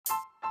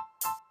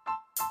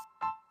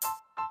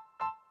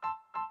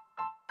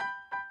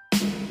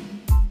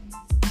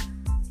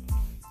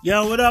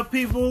Yo, what up,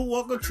 people?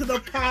 Welcome to the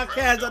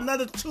podcast.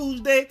 Another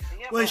Tuesday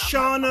with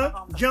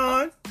Shauna,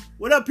 John.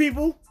 What up,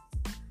 people?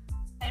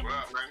 What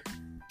up,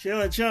 man?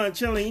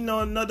 Chilling. You know,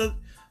 another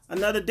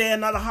day,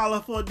 another holler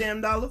for a damn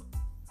dollar.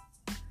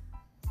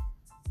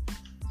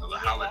 Another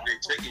holiday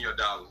taking your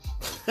dollars.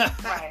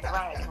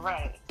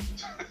 Right.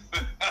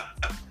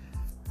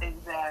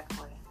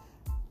 Exactly.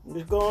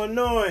 What's going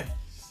on?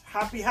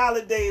 Happy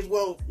holidays.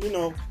 Well, you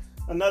know,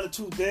 another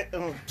 2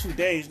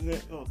 days,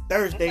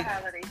 Thursday. It's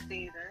holiday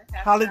season.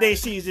 Holiday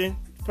season.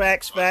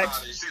 Facts. Holiday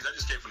season. I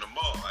just came from the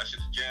mall. That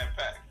shit's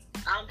jam-packed.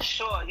 I'm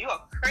sure you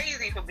are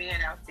crazy for being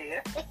out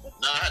there. No,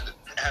 I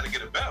had to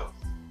get a belt.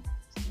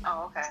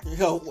 Oh, okay.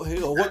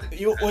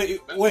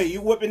 Wait,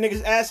 you whipping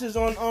niggas' asses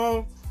on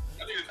I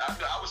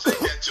was saying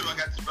that too. I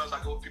got the belts.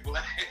 I go with people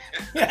like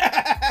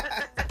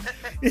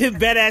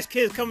badass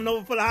kids coming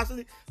over for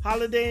the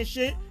holiday and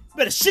shit.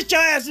 Better sit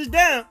your asses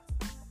down.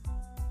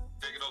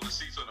 taking over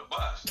seats on the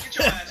bus. Get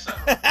your ass up.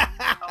 Oh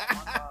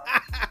my God.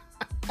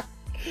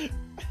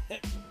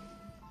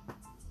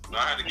 No,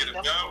 I had to get a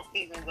belt.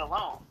 Seasons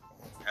alone.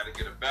 Had to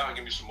get a belt and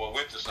give me some more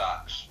winter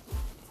socks.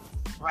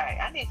 Right.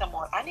 I need some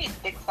more. I need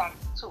thick socks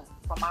too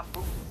for my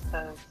boots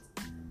because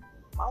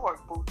my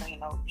work boots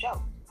ain't no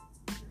joke.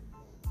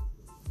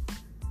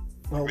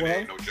 Oh, It well,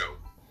 ain't no joke.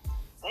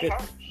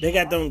 they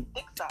got them,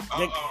 thick socks.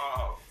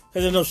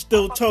 because of those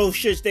steel toe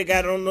shits they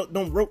got on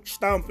them roach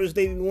stompers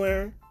they be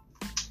wearing.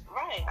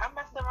 Right. I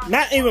messed around.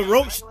 Not even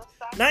roach Regular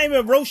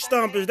socks.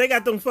 stompers. They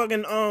got them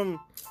fucking,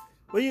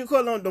 what do you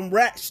call them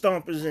rat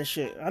stompers and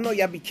shit. I know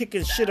y'all be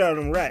kicking shit out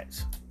of them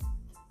rats.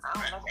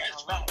 I don't mess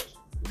with no rats.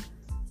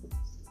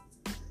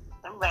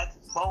 Them rats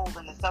is bold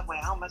in the subway.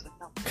 I don't mess with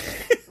them.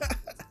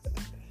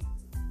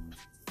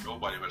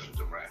 Nobody messes with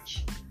them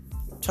rats.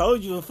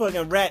 Told you a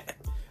fucking rat.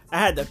 I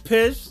had to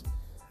piss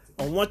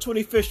on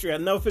 125th Street. I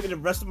never forget the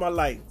rest of my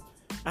life.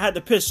 I had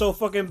to piss so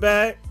fucking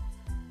bad.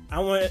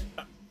 I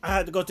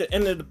had to go to the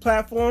end of the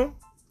platform.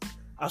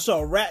 I saw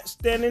a rat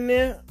standing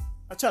there.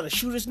 I tried to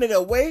shoot this nigga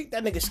away.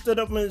 That nigga stood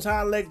up on his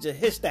hind legs and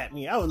hissed at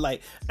me. I was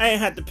like, I ain't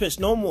had to piss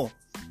no more.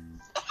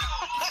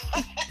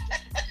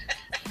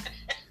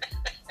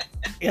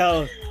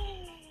 Yo,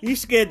 he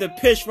scared to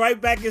piss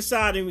right back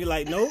inside of me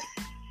like, nope.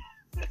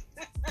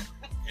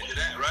 Into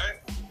that, right?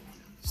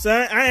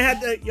 Son, I ain't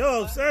had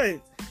to,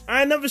 son,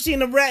 I ain't never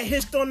seen a rat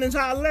hissed on his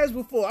hind legs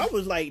before. I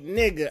was like,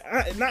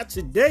 nigga, not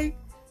today.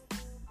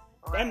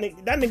 Right.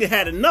 That nigga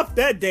had enough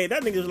that day.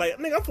 That nigga was like,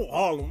 nigga, I'm from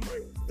Harlem.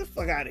 Get the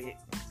fuck out of here.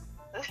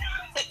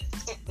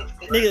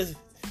 Niggas,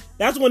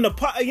 that's when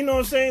you know what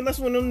I'm saying? That's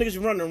when them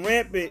niggas running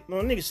rampant.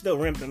 Well, niggas still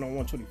rampant on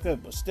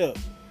 125th, but still.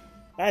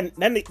 That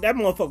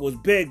motherfucker was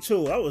big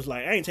too. I was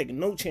like, I ain't taking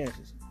no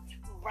chances.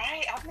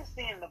 Right, I've been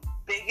seeing the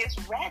biggest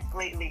rats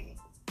lately.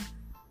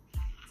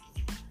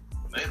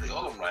 Lately,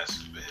 all them rats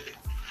is big.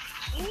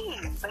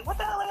 Jeez, like what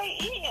the hell are they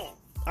eating?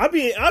 I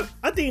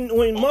think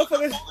when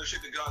motherfuckers. All the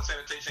shit that God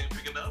sanitation ain't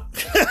picking up.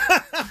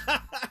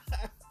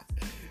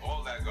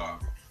 All that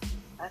garbage.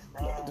 That's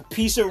bad. The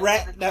piece of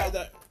rat. There's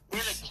a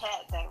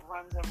cat that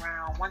runs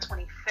around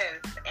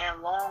 125th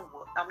and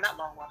Longwood. Not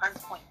Longwood,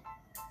 Hunts Point.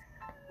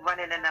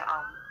 Running on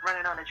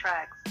the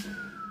tracks.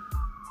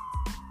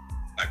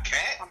 A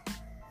cat?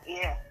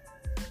 Yeah.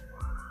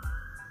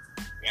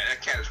 Yeah,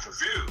 that cat is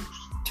confused.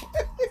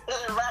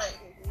 Right.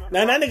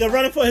 Now that nigga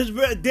running for his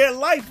dead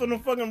life for them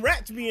fucking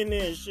rats being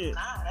there and shit.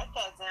 Nah, that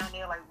cat's down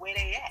there like where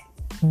they at.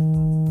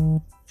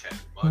 Cat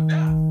is bugged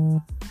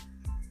out.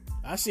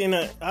 I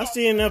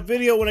seen a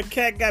video when a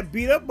cat got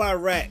beat up by a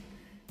rat.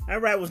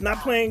 That rat was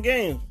not playing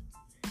games.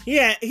 He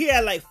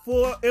had like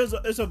four.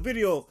 It's a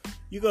video.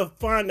 You can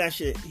find that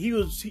shit.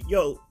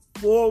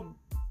 Four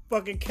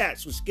fucking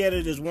cats was scared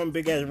of this one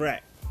big ass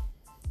rat.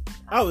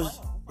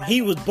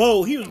 He was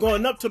bold. He was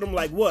going up to them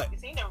like what? You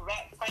seen the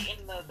rat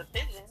fighting the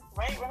pigeon,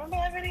 right? Remember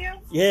that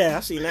video? Yeah, I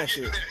seen that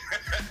shit.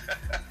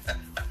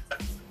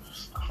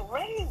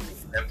 Crazy.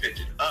 That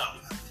pigeon up.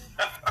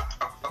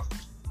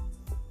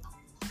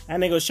 That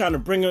nigga was trying to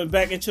bring him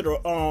back into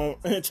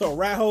a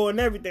rat hole and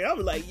everything. I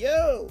was like,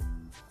 yo.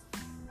 I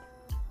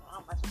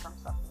don't mess with some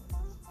stuff.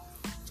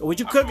 So what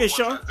you cooking,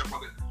 Sean?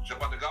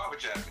 Jump out the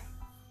garbage at me.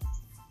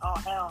 Oh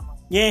hell no.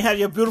 You ain't have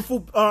your beautiful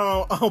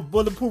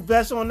bulletproof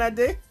vest on that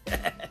day?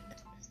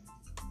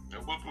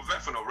 No bulletproof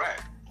vest for no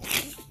rat.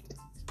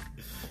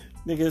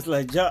 Niggas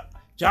like, John,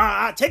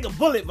 I take a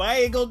bullet, but I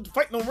ain't gonna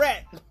fight no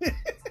rat.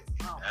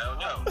 Hell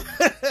no.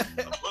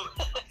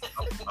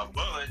 A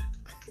bullet.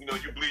 You know,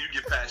 you bleed, you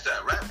get past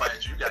that. Rat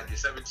bites you gotta get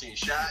 17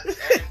 shots and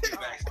get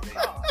vaccinated.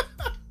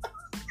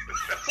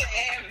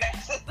 And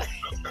vaccinated.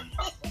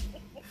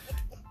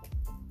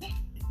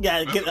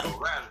 Gotta get up.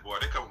 Rats, boy,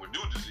 they come with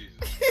new diseases.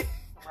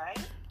 Right?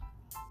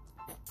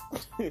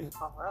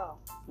 For real.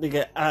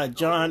 Nigga,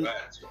 John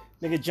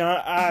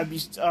I be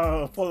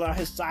pulling out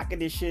his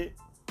socket and shit.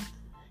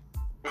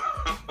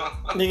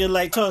 Nigga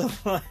like talking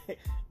like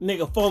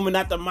nigga foaming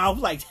out the mouth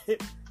like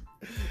that.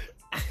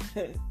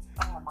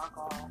 Oh my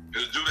God.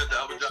 There's a dude at the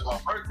other job I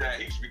worked at.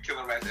 He used to be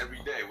killing rats every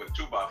day with a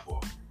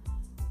 2x4.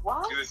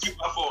 What? Either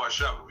 2x4 or a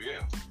shovel,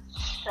 yeah.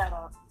 Shut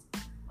up.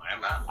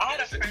 I had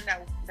a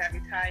friend that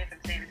retired from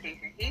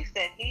sanitation. He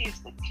said he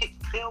used to kick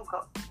field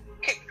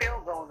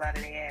goals out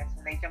of their ass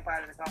when they jump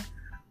out of the car.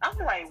 I'm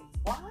like,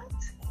 what?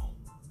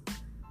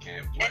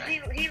 Can't And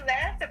play. he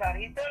laughed about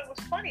it. He thought it was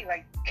funny,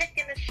 like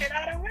kicking the shit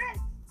out of rats.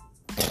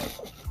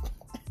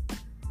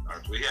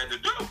 That's what he had to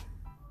do.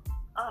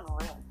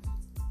 Unreal.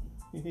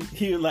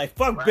 He was like,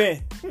 fuck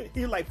Ben.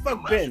 He was like,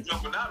 fuck Ben.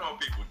 Jumping out on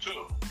people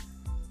too.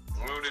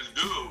 Remember this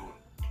dude?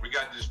 We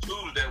got this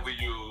tool that we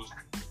use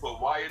to put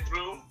wire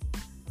through,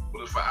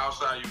 but it's for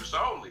outside use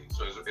only,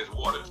 so it's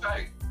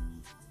watertight.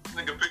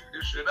 Nigga picked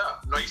this shit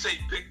up. No, he said he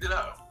picked it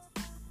up,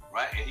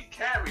 right? And he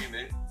carrying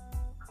it.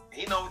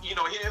 He know, he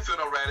didn't feel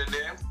no rat in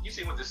there. You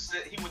see, he went to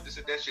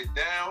sit that shit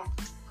down.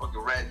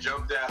 Fucking rat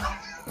jumped out.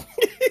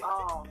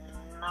 Oh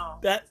no.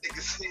 That Nigga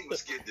said he was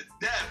scared to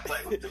death.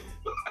 Like, what the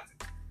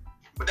fuck?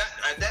 But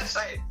that's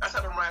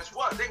how the rats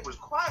was. They was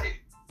quiet.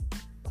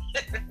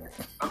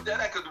 I'm dead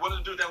because what did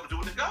the dude that was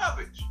doing the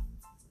garbage?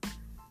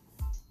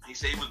 He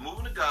said he was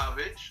moving the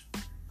garbage.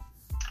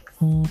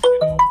 He said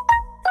the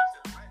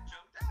rat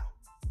jumped out.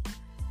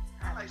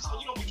 I'm like, so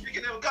you don't be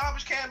kicking that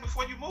garbage can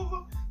before you move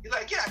them? He's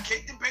like, yeah, I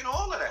kicked and paid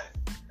all of that.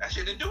 That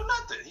shit didn't do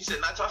nothing. He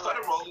said, not till I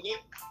started rolling it.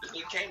 This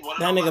nigga came running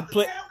That nigga out the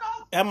play-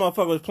 damn garbage.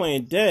 motherfucker was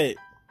playing dead.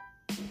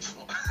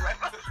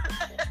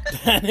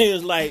 That nigga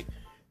was like,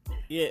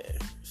 yeah.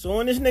 So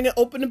when this nigga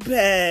opened the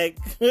bag,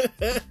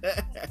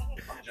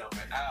 I'm jumping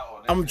out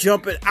on that I'm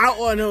jumping out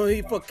on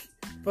him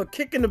for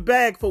kicking the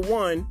bag for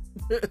one.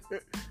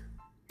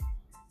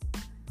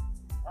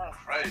 Oh,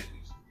 crazy.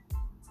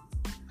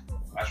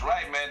 That's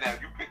right, man. Now,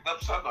 if you picked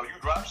up something or you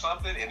dropped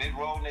something and it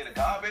rolled in the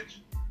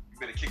garbage, you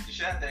better kick the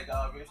shit out of that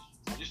garbage.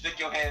 Don't just stick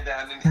your hand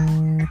down in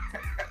there.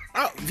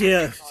 Oh,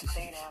 yeah.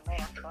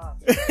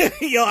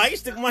 Yo, I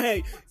used to stick my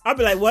hand. I'd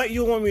be like, what?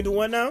 You want me to do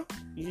what now?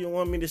 You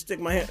want me to stick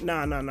my hand?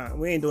 Nah.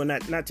 We ain't doing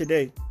that. Not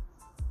today.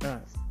 Nah.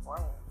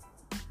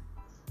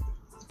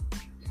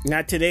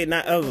 Not today,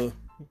 not ever.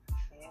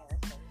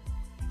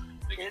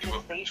 Nigga, you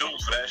up for two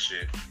for that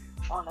shit.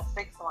 On the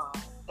 6th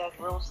line, that's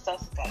real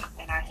suspect,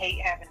 and I hate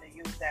having to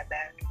use that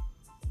bathroom.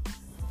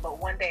 But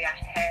one day I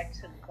had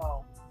to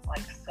go,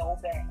 like so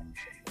bad,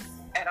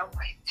 and I'm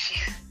like,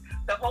 jeez.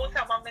 The whole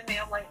time I'm in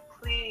there, I'm like,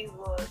 please,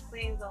 Lord,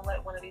 please don't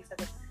let one of these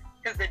things.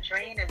 Because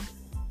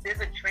there's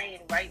a drain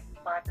right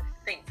by the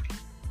sink,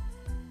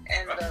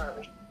 and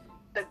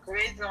the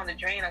grids on the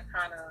drain are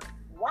kind of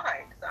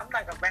wide, so I'm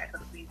like a rat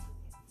could squeeze.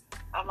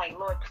 I'm like,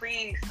 Lord,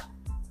 please,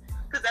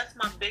 because that's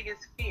my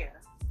biggest fear.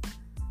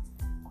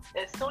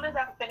 As soon as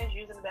I finish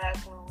using the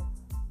bathroom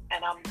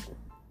and I'm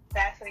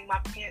fastening my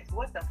pants,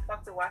 what the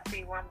fuck do I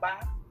see run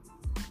by?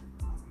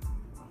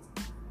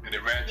 And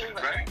it ran to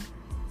the drain?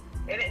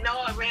 It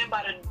ran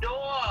by the door.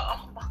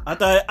 Oh, I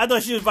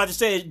thought she was about to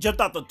say it jumped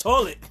out the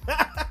toilet.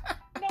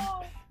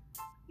 no.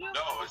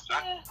 It's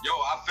not. Yo,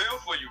 I feel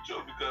for you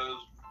too because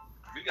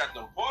we got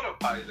them porta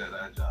potties at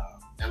our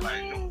job. And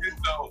like, them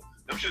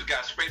shits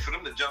got space for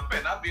them to jump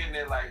in. I be in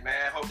there like, man,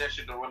 I hope that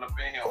shit don't run up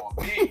in here on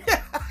me.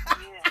 Yeah.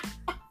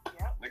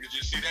 Niggas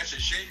just see that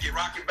shit shake it,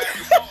 rock it back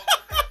and forth.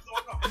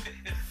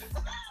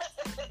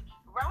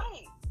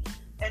 Right.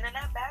 And in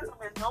that bathroom,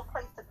 there's no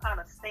place to kind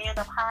of stand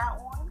up high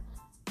on.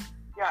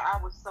 Yeah, I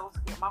was so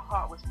scared. My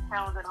heart was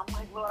pounding. I'm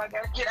like, Lord, I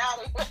gotta get out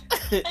of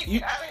here.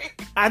 Get out of here.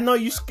 I know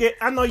you scared.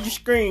 I know you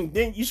screamed.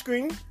 Didn't you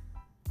scream?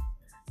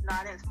 No,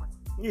 I didn't scream.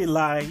 You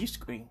lie. You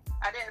scream.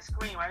 I didn't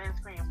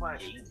scream,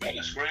 but You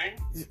better scream.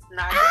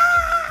 no,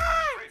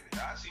 I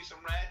I see some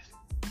rats.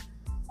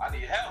 I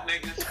need help,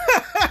 niggas. didn't.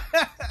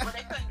 But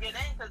they couldn't get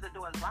in because the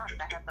door is locked.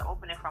 I have to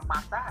open it from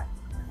my side.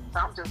 So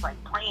I'm just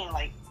like playing,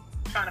 like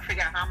trying to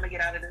figure out how I'm gonna get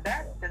out of the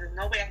bathroom because there's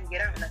no way I can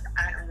get out unless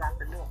I unlock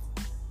the door.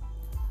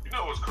 You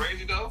know what's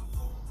crazy though?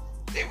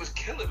 They was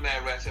killing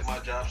mad rats at my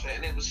job site,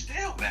 and it was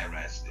still mad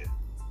rats there.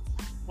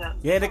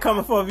 Yeah, they're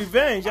coming for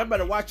revenge. Y'all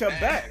better watch your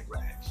back.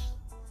 Rats.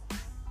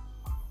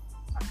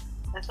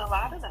 There's a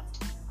lot of them.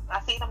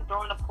 I see them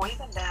throwing the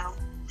poison down.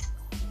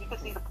 You can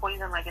see the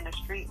poison like in the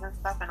streets and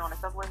stuff and on the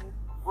subway,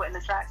 in the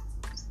tracks.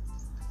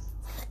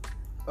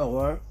 Oh,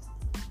 what?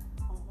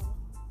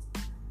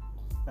 Mm-hmm.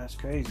 That's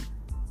crazy.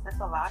 There's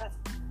a lot of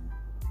them.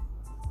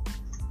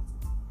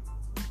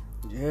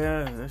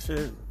 Yeah, that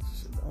shit.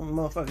 Them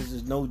motherfuckers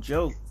is no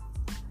joke.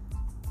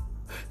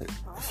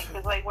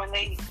 Because like when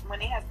they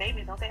have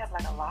babies, don't they have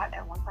like a lot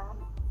at one time?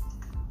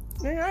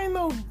 Man, I ain't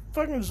no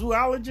fucking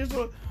zoologist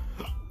or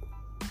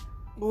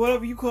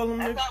whatever you call them.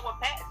 That's not what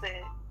Pat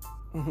said.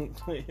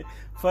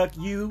 Fuck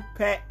you,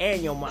 Pat,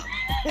 and your mom.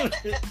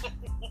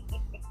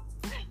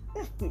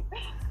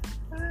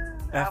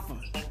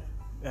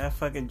 That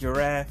fucking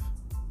giraffe.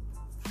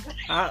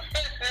 I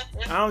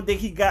don't think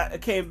he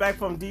came back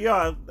from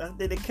DR. I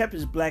think they kept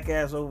his black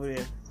ass over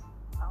there.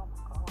 Oh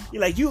my god.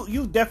 You're like,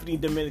 you definitely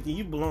Dominican.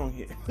 You belong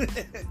here.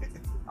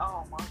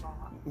 Oh my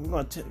god. We're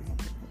gonna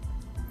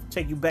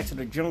take you back to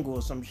the jungle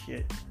or some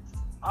shit.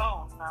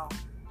 Oh no.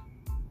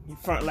 He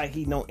front like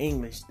he know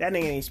English. That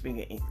nigga ain't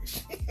speaking English.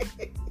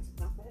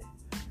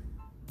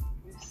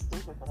 You're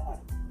stupid for that.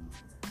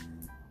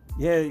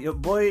 Yeah, your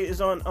boy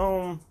is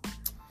on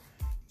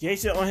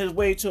Jason on his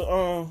way to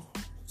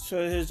to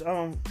his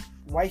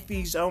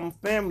wifey's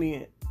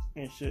family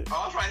and shit.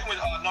 Oh, that's right. He went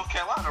North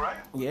Carolina, right?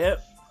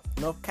 Yep.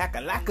 North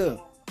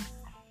Kakalaka.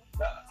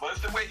 But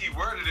it's the way he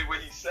worded it,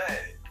 what he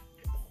said.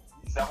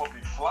 He said, I'm gonna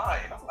be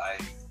flying. I'm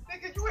like,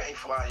 nigga, you ain't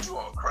flying, you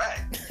on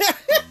crack.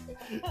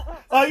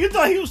 Oh, you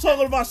thought he was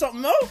talking about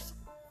something else?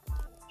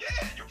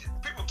 Yeah,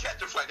 people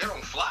catch a flight, they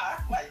don't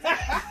fly. Like,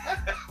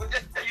 what the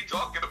hell you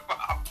talking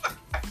about?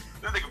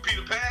 That nigga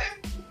Peter Pan?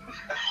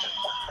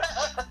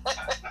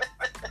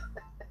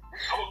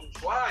 I'm gonna be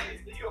flying.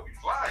 You gonna be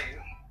flying.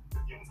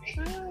 What you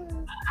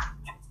mean?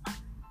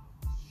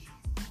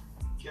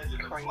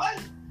 Catching a flight.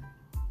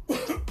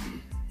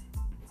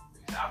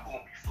 I'm gonna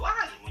be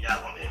flying when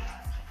y'all on there.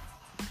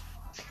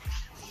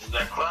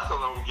 That clock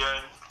alone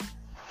again.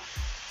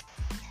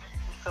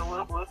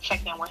 So we'll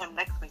check in with him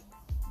next week.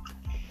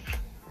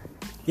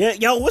 Yeah,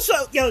 yo, what's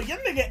up? Yo, your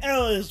nigga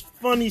L is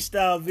funny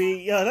style,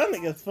 V. Yo, that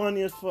nigga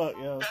funny as fuck,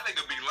 yo. That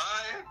nigga be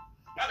lying.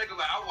 That nigga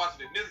like, I watched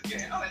the Knicks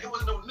game. I'm like, it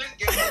wasn't no Knicks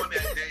game on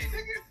that day,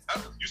 nigga.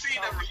 You see, he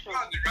never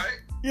responded, right?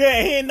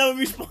 Yeah, he ain't never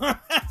respond.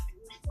 He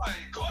probably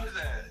caught his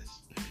ass.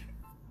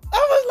 I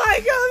was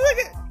like, yo,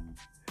 nigga.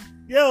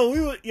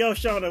 Yo,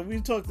 Shauna,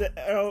 we talked to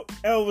L.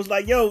 L was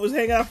like, yo, was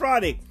hanging out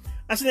Friday.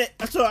 I said,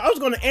 so I was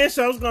gonna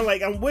answer. I was gonna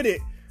like, I'm with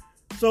it.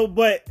 So,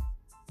 but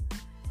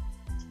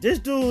this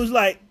dude was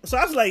like, so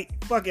I was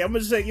like, fuck it. I'm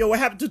gonna say, yo, what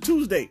happened to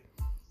Tuesday?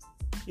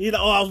 You know,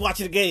 oh, I was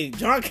watching the game.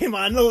 John came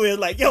out of nowhere,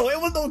 like, yo,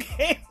 it was no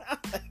game. I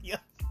was like, yo.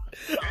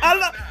 I ain't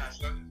letting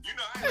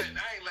none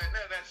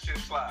of that shit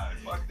slide.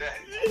 Fuck that.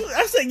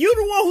 I said, you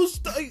the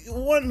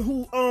one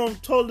who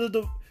told us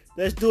to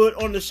let's do it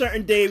on a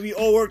certain day. We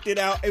all worked it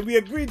out and we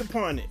agreed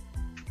upon it.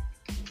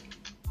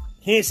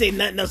 He ain't say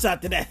nothing else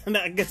after that.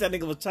 I guess that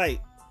nigga was tight.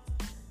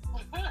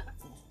 You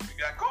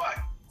got caught.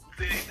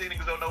 These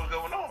niggas don't know what's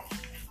going on.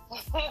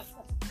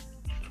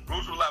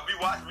 Bruce was like, we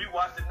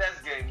watched the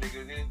next game,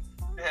 nigga.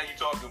 What the hell you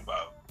talking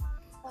about?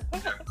 You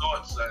got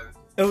caught, son.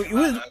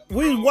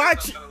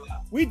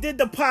 We did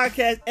the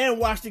podcast and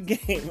watched the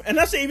game. And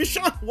I said, even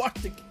Sean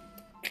watched the game.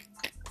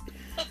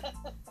 I'm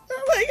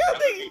like, yo,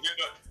 nigga. You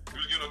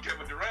was getting on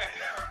Kevin Durant.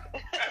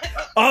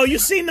 Oh, you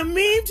seen the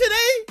meme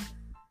today?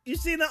 You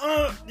seen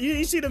the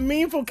you see the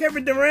meme from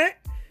Kevin Durant?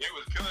 They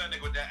was killing that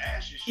nigga with that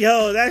ashy shit.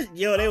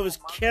 They was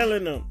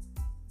killing him.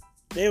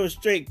 They was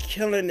straight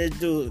killing this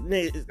dude. How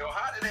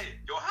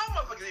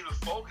motherfuckers even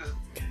focus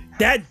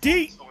that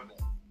deep? on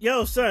that?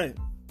 Yo, son,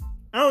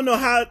 I don't know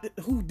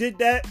who did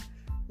that,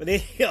 but they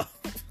They killing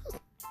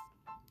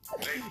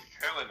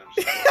him.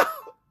 Well,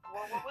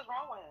 what was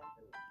wrong with him?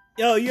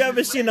 Yo, you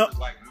ever seen a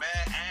like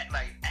mad,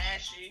 like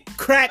ashy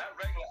crack? Not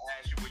regular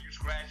ashy where you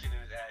scratching in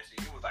his ashy.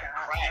 It was like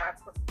crack.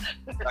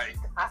 Like it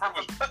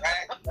was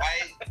crack,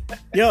 right?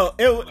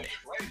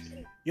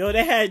 Yo,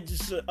 they had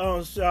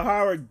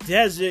Sahara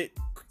Desert,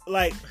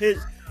 like his.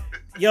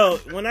 Yo,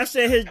 when I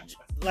say his,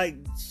 like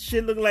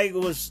shit looked like it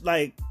was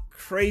like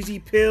crazy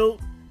pill.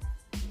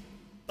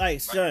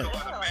 Like son. You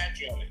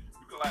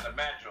could light a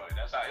match on it.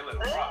 That's how it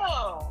looked.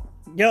 Rock.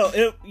 Yo,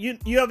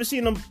 you ever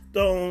seen them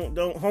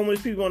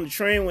homeless people on the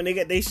train when they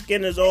get their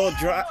skin is all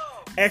dry,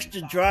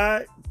 extra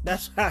dry?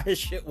 That's how his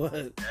shit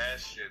was. That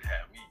shit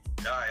had me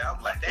die.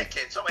 I'm like, that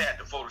kid. Somebody had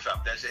to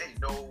Photoshop that shit.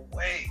 Ain't no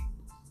way.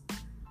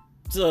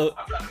 So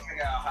I'm trying to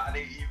figure out how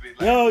they even.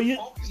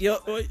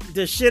 Like,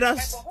 the shit I.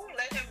 But who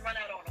let him run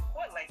out on the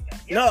court like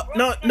that?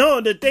 No.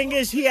 The thing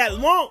is, he had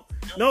long.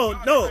 No. You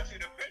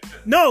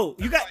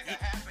got. Like a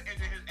half an inch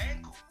of his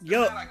ankle.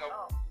 Yo. Like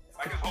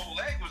his whole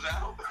leg was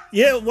out.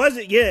 Yeah, it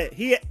wasn't. Yeah,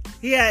 he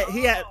had.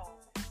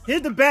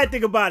 Here's the bad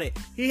thing about it.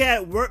 He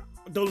had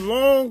the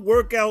long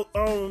workout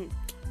the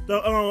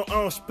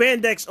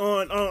spandex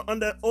on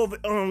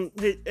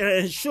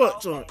his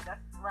shorts on.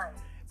 That's right.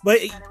 But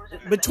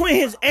between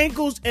his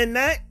ankles and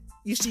that,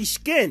 you see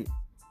skin,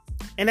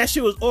 and that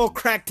shit was all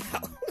cracked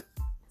out.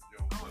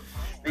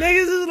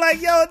 Niggas is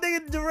like, yo,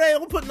 nigga Durant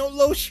don't put no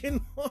lotion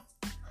on.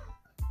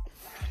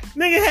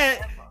 Nigga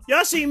had.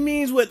 Y'all see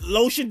memes with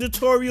lotion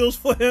tutorials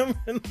for him?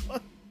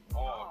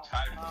 All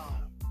type of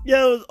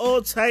Yo, it was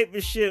all type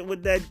of shit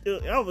with that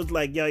dude. I was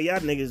like, yo, y'all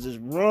niggas is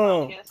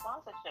wrong. Get a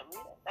sponsorship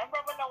either. That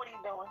brother know what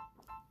he's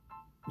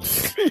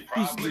doing.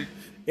 probably.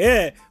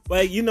 Yeah,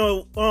 but you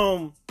know,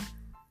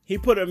 he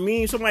put a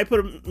meme. Somebody put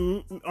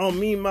a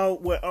meme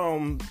out with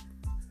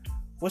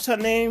what's her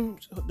name?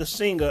 The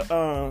singer,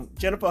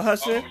 Jennifer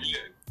Hudson. Oh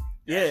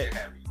Yeah.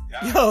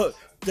 Yeah. Yo,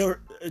 the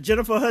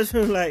Jennifer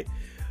Hudson like.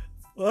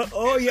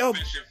 Yo,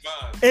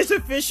 it's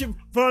efficient,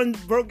 fun,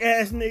 broke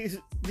ass niggas.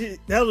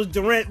 That was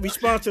Durant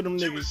response to them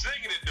She niggas. was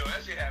singing it though.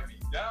 That shit had me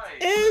dying.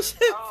 It's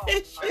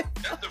efficient.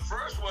 That's the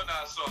first one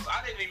I saw. So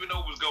I didn't even know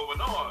what was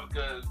going on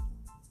because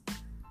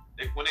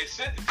when they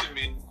sent it to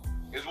me,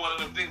 it's one of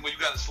them things where you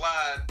got to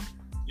slide.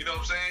 You know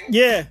what I'm saying?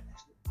 Yeah. It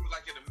was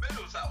like in the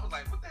middle, so I was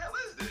like, "What the hell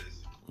is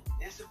this?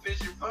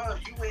 Insufficient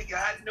funds. You ain't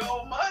got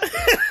no money."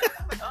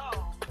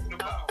 Oh,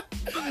 no.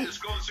 So I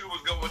just go to see what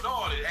was going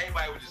on, and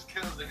everybody was just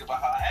killing niggas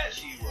about how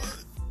ashy he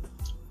was.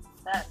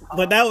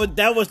 But that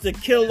was the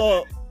kill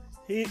all.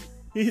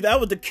 That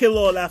was the kill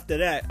all after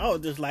that. I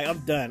was just like, I'm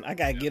done. I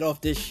gotta get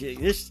off this shit.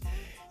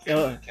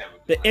 Yo,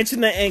 the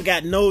internet ain't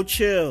got no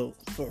chill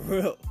for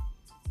real.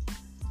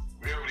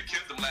 We already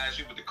killed them last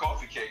week with the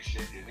coffee cake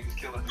shit. Yeah, niggas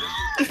killing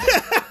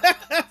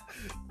this.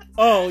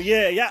 Oh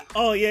yeah,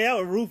 y'all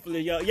were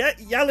ruthless, y'all.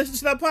 Y'all listen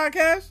to that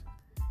podcast?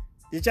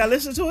 Did y'all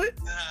listen to it?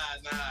 Nah,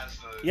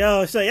 son.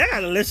 Yo, so y'all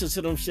gotta listen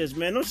to them shits,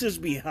 man. Them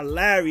shits be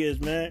hilarious,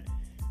 man.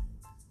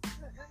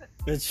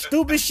 The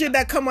stupid shit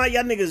that come out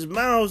y'all niggas'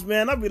 mouths,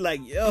 man. I be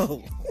like,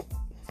 yo.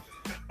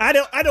 I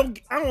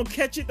don't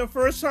catch it the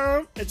first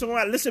time, and so when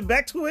I listen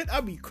back to it, I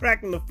be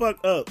cracking the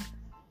fuck up.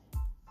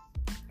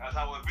 That's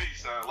how it be,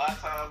 son. A lot of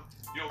times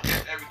you'll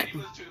get everything you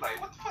listen to, like,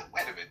 what the fuck?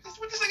 Wait a minute, this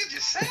what this nigga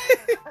just said?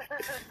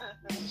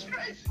 It's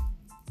crazy.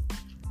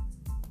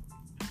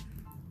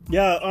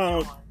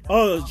 Yeah,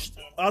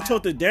 I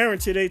talked to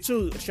Darren today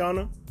too,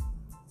 Shauna.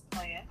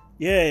 Oh yeah.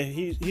 Yeah,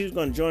 he was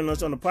gonna join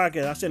us on the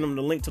podcast. I sent him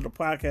the link to the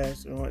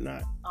podcast and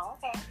whatnot. Oh,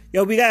 okay.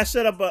 Yo, we gotta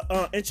set up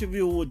a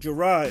interview with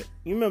Gerard.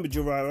 You remember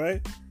Gerard,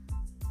 right?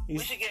 We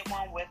should get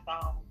one with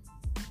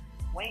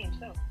Wayne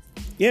too.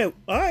 Yeah,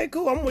 all right,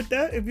 cool. I'm with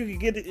that. If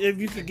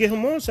you could get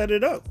him on, set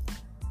it up.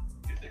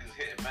 These niggas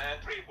hitting, man,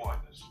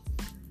 3-pointers.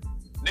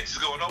 Knicks is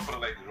going on for the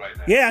Lakers right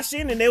now. Yeah, I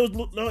seen it. They was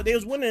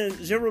winning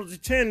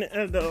 0-10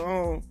 at the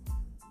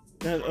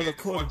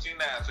quarter. 14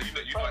 now, so you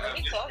know how to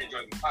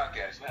enjoy the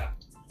podcast now.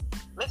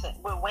 Listen,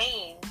 with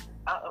Wayne,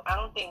 I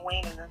don't think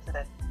Wayne is into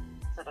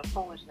the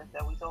foolishness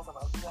that we talk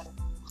about. You gotta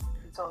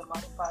be talking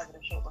about the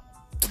positive shit.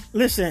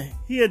 Listen,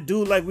 he a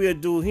dude like we a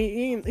dude.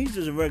 He's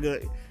just a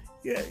regular.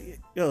 Yeah,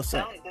 yo,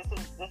 son. This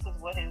is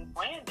what his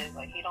brand is.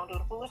 Like, he don't do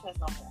the foolishness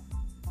no more.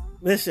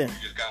 Listen. You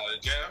just got out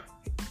of jail?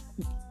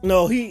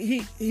 No,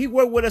 he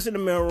worked with us in the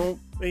mailroom,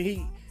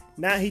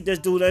 and he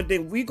just do that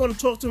thing. We gonna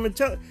talk to him and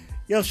tell,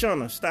 yo,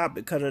 Shauna, stop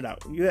it, cut it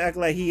out. You act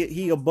like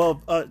he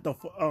above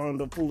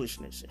the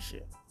foolishness and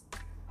shit.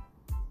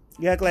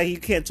 You act like you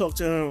can't talk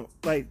to him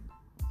like.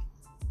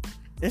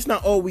 It's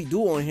not all we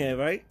do on here,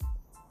 right?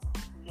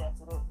 Yes,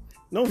 it is.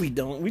 No, we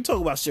don't. We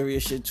talk about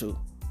serious shit too.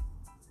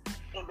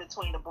 In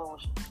between the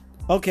bullshit.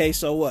 Okay,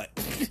 so what?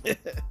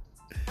 It's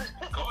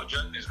called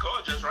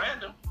just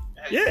random.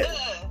 Hey, Yeah.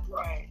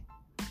 Right.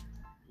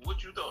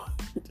 What you doing?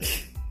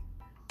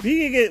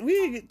 We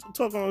can get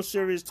talk on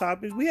serious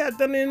topics. We have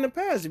done it in the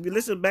past. If you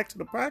listen back to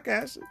the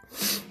podcast.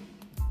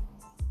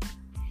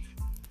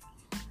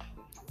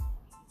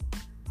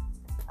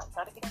 I'll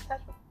try to get in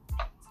touch with him.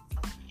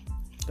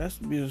 That's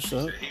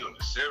beautiful. He on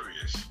the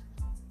serious.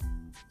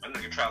 That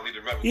nigga try to lead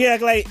the revolution.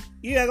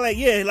 You act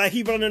like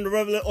he running the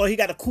revolution, or he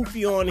got a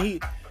kufi on.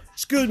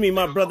 Excuse me,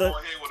 my brother. Come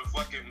on here with a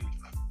fucking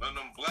one of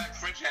them black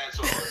French hats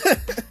on.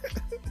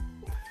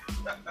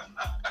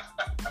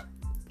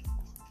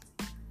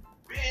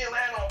 We ain't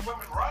land on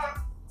Plymouth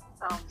Rock.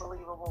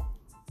 Unbelievable.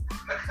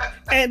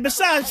 And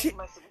besides,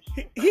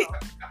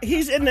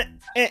 he's in the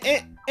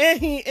and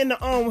he in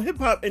the hip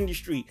hop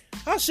industry.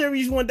 How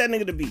serious you want that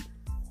nigga to be?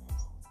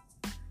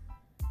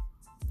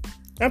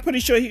 I'm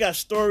pretty sure he got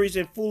stories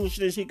and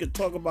foolishness he could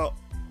talk about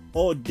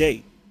all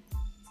day.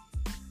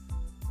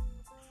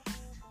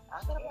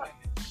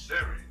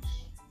 Serious.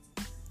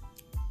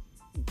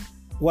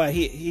 Why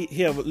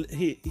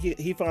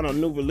he found a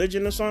new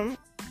religion or something?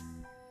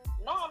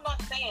 No, I'm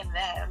not saying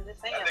that. I'm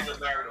just saying. That nigga's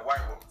married a white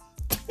woman.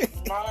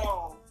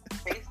 No,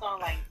 based on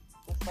like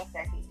the stuff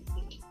that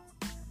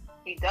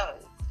he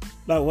does.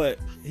 Like what?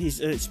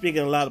 He's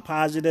speaking a lot of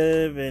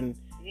positive and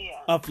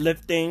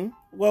uplifting.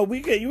 Well,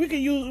 we could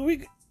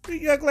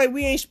act like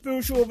we ain't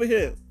spiritual over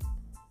here.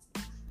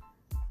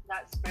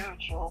 Not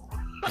spiritual.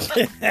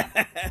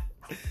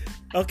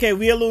 Okay,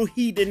 we a little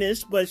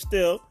hedonist, but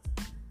still,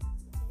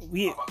 I'm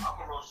gonna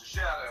roast the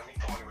shit out of him. He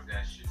going with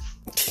that shit.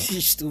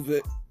 He's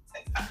stupid.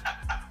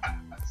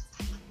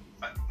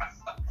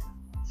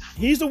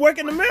 He's the work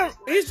in the mirror.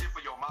 Shit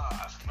for your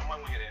mosque.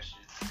 Nobody wanna hear that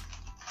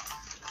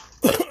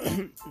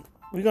shit.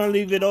 We're gonna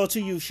leave it all to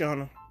you,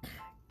 Shauna.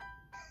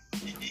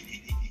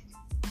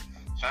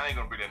 Shauna ain't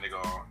gonna bring that nigga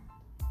on.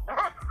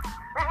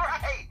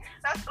 Right.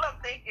 That's what I'm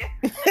thinking.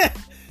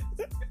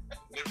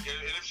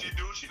 If she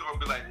do, she gonna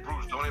be like,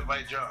 Bruce, don't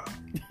invite John.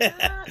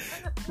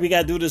 We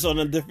gotta do this on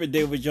a different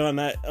day with John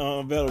not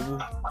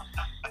available.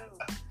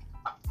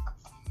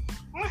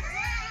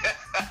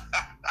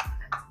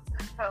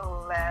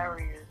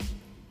 Hilarious.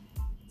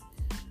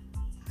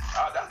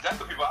 That's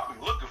the people I've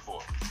been looking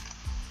for.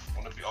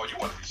 You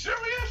want to be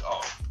serious?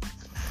 Oh,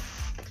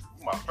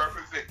 my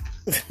perfect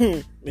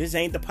victim. This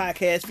ain't the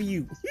podcast for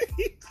you.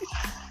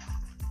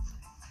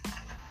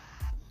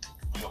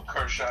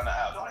 Curse Shauna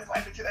out. Don't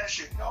invite me to that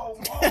shit no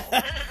more.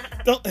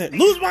 Don't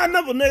lose my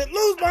number, nigga.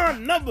 Lose my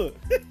number.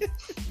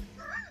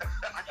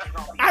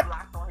 I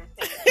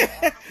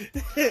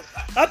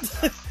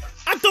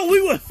thought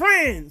we were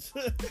friends.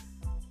 Been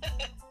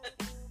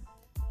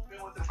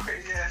with them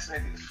crazy ass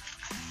niggas.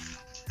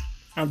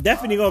 I'm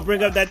definitely gonna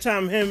bring up that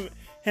time him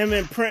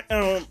and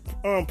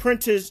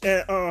Prentice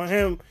and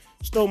him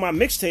stole my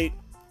mixtape.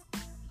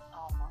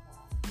 Oh,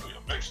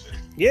 your mixtape?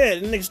 Yeah,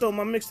 the nigga stole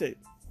my mixtape.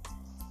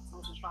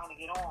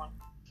 On.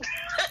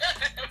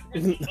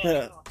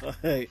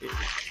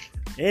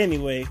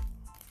 Anyway,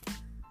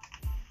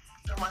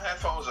 Turn my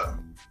headphones up.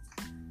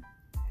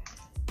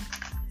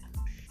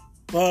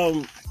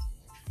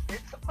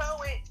 It's the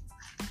poet.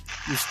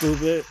 You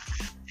stupid.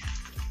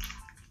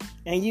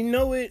 And you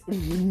know it.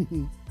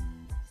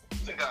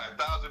 They got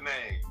 1,000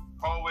 names.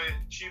 Poet,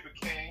 Chiba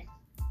King.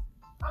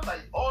 I'm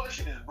like, all this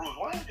shit is Bruce.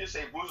 Why don't you just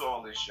say Bruce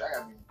all this shit? I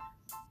gotta be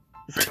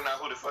figuring out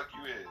who the fuck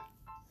you is.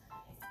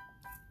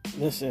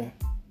 Listen,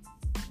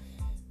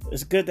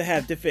 it's good to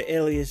have different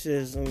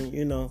aliases, and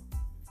you know,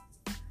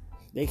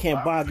 they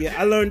can't bother you.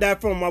 I learned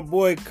that from my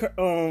boy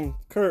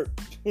Kurt.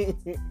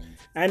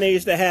 And they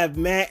used to have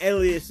mad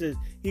aliases.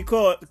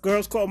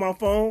 Girls call my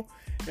phone,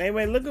 and they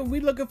went, we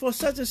looking for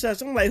such and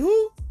such. I'm like,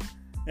 who?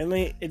 And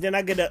then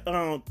I get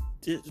a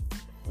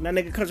that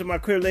nigga comes to my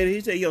crib later.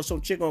 He said, yo, some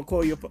chick gonna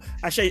call your phone.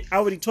 I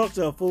already talked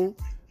to her, fool.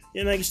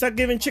 You know, you start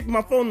giving chick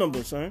my phone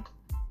number, son.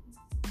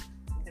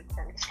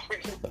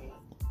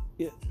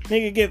 Yeah.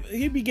 Nigga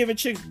he be giving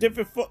chicks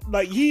different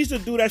like he used to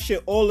do that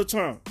shit all the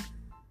time.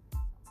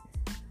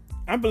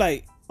 I'm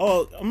like,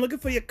 oh, I'm looking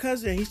for your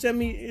cousin. He said,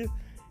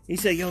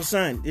 yo,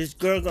 son, this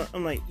girl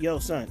I'm like, yo,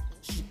 son,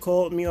 she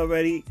called me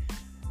already,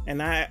 and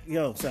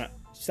son,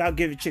 stop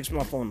giving chicks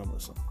my phone number,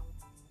 son.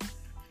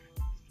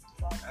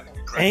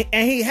 And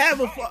he have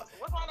a what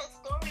kind of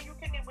story you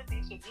picking with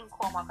these shit? You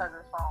call my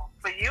cousin's phone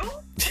for you?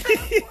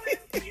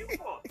 For you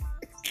for?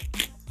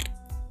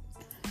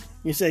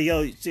 You say,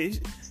 yo,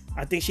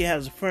 I think she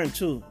has a friend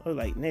too. I was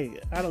like, nigga,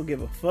 I don't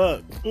give a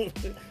fuck.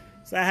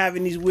 Start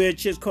having these weird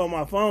chicks call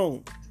my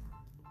phone.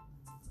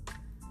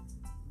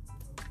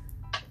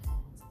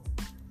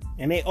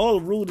 And they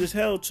all rude as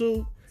hell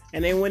too.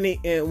 And then when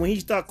he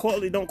start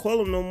calling, don't call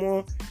them no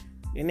more.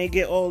 And they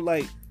get all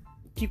like,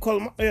 keep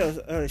calling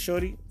my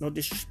shorty, no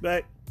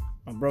disrespect.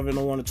 My brother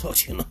don't want to talk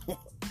to you no more.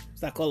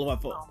 Stop calling my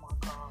phone. Oh my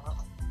god.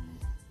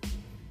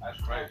 That's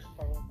crazy.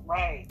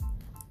 Right.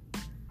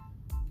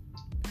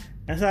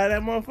 That's how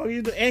that motherfucker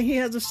used to, and he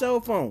has a cell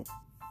phone.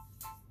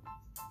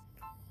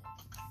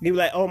 He be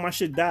like, oh, my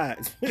shit died.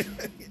 I'm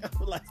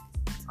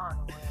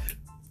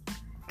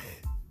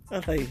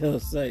like, yo,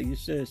 son, you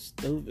shit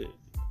stupid.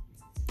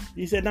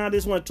 He said, nah, I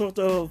just want to talk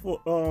to her for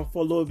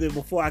a little bit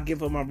before I give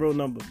her my real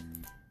number.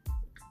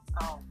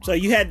 So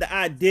you had the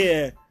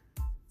idea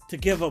to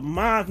give her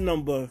my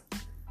number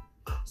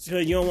so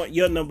you don't want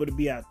your number to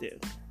be out there.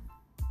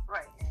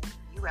 Right, and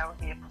you out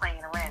here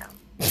playing around.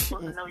 You're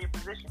supposed to know your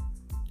position.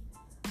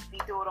 If you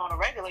do it on a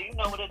regular, you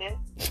know what it is.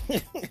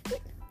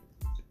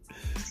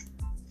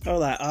 I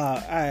was like,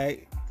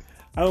 alright.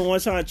 I don't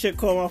want to chick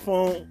call my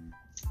phone.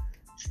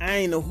 I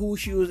ain't know who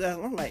she was at.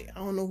 I'm like, I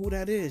don't know who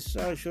that is.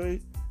 Sorry,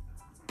 shorty.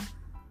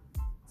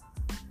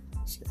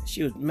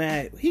 She was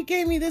mad. He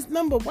gave me this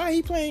number. Why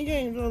he playing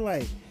games?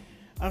 I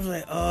was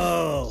like,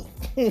 oh.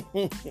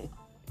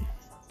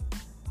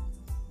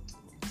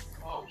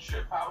 Oh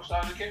shit! Power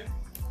started again.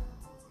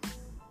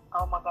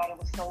 Oh my god, it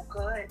was so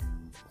good.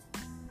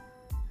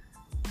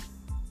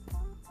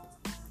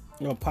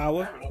 You know,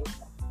 Power.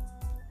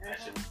 That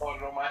shit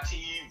recorded on my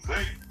TV.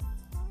 Yeah.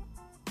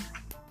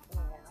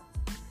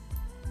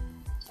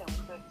 It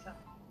was good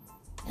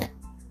too.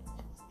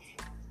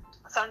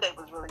 Sunday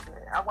was really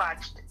good. I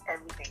watched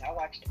everything. I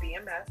watched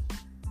BMF,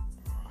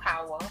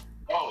 Power,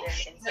 Oh and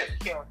shit!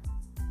 Insecure.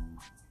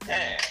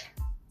 Damn.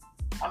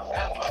 I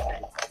forgot about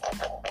that.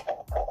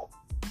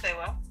 Say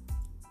what?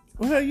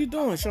 What the hell you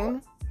doing,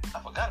 Shona? I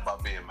forgot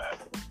about BMF.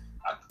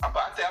 I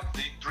think I'm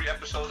 3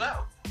 episodes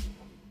out.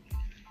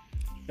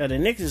 Yeah, the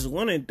Knicks is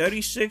winning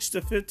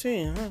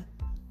 36-15, huh?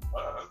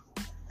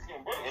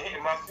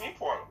 Hitting my feet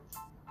for him.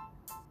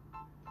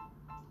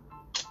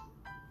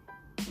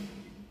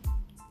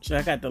 So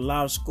I got the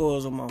live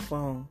scores on my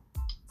phone.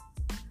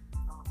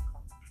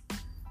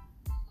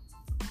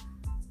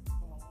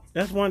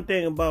 That's one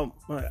thing about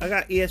I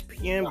got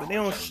ESPN, but they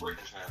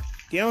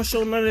don't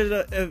show none of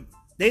the.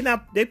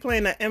 They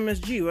playing at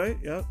MSG, right?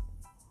 Yep.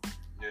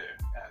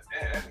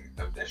 Yeah,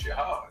 that shit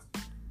hard.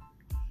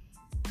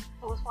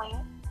 Who's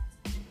playing?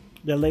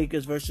 The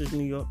Lakers versus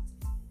New York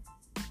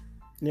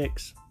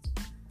Knicks.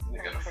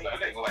 Nigga got a flat.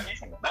 Nigga like he's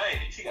from the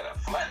 90s. He got a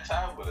flat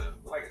top with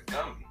like a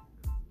gummy.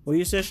 What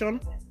you said, Shona?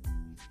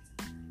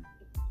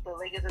 The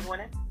Lakers is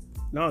winning?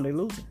 No, they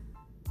losing.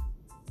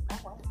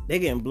 Oh, They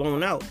getting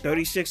blown out,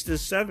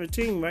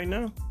 36-17 right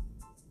now.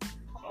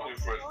 Only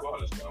first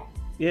quarters though.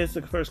 Yeah, it's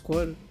the first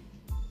quarter.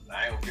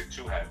 I ain't gonna get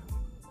too happy.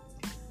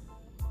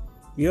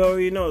 You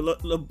already know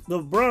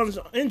LeBron's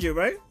injured,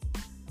 right?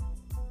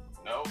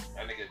 No,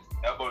 that nigga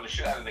elbowing the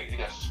shit out of the nigga. He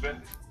got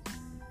suspended.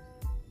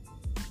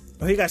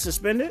 Oh, he got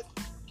suspended?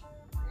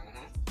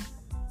 Mm-hmm.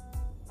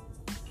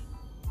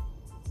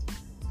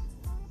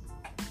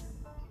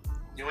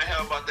 You ain't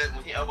heard about that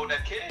when he elbowed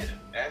that kid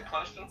and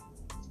punched him?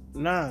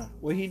 Nah,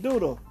 what he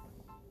do though?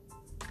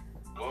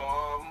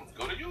 Go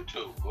to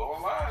YouTube. Go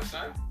online,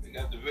 son. They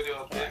got the video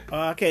up there.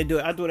 I can't do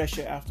it. I do that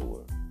shit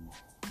afterward.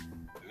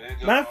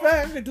 Nigga, Matter of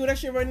fact, I can do that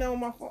shit right now on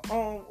my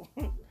phone,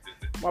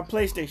 my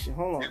PlayStation.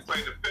 Hold They on.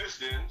 played the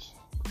Pistons.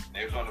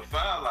 They was on the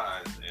foul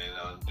line,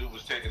 and dude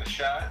was taking a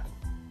shot.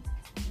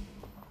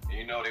 And,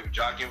 you know, they were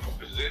jockeying for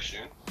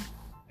position.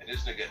 And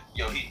this nigga,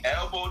 he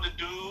elbowed the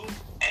dude,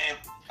 and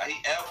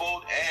he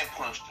elbowed and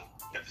punched him.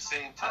 at the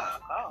same time.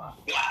 Oh,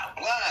 Blah,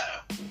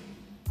 blah.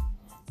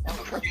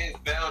 So the kid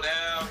fell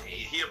down.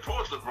 He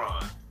approached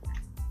LeBron.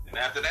 And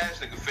after that, this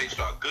nigga face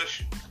started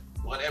gushing.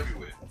 Blood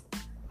everywhere.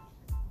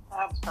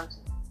 that was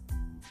personal.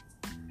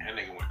 And that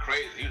nigga went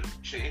crazy. He was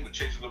chasing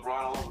LeBron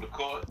all over the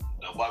court.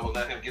 Nobody would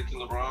let him get to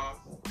LeBron.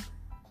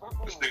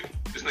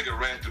 This nigga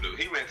ran to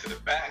the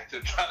back to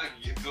try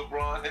to get to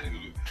LeBron. And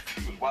he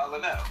was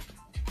wilding out.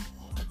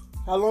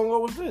 How long ago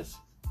was this?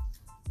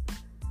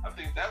 I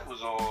think that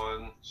was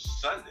on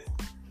Sunday.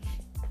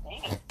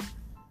 Damn.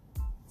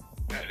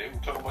 Yeah, they were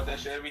talking about that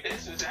shit every day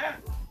since it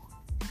happened.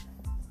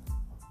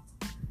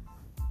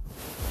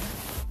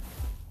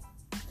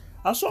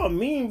 I saw a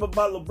meme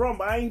about LeBron,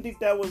 but I didn't think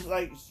that was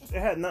like it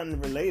had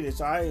nothing related,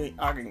 so I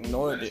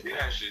ignored it. Yeah,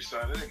 that shit,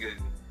 son. That nigga,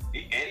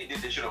 he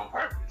did this shit on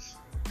purpose.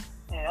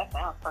 Yeah, that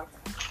sounds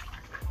perfect.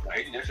 Like,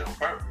 he did that shit on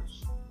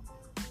purpose.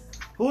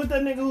 Who was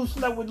that nigga who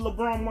slept with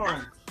LeBron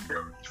mom?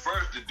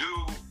 First, the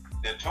dude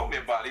that told me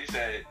about it, he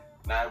said,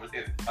 nah, it was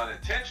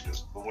unintentional.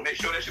 But when they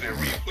show that shit in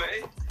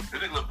replay, the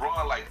nigga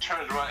LeBron like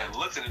turns around and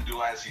looks at the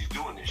dude as he's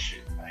doing this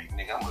shit. Like,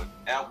 nigga, I'm gonna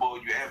elbow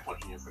you and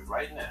punch you in your face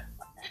right now.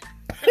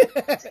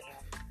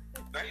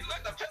 Now,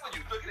 I'm telling you,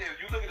 look at him.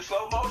 You look at the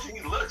slow motion,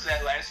 he looks at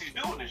it like as he's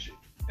doing this shit.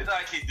 It's not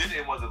like he did it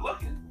and wasn't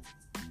looking.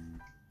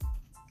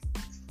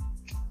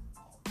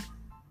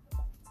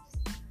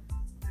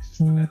 It's just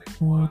for that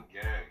nigga one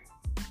gang.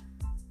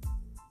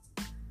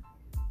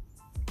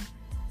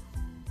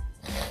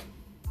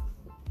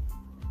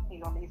 He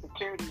gonna need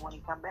security when he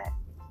come back.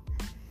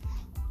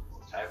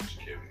 What type of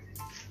security?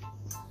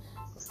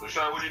 So,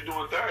 Sean, what you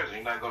doing Thursday?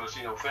 You not gonna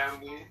see no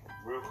family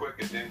real quick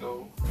and then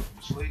go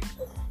sleep?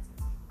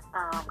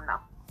 No.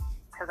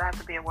 Because I have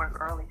to be at work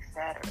early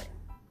Saturday.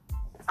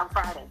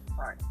 Friday,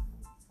 sorry.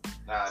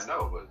 Nah, I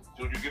know, but as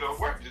soon as you get off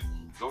work, just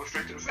go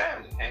straight to the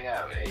family. Hang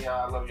out. Hey,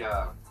 y'all, I love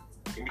y'all.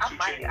 Give me two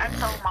chickens. I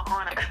told my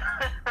aunt I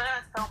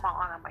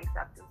might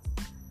stop this.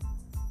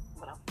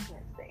 But I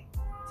can't stay.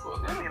 For a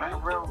It'll little be like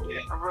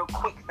bit. a real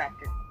quick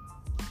second.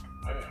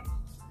 Yeah.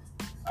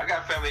 I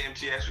got family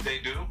MTS, what they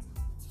do.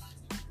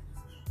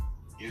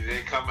 Either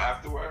they come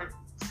after work,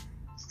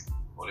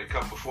 or they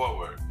come before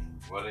work.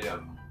 One or the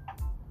other.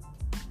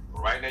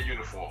 Right in their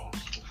uniforms.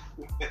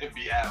 And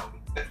be out.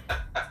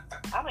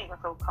 I don't even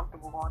feel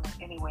comfortable going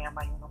anywhere in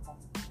my uniform.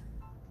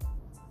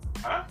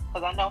 Huh?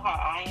 Because I know how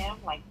I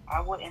am. Like,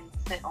 I wouldn't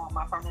sit on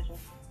my furniture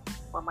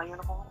with my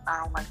uniform.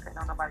 I don't like sitting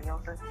on nobody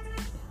else's.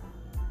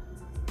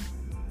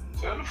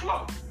 Sit on the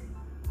floor.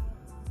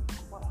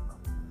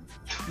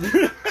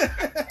 Whatever.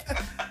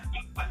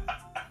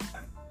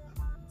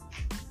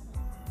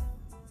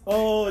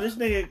 Oh, this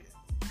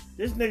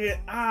nigga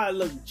eye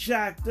look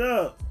jacked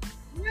up.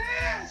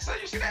 Yeah, so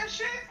you see that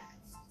shit?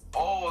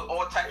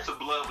 All types of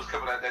blood was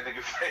coming out that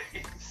nigga's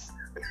face.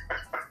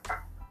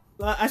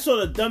 I saw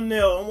the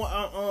thumbnail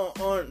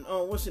on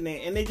what's the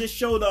name, and they just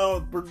showed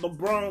the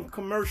LeBron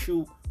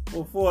commercial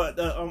before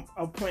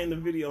I'm playing the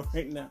video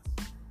right now.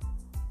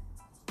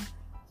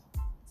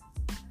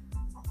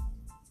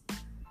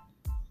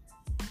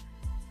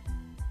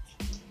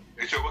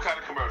 Hey, so what kind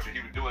of commercial? He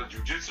was doing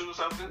jujitsu or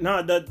something?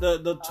 No,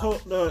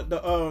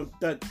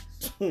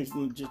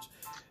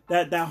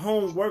 that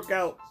home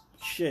workout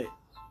shit.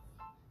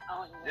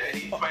 Oh, Yeah,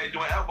 he's probably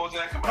doing elbows in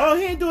that commercial. Oh,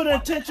 he ain't doing it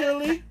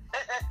intentionally.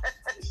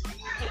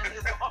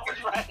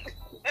 Right.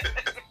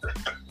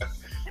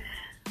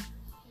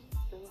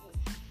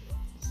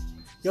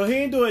 Yo, he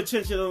ain't doing it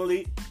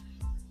intentionally.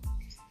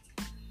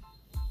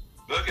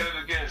 Look at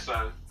it again,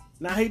 son.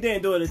 Nah, he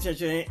didn't do it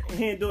intentionally.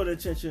 He ain't doing it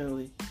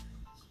intentionally.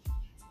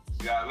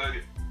 You gotta look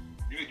at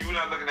you're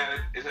not looking at it.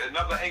 It's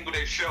another angle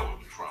they showed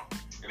it from.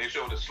 And they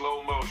showed the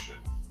slow motion.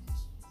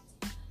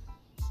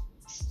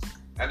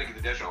 That nigga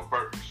did that shit on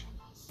purpose.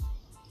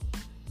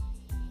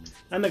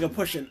 That nigga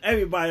pushing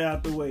everybody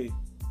out the way.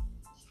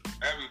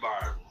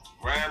 Everybody.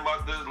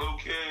 Grandmothers, little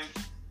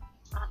kids.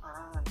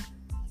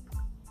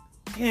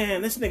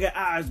 Damn, this nigga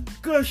eyes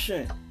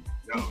gushing.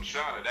 Yo,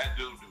 Shauna, that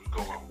dude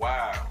was going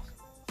wild.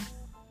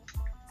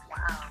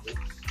 Wow.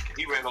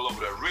 He ran all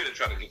over that really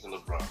trying to get to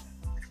LeBron.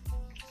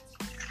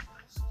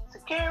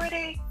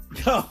 Security.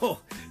 Yo.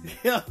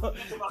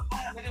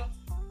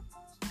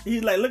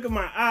 He's like, look at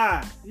my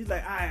eye. He's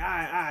like,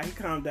 eye. He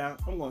calmed down.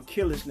 I'm gonna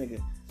kill this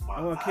nigga.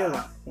 I'm gonna kill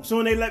him. As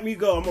soon as they let me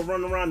go, I'm gonna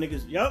run around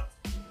niggas. Yup.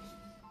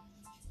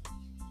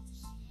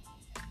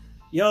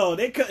 Yo,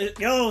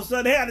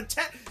 so they had a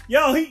tap.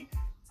 Yo, look.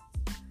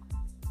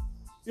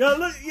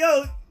 It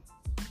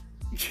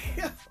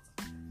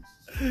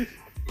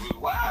was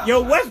wild.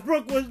 Yo,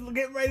 Westbrook was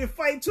getting ready to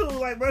fight too.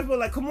 Like Westbrook,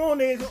 like, come on,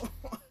 nigga.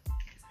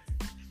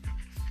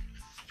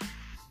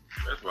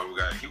 That's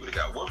why he would have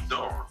got whooped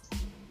on.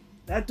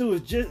 That dude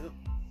was just.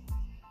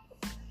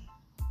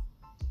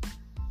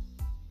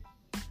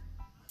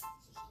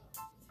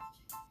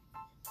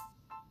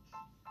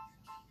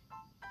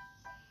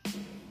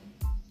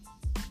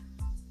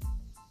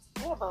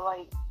 Yeah, but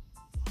like,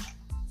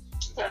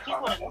 if he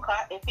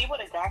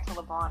would have got to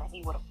LeBron and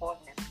he would have fought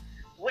him,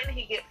 wouldn't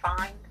he get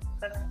fined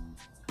for that?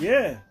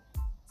 Yeah.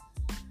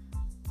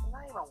 It's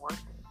not even worth it.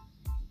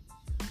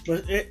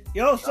 But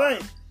yo, son,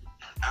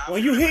 I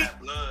when you feel hit, that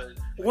blood,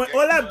 when okay,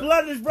 all that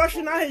blood is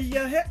rushing out of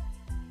your head,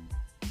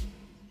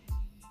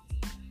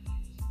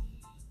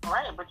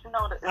 Right, but you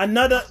know the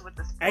another, with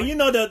the sports, and you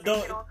know they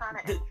get all kind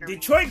of the injuries.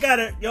 Detroit got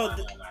it. Yo, Nah.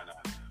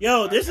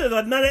 yo, this is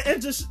another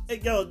interest.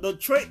 Yo,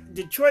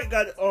 Detroit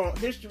got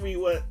history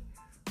with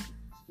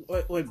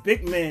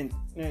big men.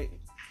 Like,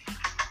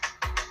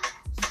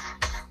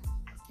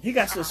 he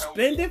got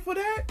suspended for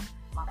that.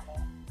 My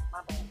bad.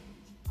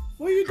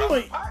 What are you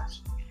doing?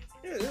 Pots.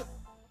 Yeah.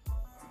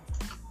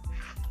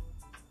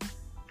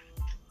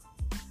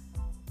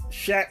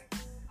 Shaq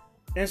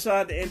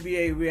inside the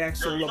NBA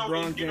reacts to Yo,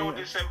 LeBron you know what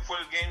they James. said before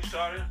the game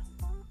started?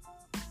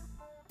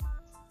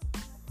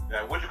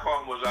 That what you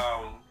call him was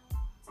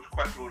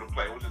questionable to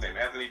play. What's his name?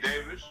 Anthony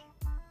Davis.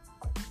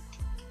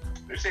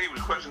 They say he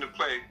was questionable to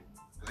play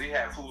because he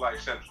had flu-like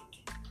symptoms.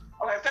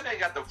 I'm like, if that nigga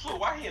got the flu,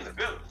 why he in the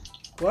building?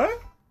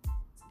 What?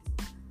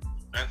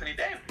 Anthony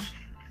Davis.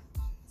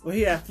 Well,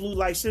 he had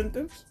flu-like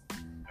symptoms.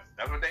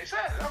 That's what they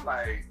said. I'm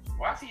like,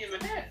 why is he even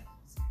there?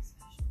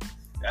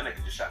 That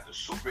nigga just shot the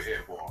super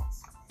air ball.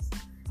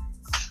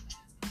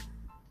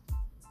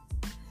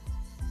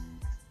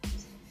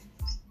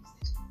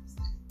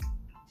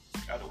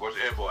 That's the worst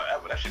air ball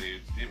ever. That shit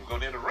didn't even go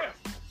near the rim.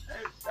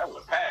 That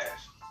was a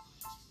pass.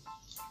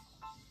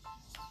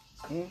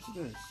 What's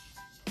this?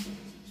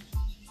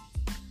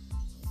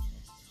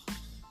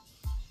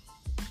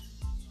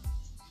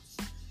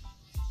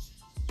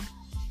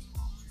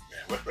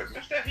 Man, Westbrook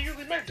missed that. He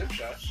usually makes them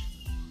shots.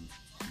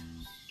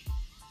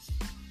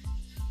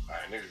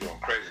 Alright, niggas going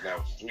crazy now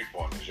with the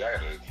 3-pointers. Y'all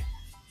gotta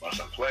run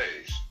some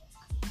plays.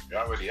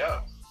 Y'all already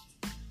up.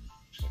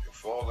 This nigga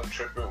falling,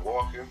 tripping,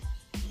 walking.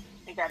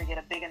 They got to get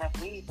a big enough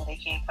lead so they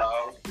can't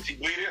come. Is he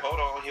bleeding? Hold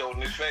on, he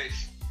holding his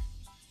face.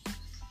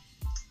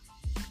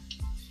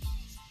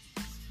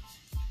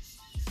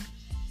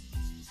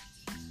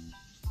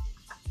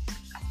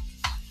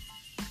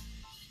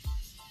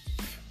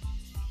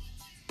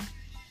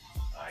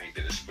 He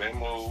did a spin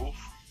move.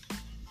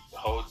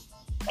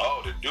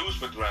 The dude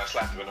spun around and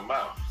slapped him in the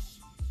mouth.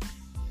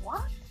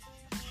 What?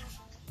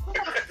 Look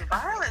at the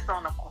violence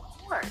on the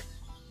court.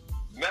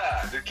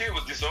 Nah, the kid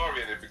was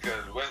disoriented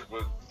because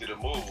Westbrook did a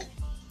move.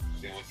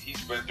 Then when he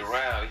spun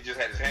around, he just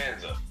had his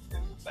hands up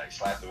and like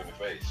slapped him in the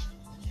face.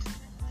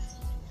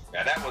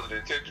 Now that wasn't the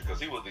intention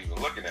because he wasn't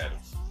even looking at him.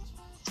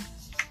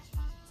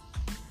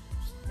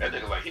 That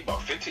nigga like he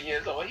about 15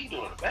 years old. What he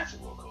doing on the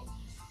basketball court?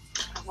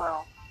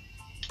 Well,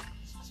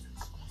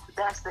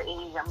 that's the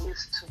age I'm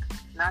used to.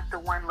 Not the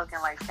one looking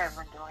like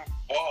Kevin Durant.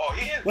 Oh,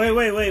 he is.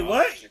 Wait,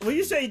 what? When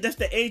you say that's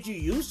the age you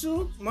used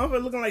to?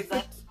 Motherfucker looking like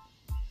 50?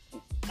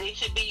 They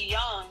should be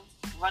young,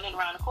 running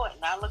around the court,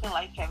 not looking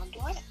like Kevin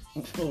Durant.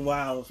 Oh,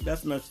 wow,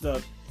 that's messed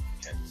up.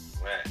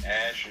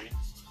 Ashy,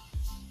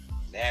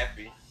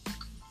 nappy.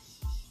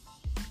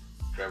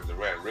 Trevor the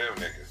Rat, real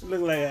nigga.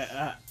 Look like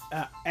a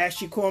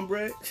ashy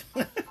cornbread.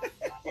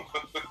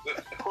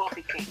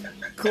 Coffee cake.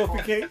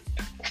 Coffee cake.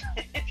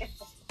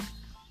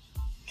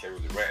 Trevor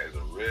the Rat is a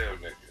real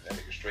nigga. That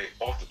nigga straight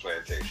off the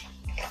plantation.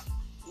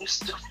 You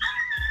stupid.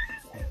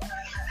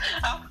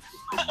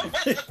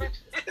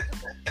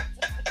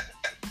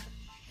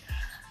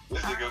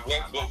 This nigga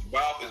Westbrook's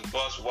mouth is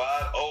bust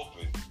wide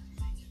open.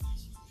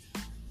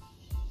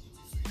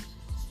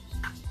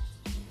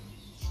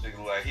 This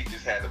nigga like he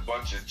just had a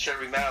bunch of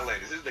cherry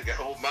annihilators. This nigga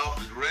whole mouth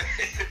is red.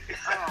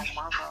 Oh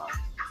my god.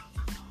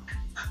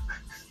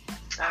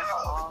 That's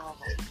horrible.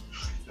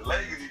 The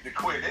Lakers need to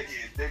quit.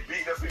 They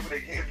beat up people.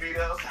 They get beat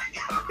up. They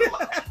gotta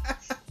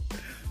relax.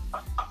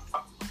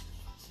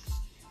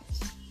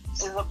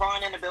 Is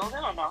LeBron in the building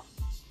or no?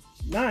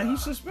 Nah,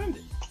 he's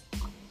suspended.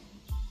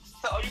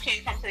 So you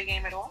can't come to the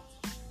game at all?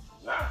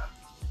 Nah.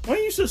 When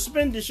you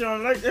suspended,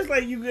 Sean, like that's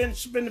like you getting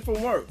suspended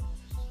from work.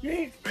 You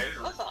ain't.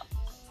 Listen,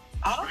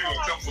 I don't You know gonna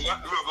how come for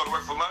lunch? You gonna go to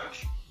work for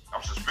lunch?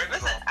 I'm suspended.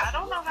 Listen, I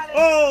don't know how they.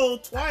 Oh, I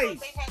twice. thought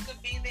they had to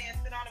be there and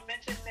sit on and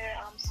mention their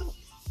suits.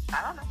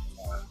 I don't know.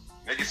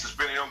 They get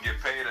suspended. They don't get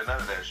paid or none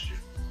of that shit.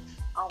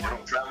 Oh, They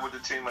don't travel with the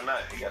team or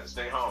nothing. He got to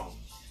stay home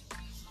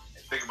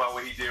and think about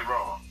what he did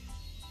wrong.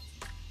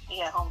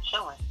 he at home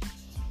chilling.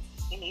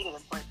 He needed a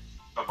break.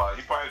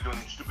 He probably doing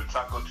stupid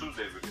Taco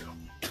Tuesday video.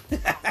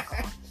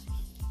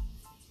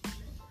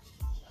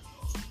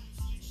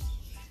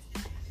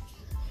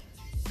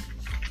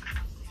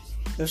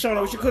 So, Sean,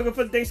 what you cooking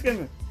for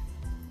Thanksgiving?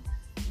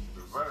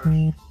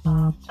 Reverse.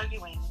 Turkey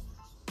wings.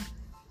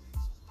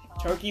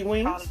 Turkey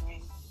wings? Collard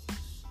greens.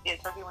 Yeah,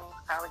 turkey wings,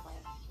 collard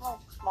greens.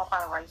 Small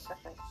pot of rice,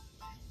 that's it.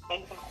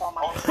 Maybe some corn.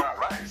 Oh, fried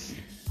rice.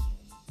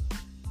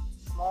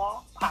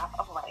 Small pot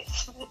of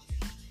rice.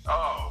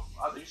 Oh,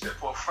 I thought you said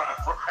pork fried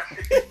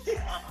rice.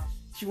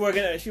 She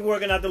working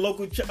at the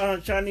local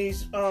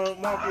Chinese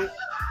market.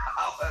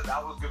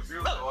 I was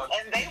confused. Look,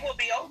 and they will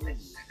be open.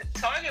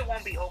 Target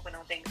won't be open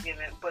on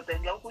Thanksgiving, but the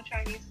local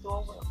Chinese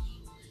store will.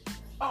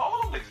 Oh,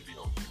 all them niggas be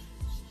open.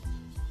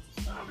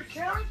 I don't be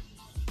caring.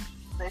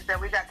 They said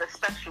we got the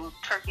special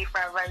turkey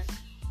fried rice.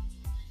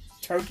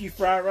 Turkey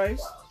fried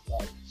rice.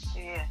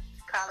 Yeah,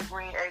 collard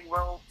green egg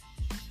roll.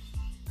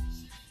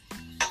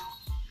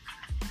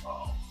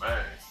 Oh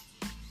man.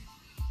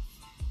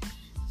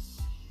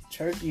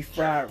 Turkey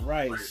fried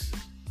rice.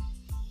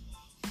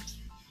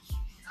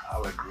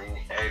 Collard green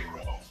egg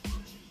roll.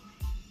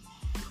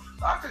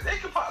 They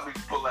could probably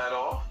pull that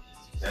off.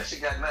 That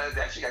shit got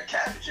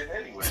cabbage in it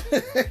anyway.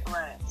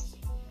 Right.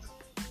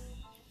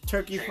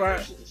 Turkey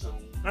fried.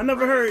 I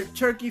never heard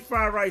turkey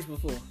fried rice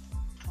before.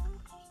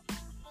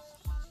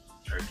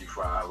 Turkey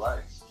fried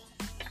rice.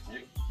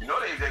 You know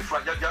they fry.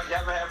 Y'all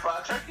ever had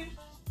fried turkey?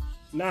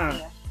 Nah.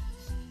 Yeah.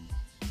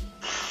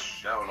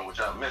 Y'all don't know what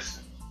y'all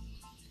missing.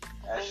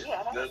 That shit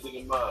Yeah. good in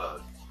the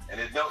mud. And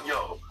it don't,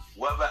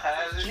 whoever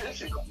has it, that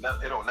shit it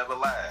don't never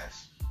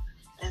last.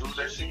 As soon as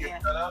that shit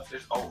gets cut up,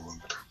 it's over.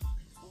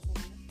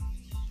 Mm-hmm.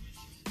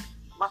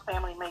 My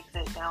family makes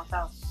it down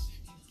south.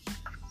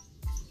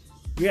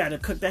 You had to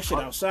cook that shit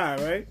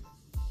outside, right?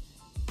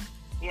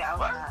 Yeah,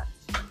 outside.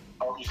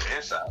 Oh, you said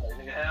inside.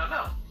 Hell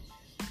no.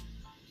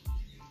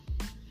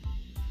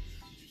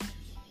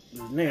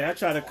 Nigga, I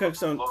try to cook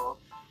some.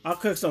 I'll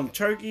cook some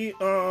turkey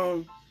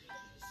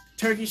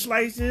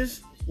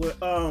slices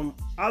with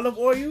olive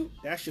oil.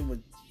 That shit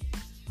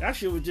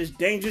was just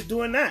dangerous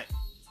doing that.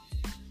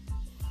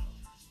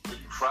 You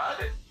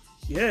fried it?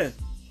 Yeah.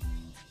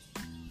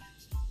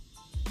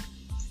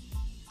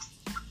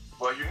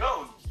 Well,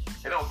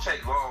 it don't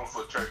take long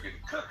for turkey to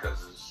cook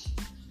because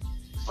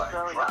it's like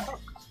fried.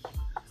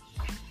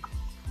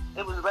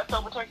 It was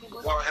leftover turkey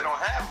grease? Well, it don't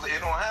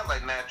have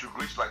like natural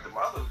grease like the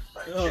other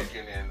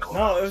chicken and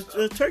no, it's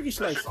a turkey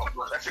slice.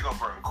 That shit gonna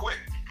burn quick.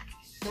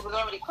 It was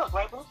already cooked,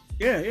 right, bro?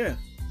 Yeah.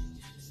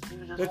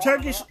 The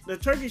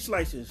turkey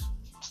slices.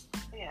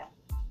 Yeah.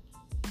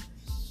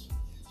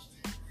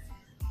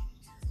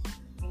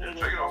 The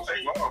turkey don't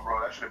take long,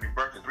 bro. That should be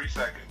burnt in 3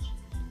 seconds.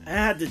 I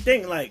had to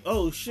think like,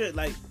 oh shit,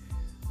 like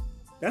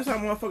that's how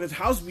motherfuckers'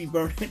 house be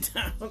burning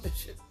down.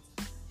 Shit.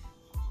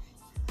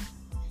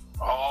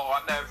 Oh,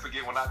 I never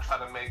forget when I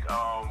tried to make a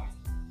long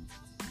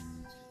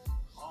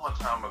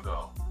time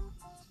ago.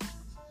 I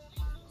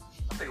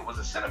think it was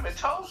a cinnamon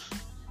toast.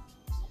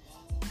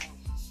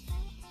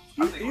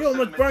 You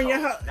almost burn your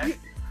house.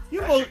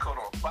 You that almost shit caught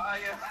on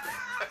fire.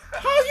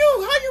 how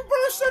you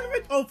burn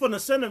cinnamon? Oh, from the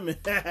cinnamon.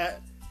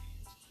 That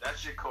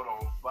shit caught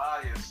on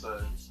fire,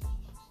 son.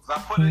 Cause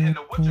I put it in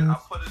the winter. I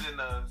put it in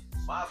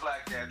my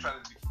black can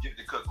trying to get it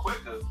to cook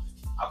quicker.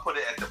 I put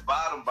it at the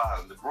bottom,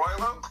 the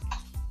broiler.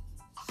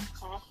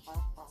 When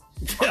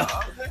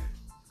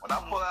I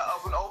pulled that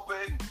oven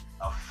open,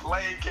 a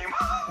flame came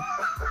out.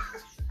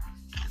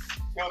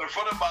 The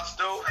front of my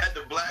stove had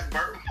the black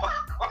burn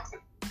mark.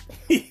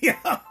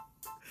 Yeah.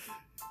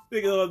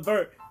 Nigga was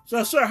burnt.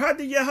 So, sir, how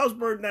did your house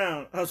burn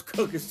down? I was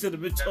cooking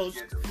cinnamon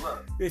toast.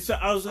 So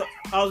I was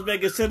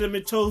making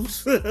cinnamon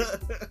toast.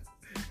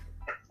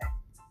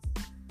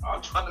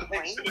 I'm trying to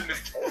make cinnamon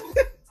toast.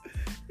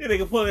 You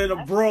nigga put it in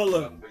a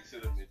broiler.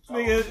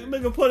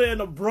 Nigga put it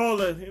in a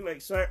broiler. He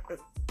like, sir, what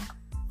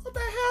the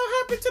hell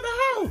happened to the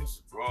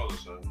house? Broiler,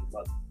 son.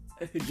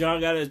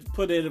 John got to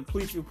put in a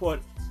police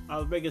report. I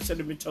was making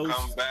cinnamon toast.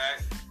 Come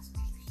back.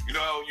 You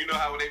know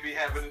how they be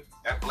having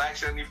that black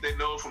shit underneath their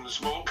nose from the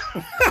smoke?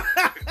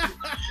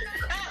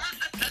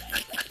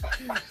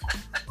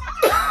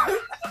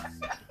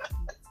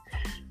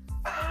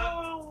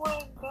 Oh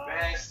my god.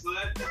 Bag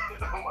slit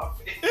on my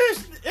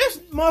face. This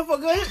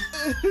motherfucker,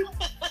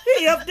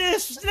 he up there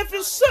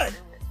sniffing soot.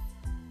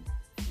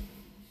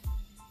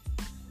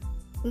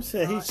 Who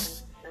said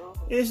this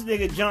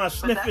nigga John But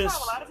sniffing? that's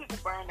how a lot of people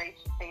burn their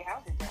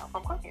houses down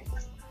from cooking.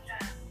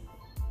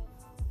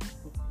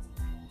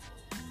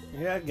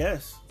 Yeah, I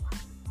guess.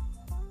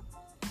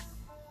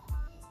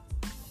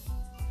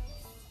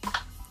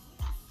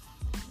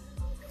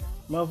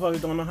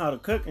 Motherfuckers don't know how to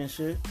cook and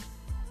shit.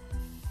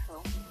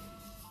 True.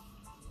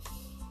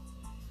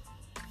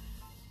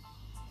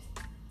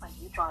 Like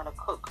you trying to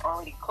cook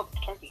already cooked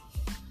turkey.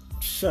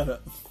 Shut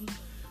up.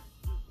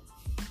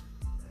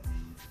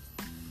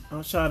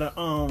 I'm trying to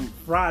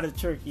fry the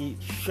turkey,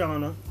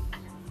 Shauna,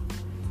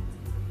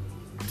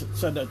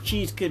 so the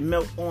cheese can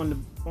melt on the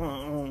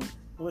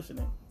what's the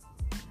name?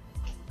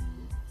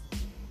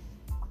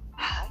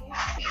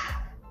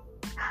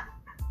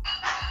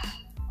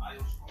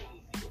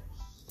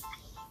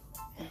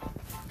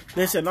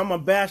 Listen, I'm a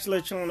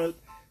bachelor trying to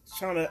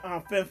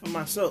fend for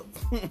myself.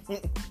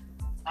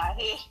 I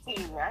hear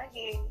you.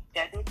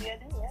 Gotta do what you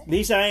gotta do, right? At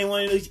least I ain't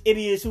one of those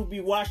idiots who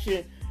be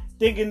washing,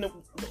 thinking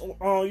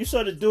you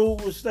saw the dude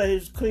was that he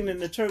was cleaning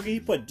the turkey. He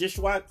put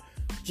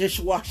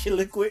dishwasher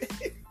liquid.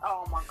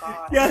 Oh my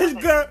god.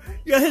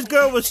 His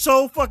girl was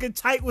so fucking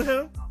tight with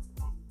him.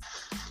 Right.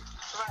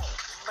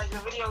 Like the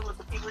videos with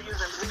the people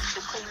using bleach to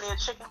clean their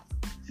chicken.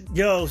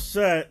 Yo,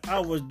 son, I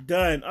was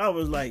done. I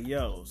was like,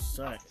 yo,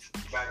 son.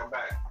 I'm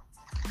back.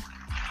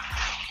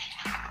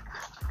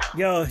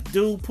 Yo,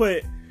 dude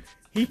put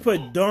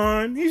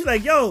Dawn. He's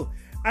like, yo,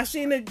 I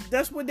seen it.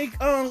 That's what they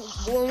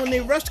when they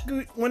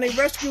rescued the That's the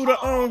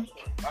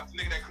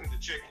nigga that cleaned the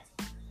chicken.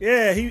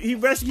 Yeah,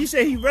 he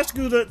said he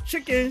rescued the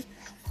chickens,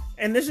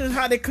 and this is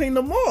how they clean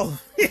them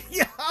off.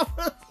 Yeah, I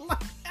was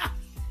like,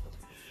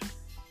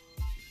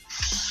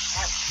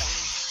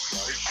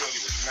 His shorty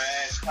was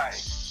mad Like,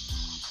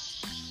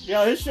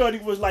 Yo, his shorty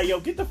was like, yo,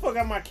 get the fuck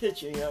out of my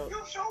kitchen, yo. you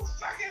so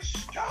fucking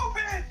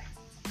stupid.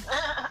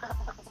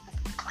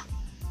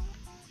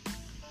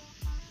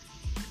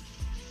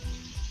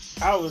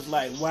 I was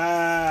like,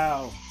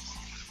 wow.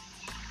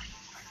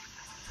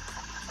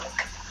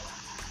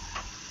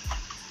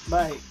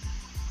 Like,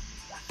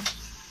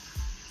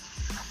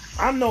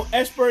 I'm no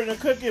expert in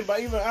cooking, but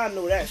even I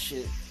know that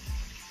shit.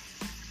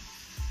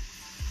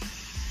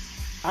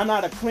 I know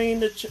how to clean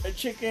the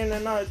chicken and I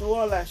know how to do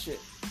all that shit.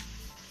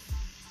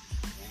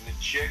 And the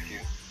chicken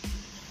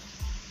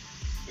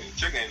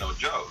ain't no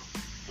joke.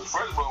 But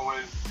first of all,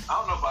 when I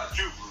don't know about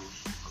you,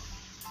 Bruce,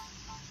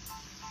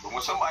 but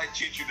when somebody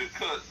teach you to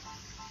cook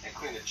and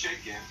clean the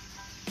chicken,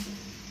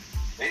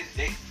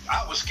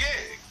 I was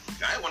scared.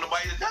 I didn't want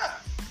nobody to die.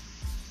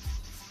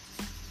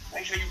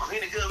 Make sure you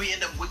clean it good. We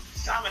end up with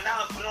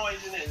salmonella,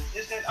 poison, and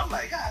this, that. I'm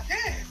like, God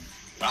damn.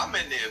 I'm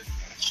in there,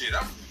 shit.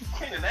 I'm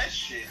cleaning that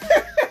shit.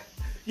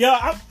 Yo,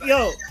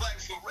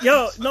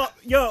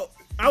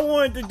 I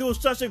wanted to do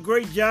such a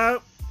great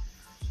job.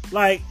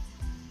 Like,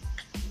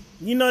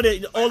 you know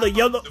that all the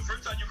yellow. The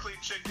first time you clean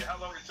chicken, how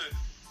long it took?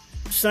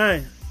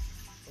 Son.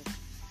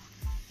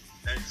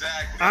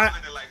 Exactly. I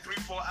cleaned it like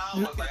 3-4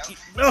 hours. Like,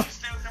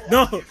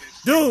 no,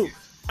 dude.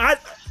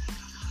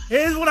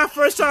 Here's when I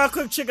first started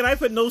cooking chicken. I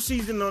put no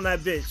seasoning on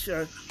that bitch.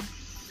 You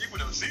put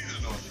no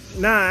seasoning on it.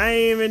 Nah, I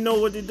ain't even know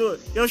what to do.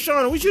 Yo,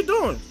 Shauna, what you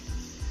doing?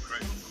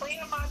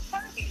 Cleaning my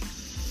turkey.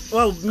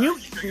 Well,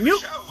 mute.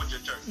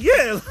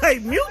 Yeah,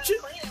 like mute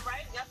it. Cleaning,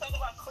 right? Y'all talking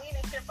about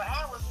cleaning shit for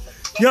hours.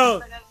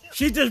 Yo,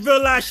 she just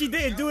realized she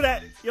didn't do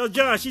that. Yo,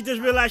 John, she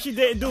just realized she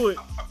didn't do it.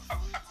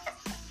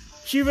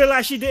 She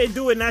realized she didn't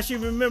do it. Now she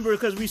remembered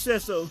because we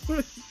said so.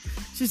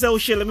 She said, oh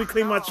shit, let me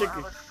clean my chicken.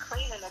 I was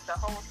cleaning it the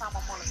whole time I'm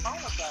on the phone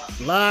with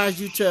her. Lies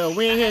you tell.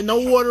 We ain't had no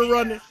water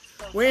running.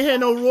 We ain't had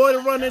no water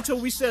running until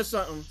we said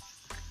something.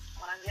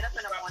 When I get up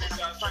in the morning, I'm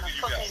just trying to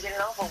cook and get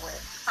it over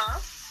with. Huh?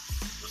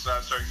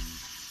 Besides turkey?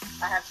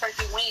 I have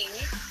turkey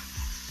wings.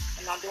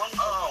 I'm not doing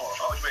anything.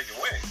 Oh, you making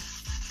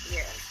wings?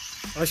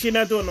 Yeah. Oh, she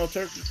not doing no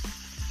turkey.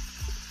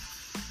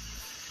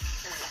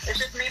 It's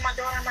just me, my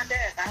daughter, and my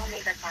dad. I don't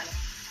need that kind of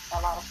a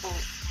lot of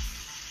food.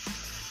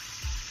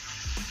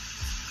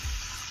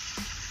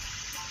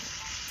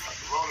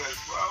 Rolling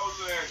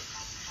frozen.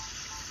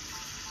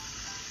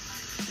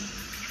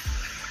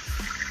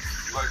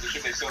 Like the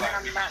shit they sell like.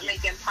 I'm not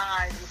making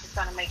pies. I'm just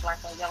trying to make like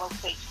a yellow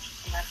cake,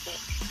 and that's it.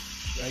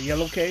 A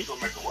yellow cake? You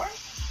gonna make a what?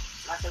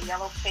 Like a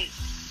yellow cake,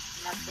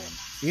 and that's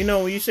it. You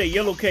know, when you say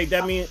yellow cake,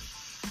 that means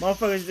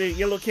motherfuckers did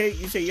yellow cake.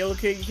 You say yellow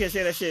cake, you can't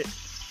say that shit.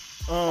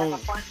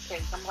 Like a bunch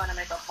cake. I'm gonna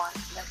make a bunch.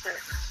 That's it.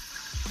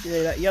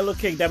 Yeah, that yellow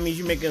cake, that means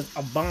you make a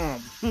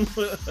bomb. Yep.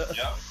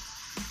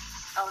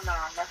 Oh no,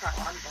 that's not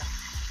what I'm doing.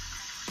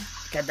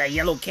 Got that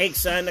yellow cake,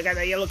 son. I got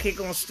that yellow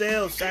cake on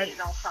stale, son. Please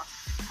don't come.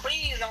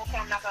 Please don't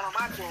come knocking on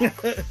my door.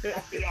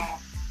 FBI.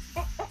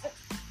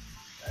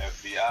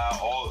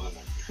 FBI, all of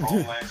them.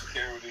 Homeland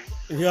Security.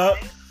 Yup.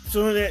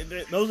 So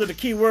those are the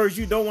key words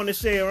you don't want to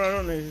say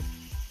around there.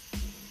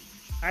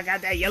 I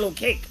got that yellow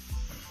cake.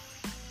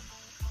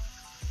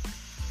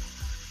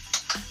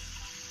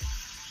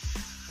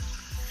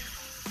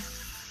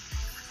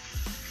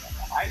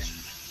 Ice.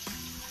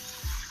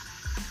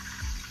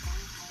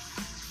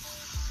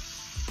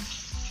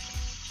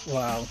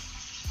 Wow.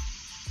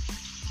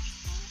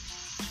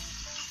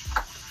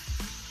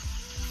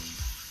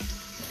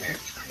 Man,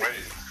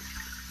 ready.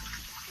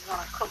 I'm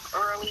gonna cook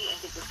early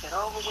and get this shit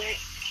over with.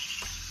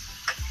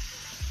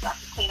 So I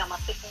can clean up my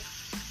chicken.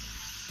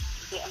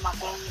 Get in my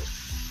bones.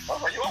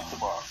 Oh, you off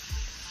tomorrow?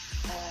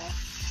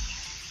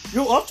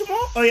 You off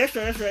tomorrow? Oh, yes,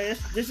 that's right.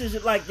 This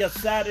is like your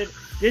Saturday.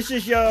 This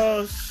is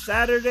your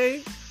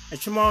Saturday, and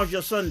tomorrow's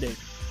your Sunday.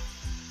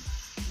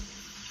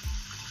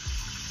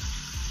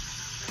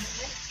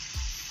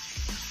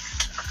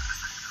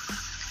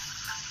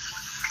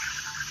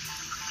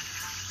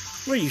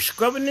 What, you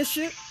scrubbing this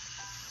shit?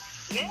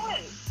 Yes.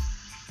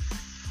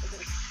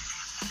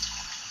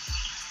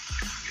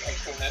 I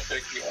clean that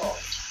turkey off.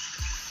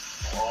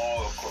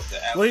 Oh, of course, the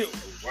Wait.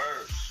 absolute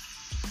worst.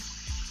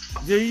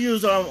 Do you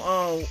use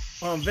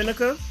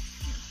vinegar?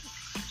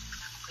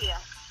 Yeah.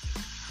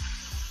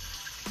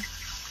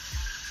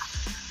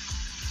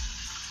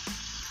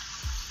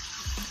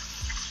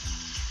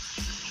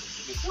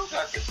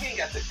 He ain't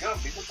got the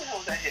gumby. What the hell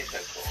is that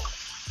haircut called?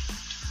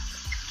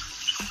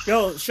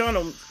 Yo,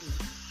 Shauna,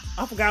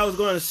 I forgot I was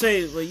going to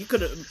say, but you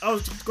could have. I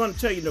was going to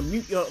tell you to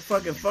mute your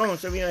fucking phone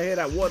so we don't hear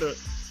that water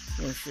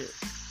and shit.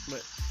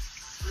 But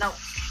No.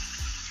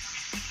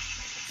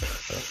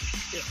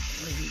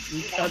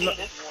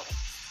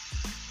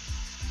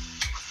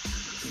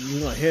 You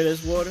gonna hear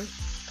this water?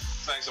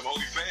 It's like some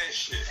OnlyFans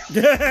shit.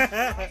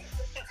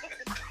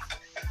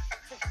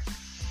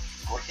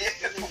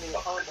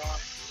 Hold on.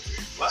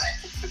 What?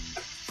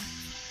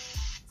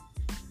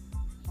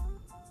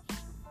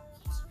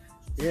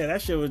 Yeah,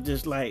 that shit was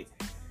just like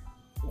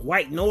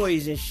white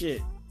noise and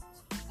shit.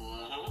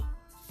 Mm-hmm.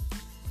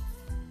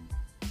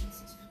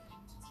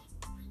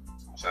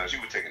 Sounds like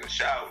you were taking a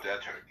shower with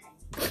that turkey.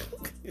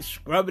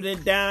 Scrubbing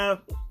it down.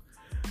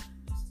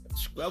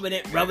 Rubbing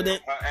it. And the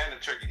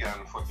turkey got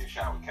in the fucking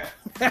shower cap.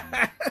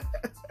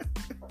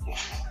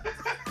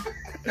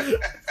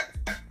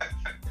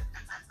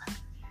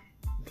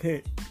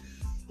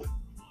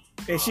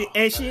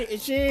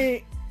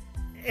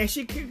 and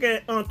she cooking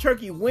on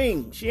turkey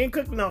wings. She ain't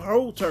cooking a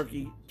whole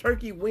turkey.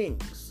 Turkey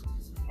wings.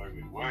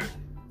 Turkey wings.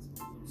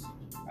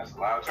 That's a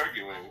lot of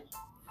turkey wings.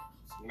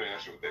 Man,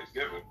 that's what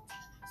Thanksgiving.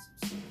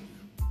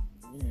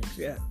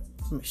 Yeah,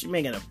 she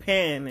making a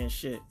pan and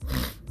shit.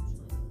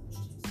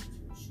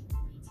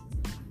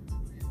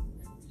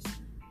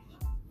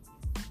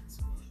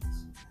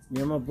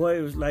 Yeah, my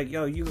boy was like,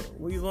 "Yo,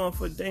 where you going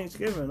for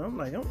Thanksgiving?" I'm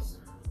like, "I'm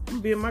gonna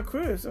be in my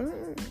crib,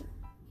 son."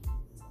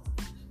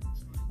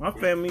 My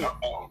family.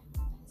 You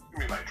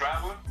mean like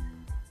traveling?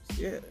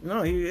 Yeah,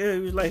 no, he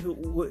was like,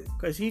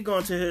 cause he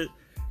going to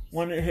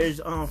one of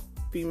his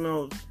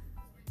females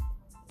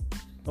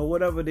or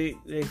whatever they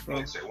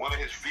from. Say one of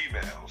his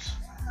females.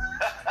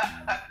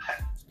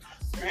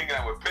 You hanging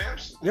out with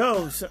pimps?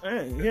 Yo,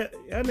 son, yeah,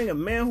 that nigga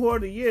man whore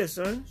of the year,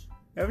 son.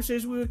 Ever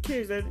since we were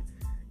kids,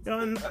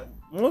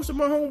 most of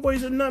my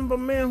homeboys are nothing but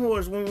man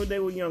whores when they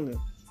were younger.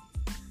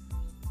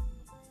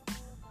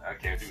 I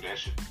can't do that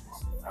shit.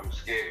 I'm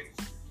scared.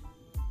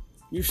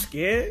 You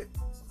scared?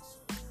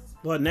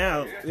 But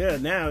now, yeah,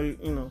 now you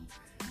know,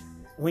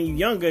 when you're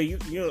younger,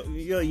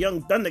 you're a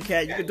young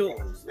Thundercat. You can do it.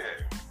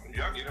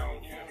 Yeah, young, you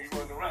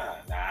run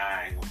around. Nah,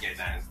 I ain't gonna get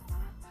nothing.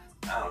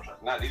 I don't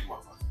trust not these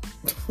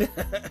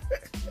motherfuckers.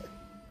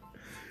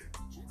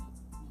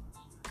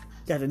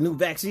 Got a new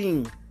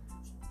vaccine.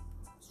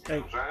 You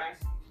know what I'm saying?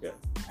 Yeah.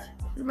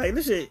 You're like,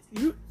 listen,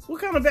 what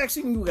kind of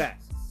vaccine you got?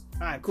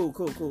 All right, cool.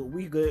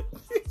 We good.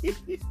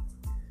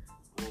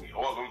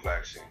 All them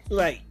vaccines.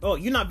 Like, oh,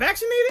 you're not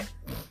vaccinated?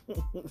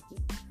 Go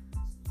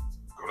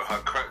to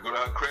her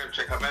crib,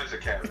 check her medicine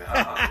cabinet.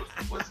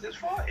 What's this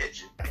for?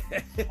 Itching.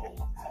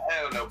 Oh,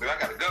 hell no, but I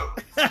gotta go.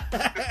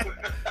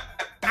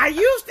 I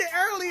used it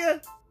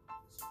earlier.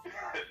 You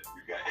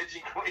got itchy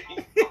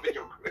cream up in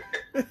your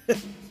crib.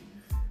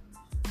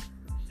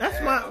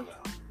 That's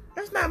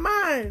not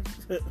mine.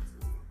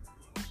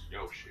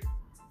 Yo, shit.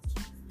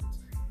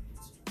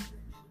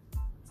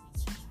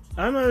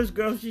 I know this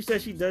girl, she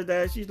said she does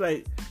that. She's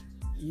like,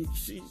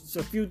 it's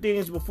a few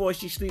things before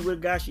she sleep with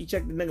a guy. She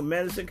checked the nigga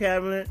medicine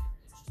cabinet.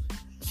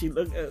 She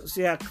look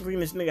see how clean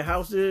this nigga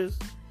house is.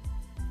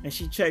 And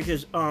she checked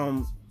his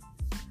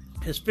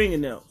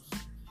fingernails.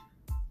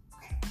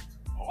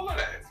 All of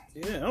that.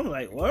 Yeah, I'm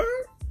like, what?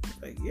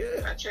 Like,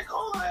 yeah. I check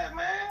all of that,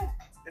 man.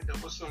 And there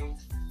was I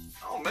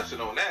don't mess with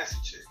no nasty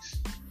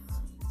chicks.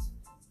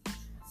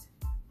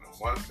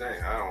 One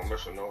thing, I don't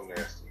mess with no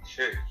nasty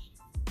chicks.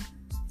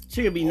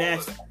 She could be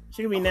nasty.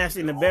 She could be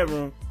nasty in the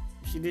bedroom.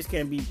 She just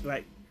can't be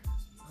like,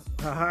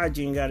 her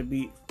hygiene got to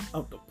be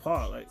up to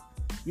par. Like,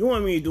 you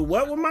want me to do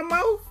what with my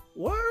mouth?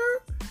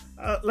 What?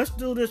 Let's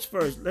do this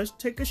first. Let's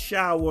take a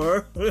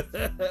shower.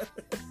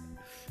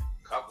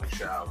 Couple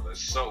showers,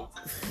 soak.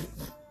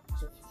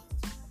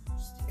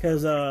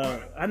 Cause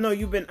I know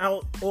you've been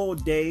out all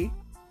day.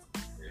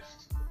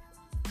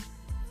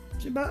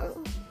 She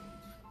about.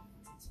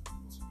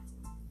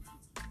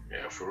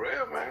 Yeah, for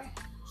real, man.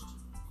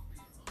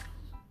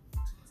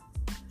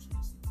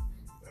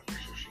 That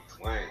bitch she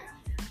clean.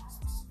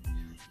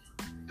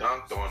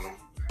 Dunked on them.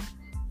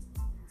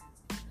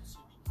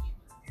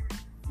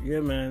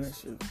 Yeah, man,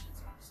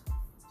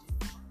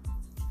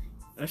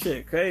 that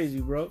shit crazy,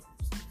 bro.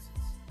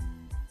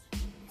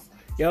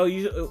 Yo,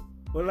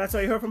 what did I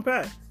tell you heard from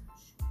Pat?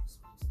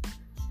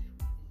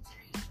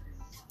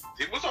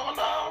 He was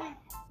on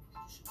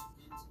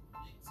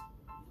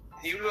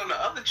he was on the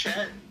other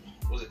chat.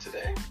 Was it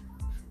today?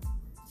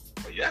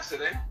 Or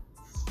yesterday?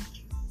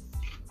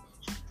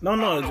 No. I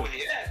don't know where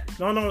he at.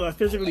 No, I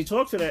physically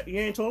talked to that. You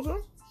ain't talked to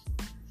him?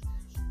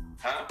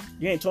 Huh?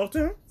 You ain't talked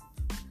to him?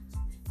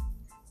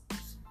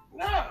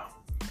 No.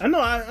 I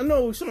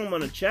know we saw him on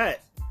the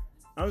chat.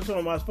 I'm just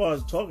talking about as far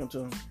as talking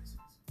to him.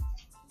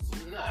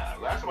 Nah,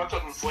 last time I talked to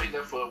him before he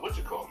left for what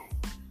you call him?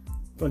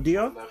 From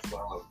DR? He left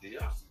for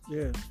DR.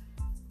 Yeah.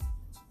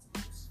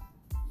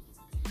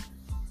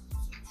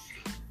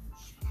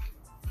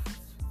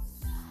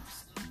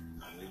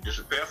 He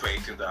disappeared for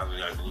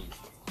 18,000 I believe.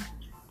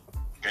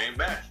 Came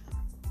back.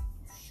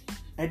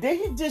 And then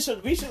he just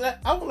recently,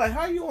 I was like,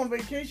 how you on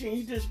vacation?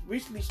 He just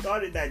recently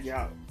started that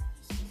job.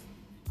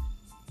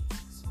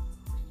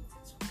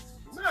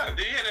 Nah,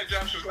 did he have that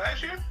job since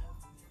last year?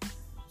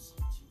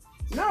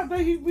 No,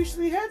 but he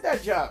recently had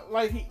that job.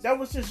 Like, that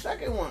was his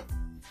second one.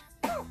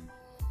 I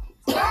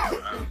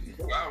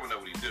don't know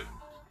what he do.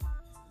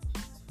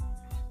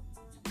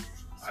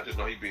 I just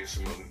know he be in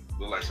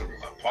look like some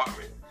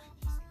apartment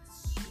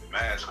with a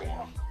mask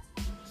on.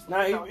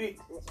 Nah,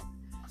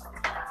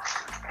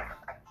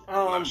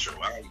 I'm not sure.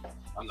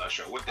 I'm not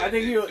sure what that. I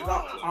think he was do.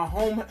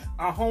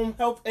 a home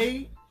health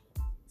aide.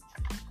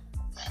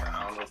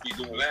 I don't know if he's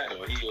doing that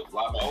or he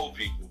robbing old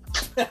people.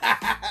 You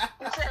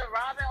said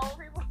robbing old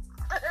people?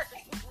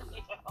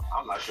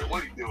 I'm not sure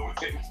what he's doing.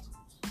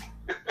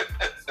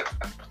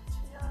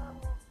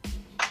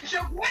 It's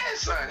your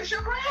grandson.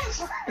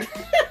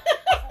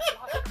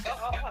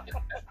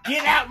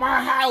 Get out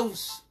my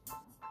house.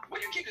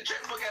 Where you keep the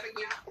checkbook at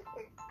again?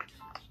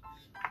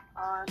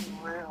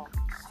 Unreal.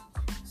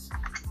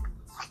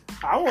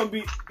 I wouldn't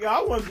be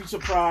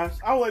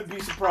surprised. I wouldn't be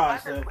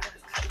surprised. Mom,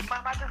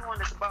 I just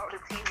wanted to borrow the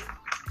TV.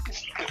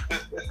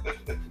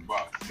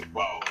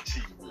 Borrow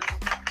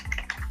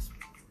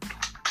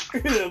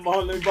TV.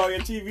 Mom, let me borrow your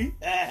TV.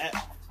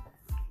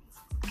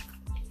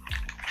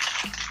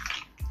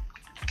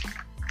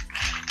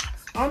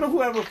 I don't know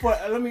whoever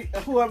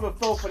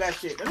fought for that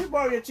shit. Let me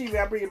borrow your TV.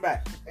 I'll bring it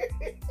back.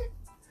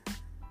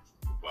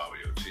 Borrow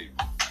your TV.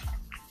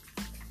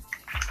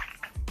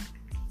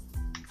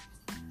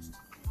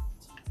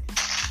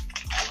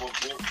 I will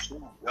get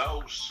 2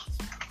 ghosts.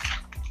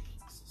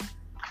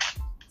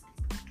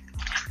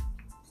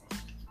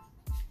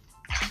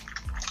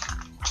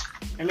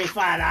 Let me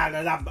 $5.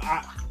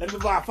 Let me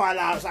borrow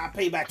 $5. I'll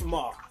pay you back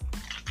tomorrow.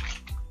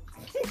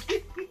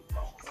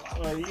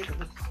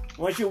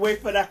 Once you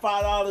wait for that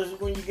 $5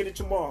 when you get it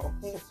tomorrow.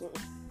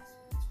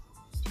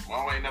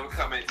 Tomorrow ain't never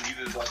coming.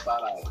 Neither is that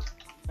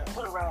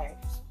 $5. Right.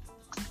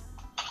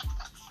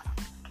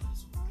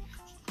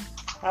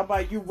 How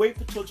about you wait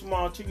until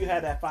tomorrow until you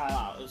have that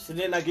 $5, and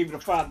then I give you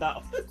the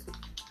 $5.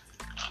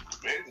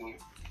 Basically,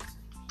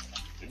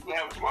 you can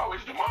have it tomorrow.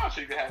 Wait till tomorrow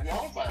so you can have your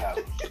own $5.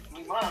 What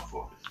you lying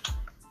for?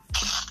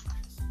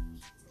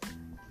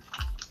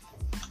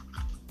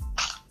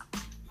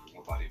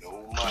 Nobody no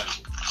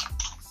money.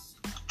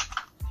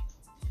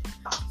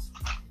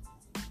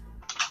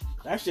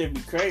 That shit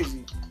be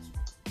crazy.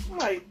 I'm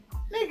like,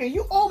 nigga,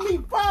 you owe me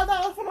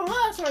 $5 from the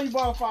last time you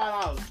borrowed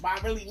 $5. But I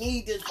really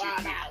need this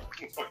 $5.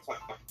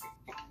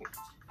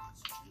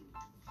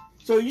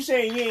 So you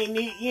saying you ain't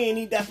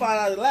need that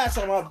 $5 last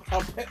time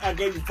I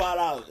gave you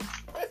 $5?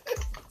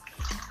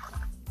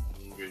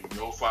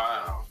 No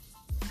 $5.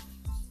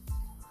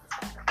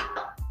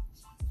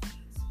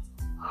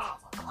 Oh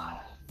my God.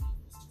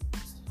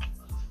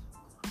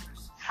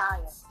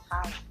 Tired.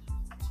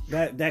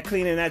 That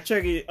cleaning that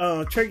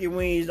turkey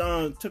wings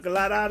took a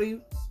lot out of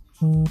you.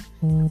 I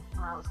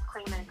was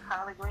cleaning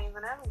collard greens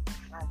and everything.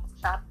 I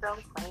chopped them,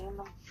 cleaned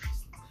them.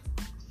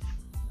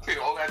 Okay,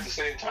 all at the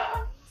same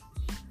time?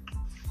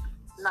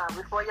 Nah,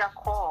 before y'all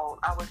called,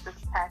 I was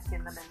just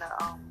packing them in the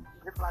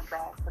Ziploc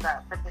bag because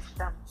I finished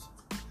them.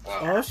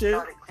 Oh shit!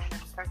 Started cleaning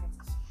the turkey.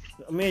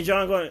 Me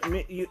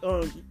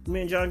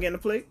and John getting a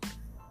plate.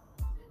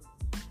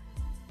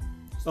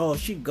 Oh,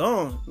 she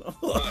gone. That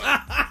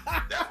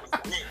was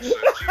quick, sir.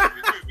 She was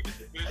with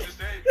the business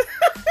day.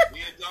 Me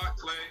and Doc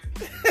Clay.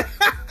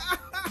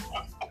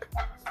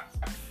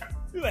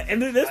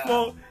 End of this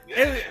phone.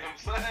 Yeah,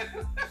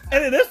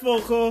 End of this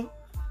phone call.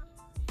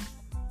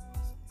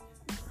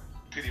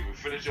 Couldn't even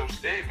finish your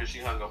statement. She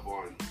hung up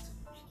on you.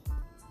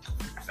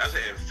 That's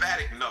an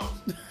emphatic no.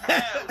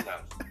 Hell no.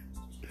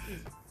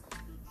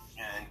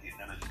 You ain't getting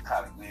none of these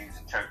collard greens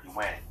and turkey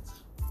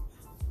wings.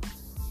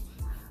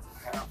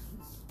 Hell.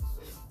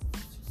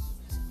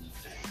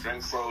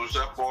 Drink froze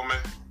up on me.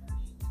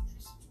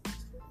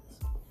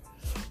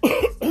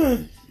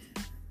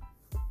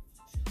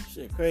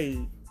 Shit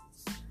crazy.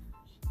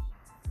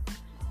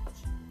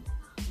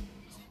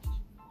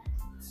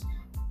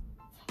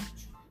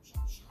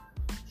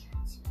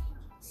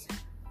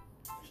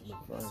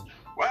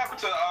 What happened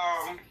to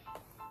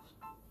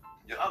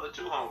your other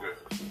 2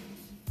 homegirls?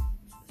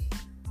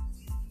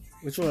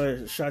 Which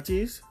one?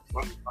 Shatice?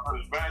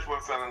 Spanish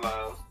one fell in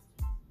love.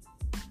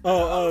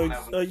 Oh,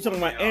 you talking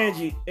about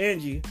Angie?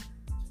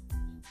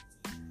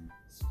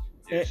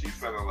 Yeah, she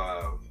fell in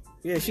love.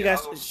 Yeah, she one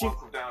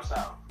from down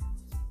south.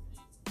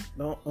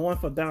 No, one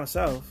from down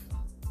south.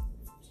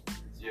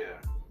 Yeah.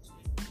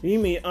 You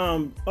mean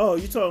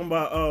you talking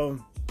about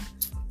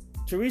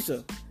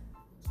Teresa?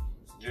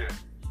 Yeah.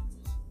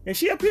 And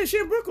she up here, she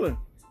in Brooklyn.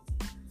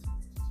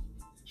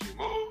 She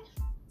moved?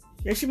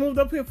 Yeah, she moved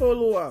up here for a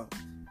little while.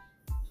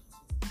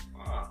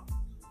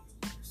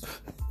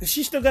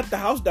 She still got the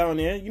house down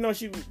there. You know,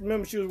 she was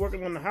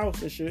working on the house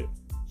and shit.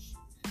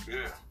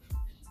 Yeah.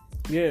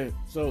 Yeah,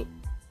 so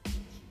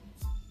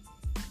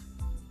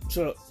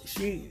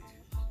she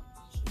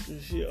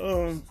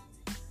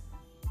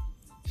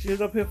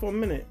was up here for a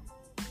minute.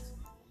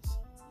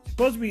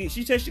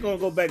 She said she's gonna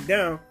go back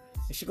down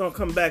and she's gonna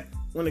come back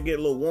when it get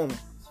a little warmer.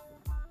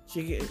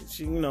 She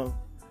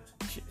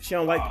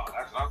don't like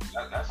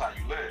that's how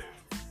you live.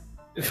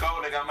 It's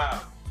cold, they got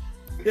mouth.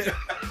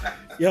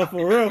 Yeah,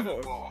 for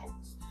real.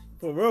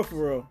 For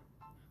real.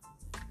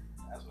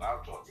 That's what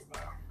I'm talking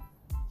about.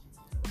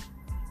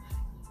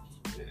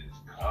 It is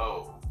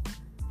cold.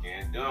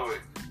 Can't do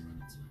it.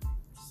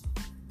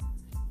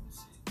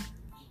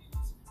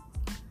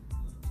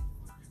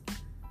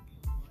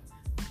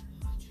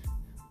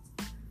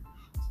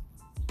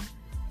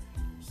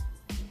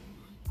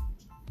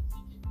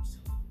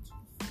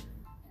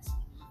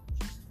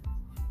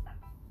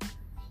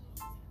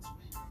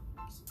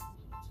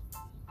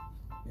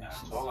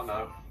 That's all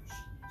enough.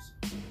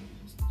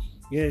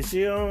 Yeah,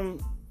 she I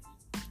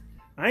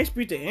ain't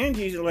speak to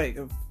Angie like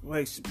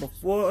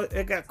before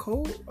it got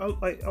cold.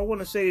 I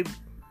want to say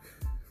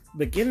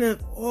beginning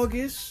of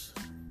August.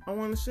 I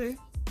want to say.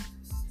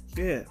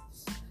 Yeah.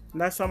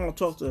 Last time I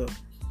talked to her.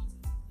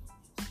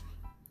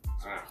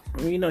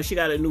 I mean, you know, she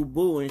got a new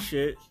boo and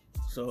shit.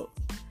 So.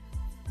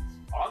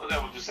 All of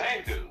that was the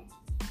same dude.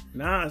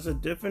 Nah, it's a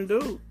different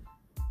dude.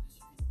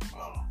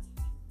 Oh.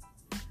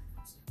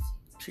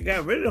 She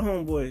got rid of the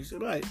homeboy. She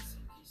like,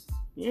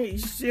 yeah, you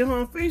should see her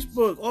on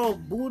Facebook, all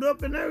booed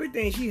up and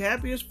everything. She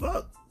happy as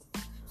fuck.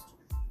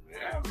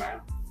 Yeah,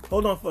 man.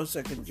 Hold on for a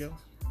second, Joe.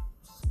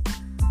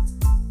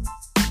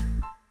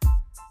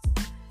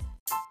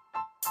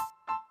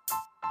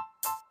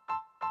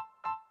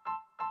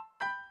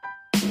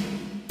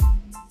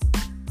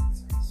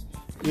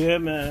 Yeah,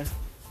 man.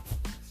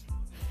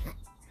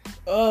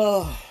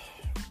 Oh,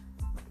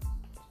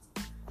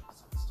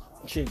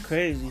 shit,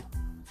 crazy.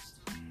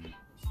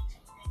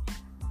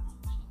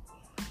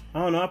 I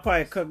don't know. I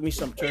probably cook me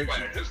some turkey.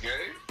 Anybody at this game?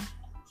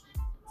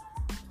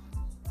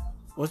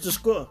 What's the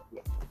score?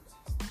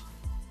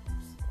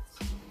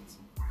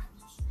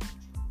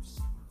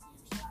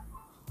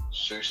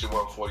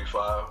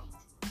 $61-45.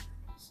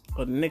 Oh,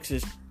 the Knicks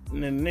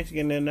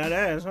getting in that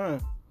ass, huh?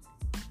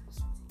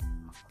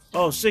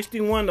 Oh,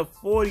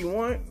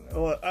 61-41.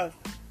 Or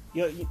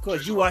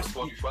cause you watched.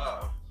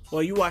 45.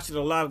 Well, you watching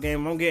a live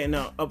game. I'm getting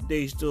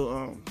updates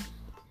to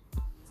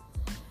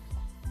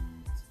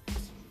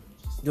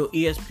the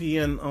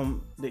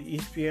ESPN the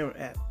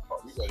ESPN app.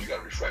 Oh, you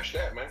gotta refresh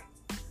that, man.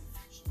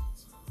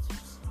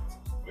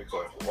 They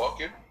call it for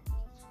walking.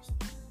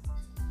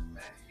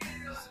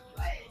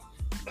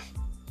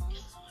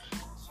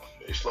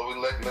 They slowly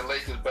letting the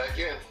Lakers back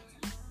in.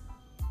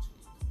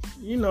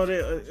 You know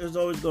there's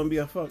always gonna be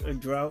a fucking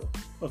drought.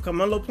 But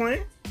Carmelo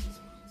playing?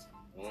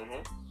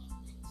 Mm-hmm.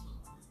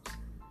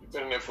 You've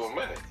been in there for a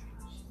minute.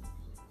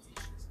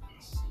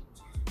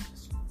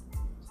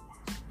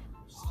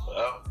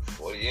 Well,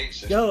 48,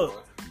 61.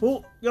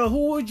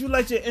 Who would you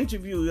like to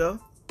interview, yo?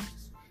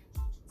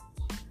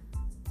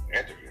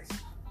 Interview?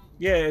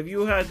 Yeah, if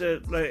you had to,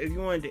 like, if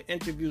you wanted to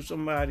interview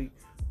somebody,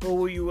 who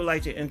would you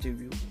like to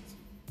interview?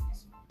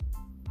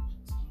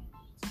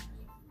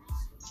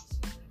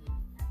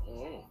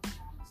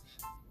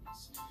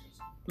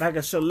 Like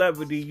a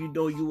celebrity, you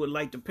know you would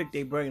like to pick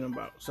their brain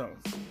about something.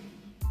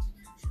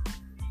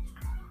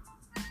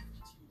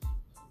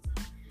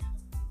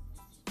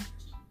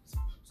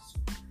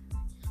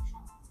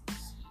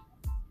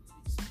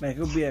 Like,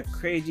 he'll be a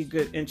crazy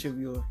good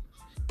interviewer.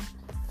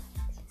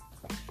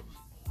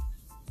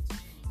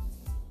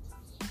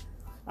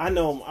 I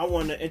know him. I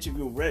want to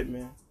interview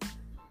Redman.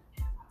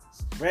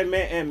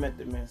 Redman and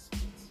Method Man.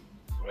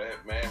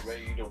 Redman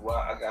ready to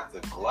rock. I got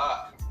the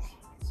Glock.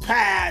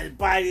 Pah,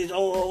 bodies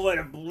all over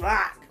the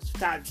block.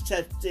 Stop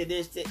testing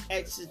this, the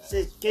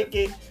exorcist kick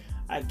it.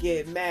 I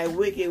get mad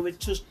wicked with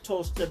just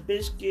toast the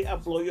biscuit. I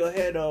blow your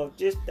head off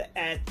just to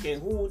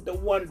asking who the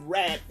one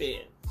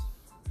rapping.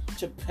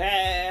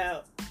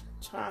 Chappelle,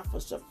 time for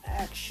some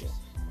action.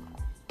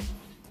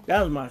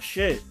 That was my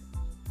shit.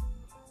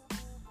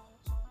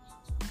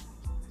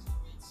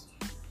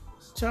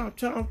 Time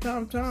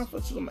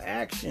for some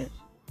action.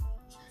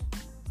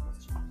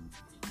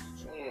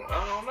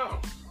 I don't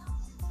know.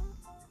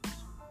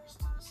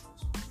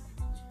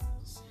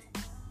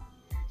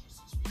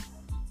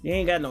 You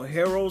ain't got no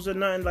heroes or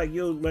nothing like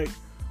you, like,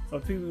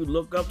 or people you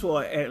look up to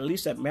or at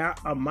least admire.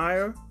 All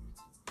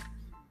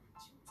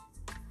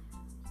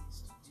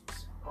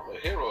the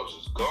heroes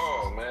is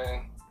gone,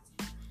 man.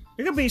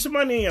 It could be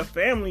somebody in your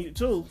family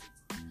too.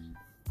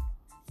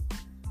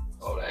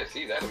 Oh,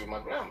 that'll be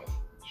my grandma.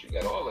 She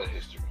got all that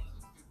history.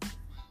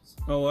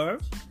 Oh, what?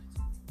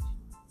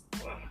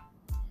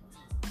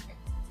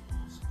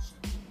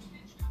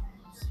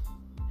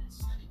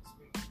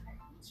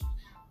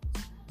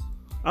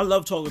 I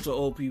love talking to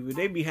old people.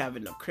 They be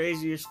having the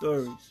craziest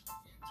stories.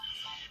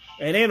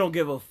 And they don't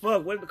give a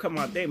fuck what come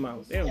out their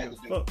mouth. They don't give a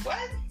fuck.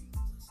 What?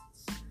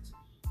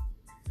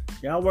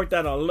 Yeah, I worked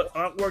at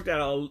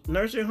a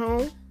nursing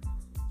home.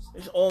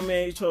 This old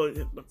man, he told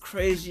the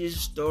craziest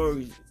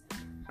stories.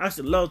 I used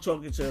to love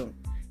talking to him.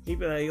 He'd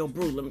be like, yo,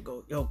 Bruce, let me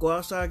go. Yo, go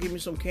outside, give me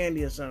some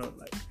candy or something.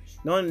 Like,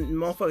 no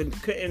motherfucker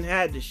couldn't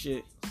have this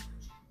shit.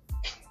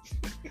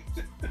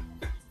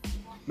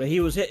 But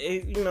he was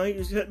he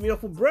was hitting me up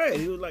for bread.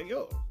 He was like,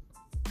 yo.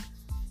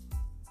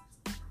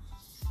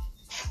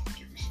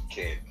 Give me some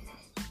candy.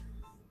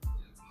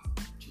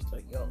 She's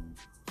like, yo.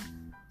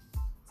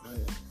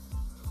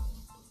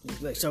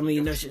 He's like, some of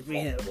you nurses be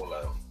here.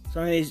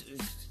 Some of these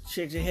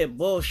chicks in here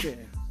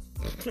bullshitting.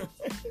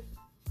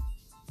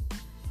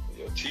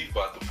 Your teeth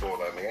about to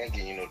fall out, nigga. I ain't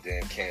getting you no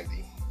damn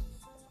candy.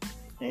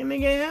 Ain't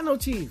nigga ain't had no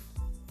teeth.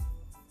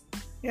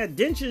 He had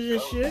dentures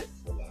and shit.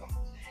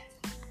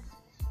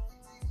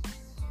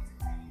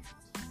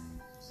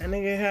 That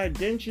nigga had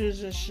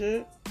dentures and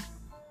shit.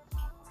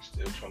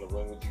 Still trying to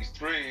run with these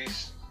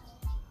threes.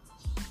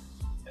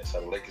 That's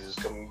how the Lakers is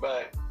coming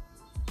back.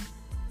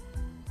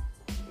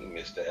 We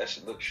missed that. That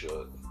should look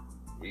short.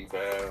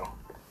 Rebound.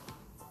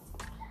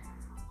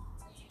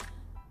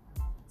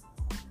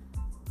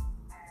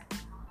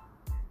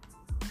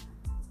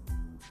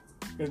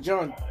 Yo,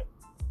 John.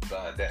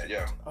 Tried that,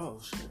 yeah.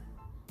 Oh, shit.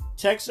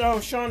 Text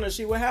Sean to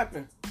see what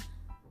happened.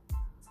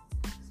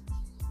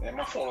 Man,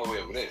 my phone all the way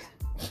over there.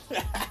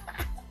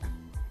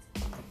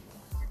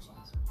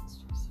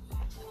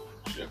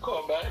 She'll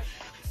call back.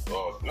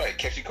 Or, like,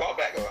 can she call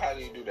back? Or how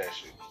do you do that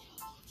shit?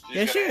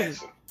 Yeah, she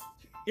is.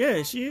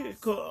 Yeah, she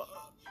cool.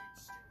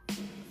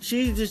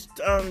 She just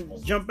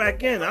jump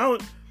back in. I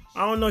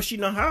don't know if she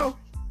know how.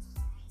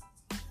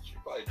 She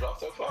probably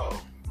dropped her phone.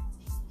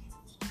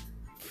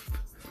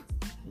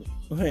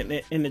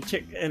 In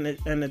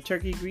the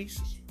turkey grease.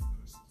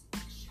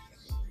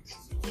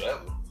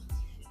 Whatever.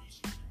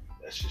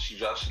 That shit, she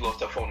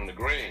lost her phone in the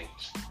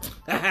greens.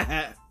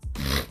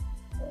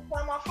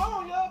 Find my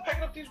phone, y'all.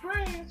 Packing up these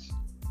greens.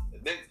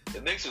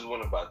 The Knicks is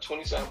winning by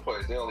 27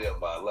 points. They only up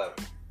by 11.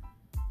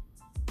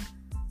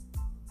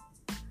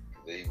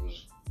 They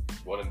was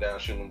running down,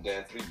 shooting them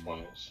damn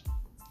 3-pointers.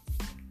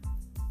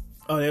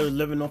 Oh, they was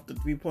living off the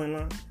 3-point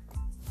line?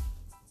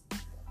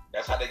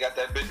 That's how they got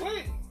that big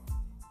lead.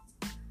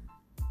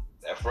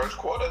 That first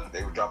quarter,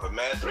 they were dropping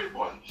mad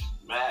 3-pointers.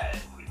 Mad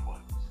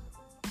 3-pointers.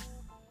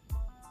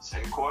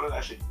 Second quarter,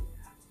 that shit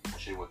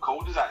went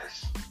cold as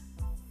ice.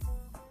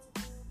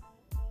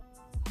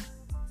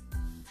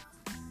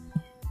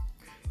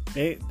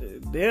 They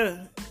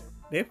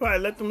probably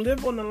let them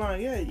live on the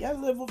line. Yeah, y'all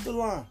live off the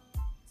line.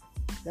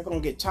 They're gonna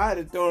get tired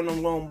of throwing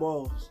them long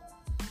balls.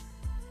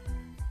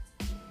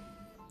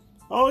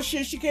 Oh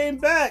shit, she came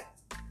back.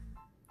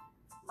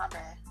 My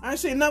bad. I ain't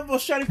say nothing about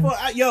Shotty for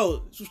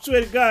yo,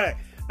 swear to God.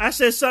 I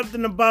said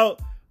something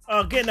about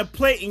getting a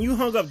plate and you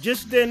hung up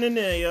just then and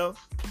there, yo.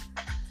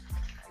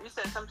 You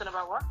said something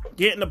about what?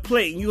 Getting a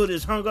plate and you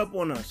just hung up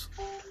on us.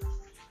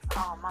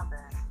 Oh, my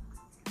bad.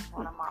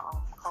 One of my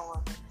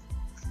coworkers.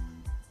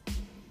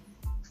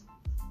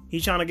 He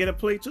trying to get a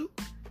plate too?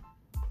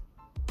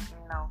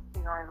 No,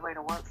 he's on his way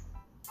to work.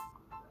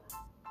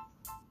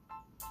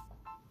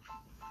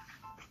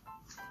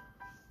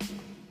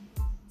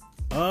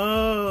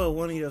 Oh,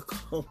 one of your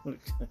coworkers.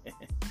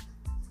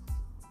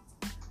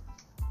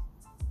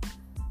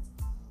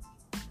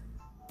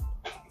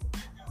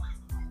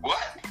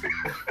 What?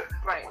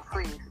 Right,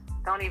 please.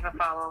 Don't even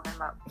follow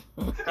him up.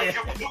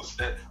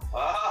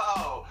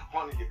 Oh,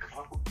 one of your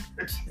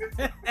coworkers.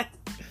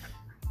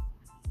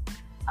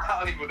 I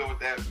don't even know what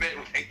that meant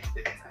right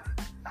there.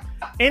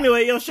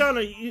 Anyway, yo,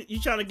 Shauna, you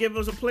trying to give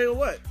us a play or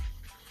what?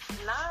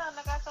 Nah,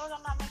 like I told you,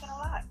 I'm not making a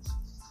lot.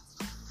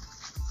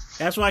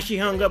 That's why she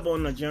hung up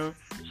on her, John.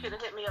 You should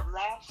have hit me up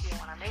last year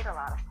when I made a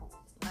lot of food.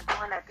 I'm not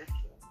doing that this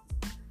year.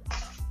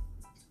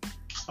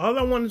 All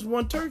I want is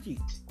one turkey.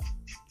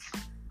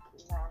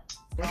 Nah,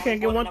 I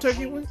can't get one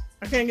turkey wing?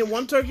 I can't get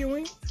one turkey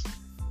wing?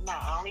 Nah,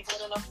 I only put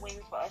enough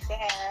wings for us to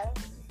have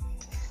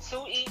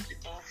 2 each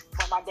and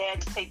for my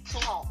dad to take 2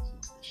 home.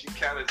 She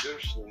counted them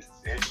shit,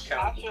 and she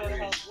counted the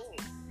greens.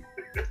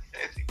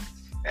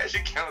 and she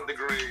counted the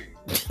greens.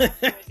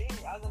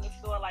 I was in the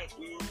store like,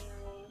 3,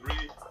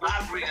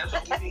 5 greens,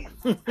 that's what we need.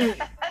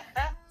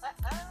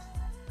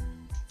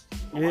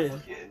 Yeah.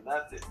 Getting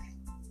nothing.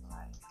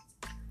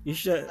 You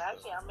should.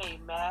 Actually, I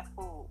made mad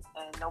food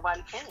and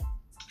nobody came.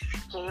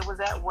 Jay was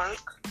at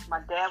work.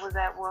 My dad was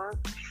at work.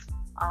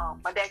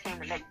 My dad came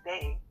the next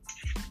day.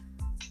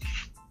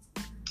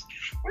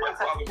 Where your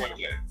father work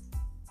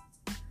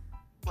at?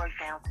 Work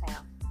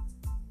downtown.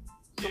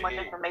 Too much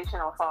Yeah. information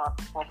on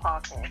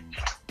podcast.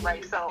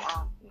 Right, so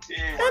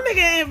Yeah. That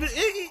nigga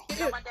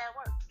so my dad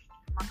worked.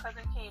 My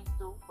cousin came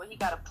through, but he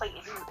got a plate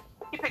and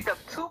he picked up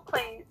 2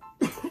 plates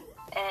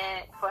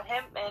and for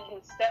him and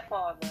his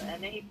stepfather,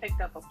 and then he picked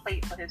up a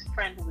plate for his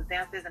friend who was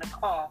downstairs in a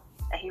car,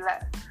 and he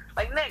left.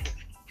 Like, nigga.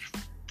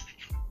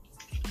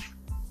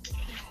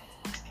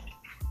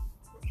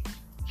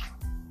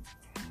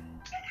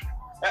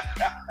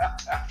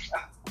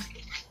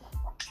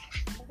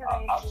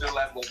 I'm still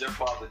laughing at their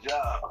father's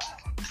job.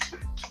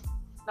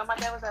 No, my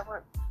dad was at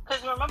work.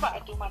 Because remember, I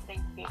do my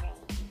Thanksgiving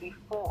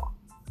before.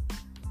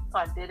 So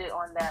I did it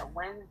on that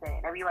Wednesday,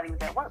 and everybody was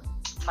at work.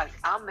 Like,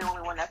 I'm the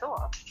only one that's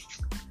off.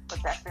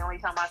 But that's the only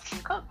time I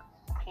can cook.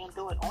 I can't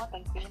do it on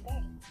Thanksgiving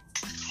Day.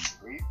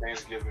 Read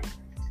Thanksgiving.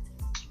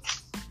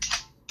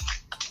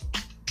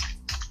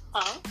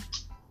 Huh?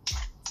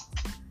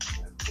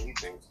 Read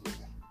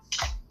Thanksgiving.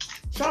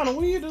 Shauna,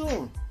 what are you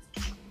doing?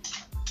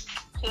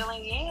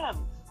 Peeling yams.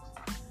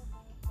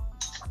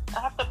 I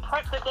have to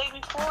prep the day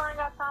before. I ain't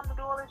got time to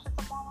do all this shit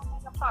tomorrow.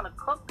 I'm trying to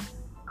cook,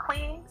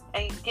 clean,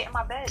 and get in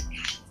my bed.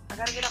 I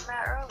gotta get up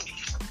mad early.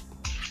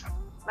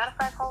 Matter of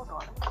fact, hold on.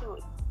 Let me see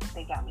what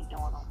they got me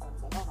doing on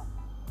Thursday. Hold on.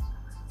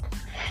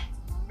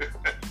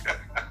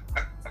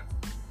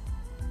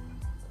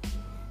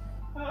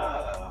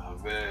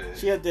 Oh, man.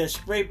 She up there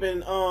scraping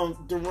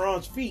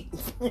Deron's feet.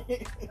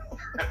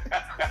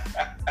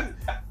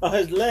 On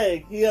his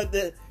leg. He up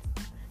there.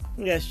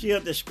 Yeah, she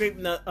up there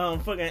scraping the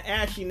fucking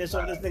ashiness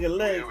on this nigga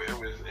leg. It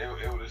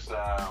was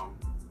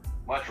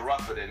much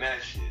rougher than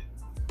that shit.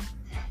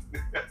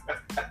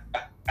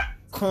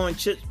 Corn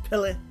chips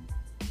pilling.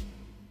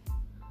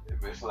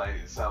 It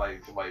sounded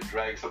like somebody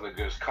dragged something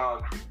against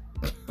concrete.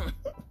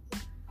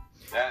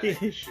 That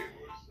shit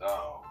was,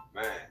 oh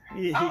man.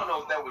 Yeah. I don't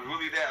know if that was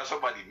really there or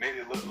somebody made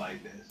it look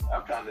like this.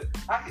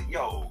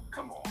 Yo,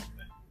 come on,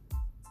 man.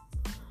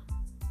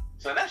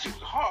 So that shit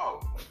was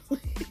horrible.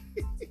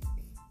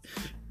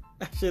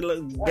 That shit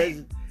look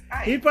Wait, bad.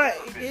 I He ain't probably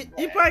never been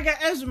he bad. probably got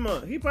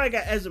eczema. He probably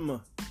got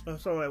eczema. Or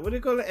something like, what do they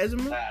call it?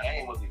 Eczema? Nah, that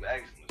ain't what even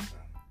eczema,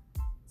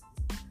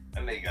 son.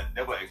 That nigga got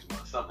double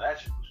eczema or something. That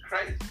shit was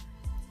crazy.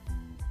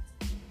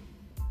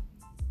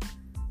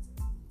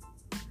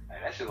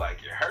 Man, that shit like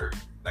it hurt.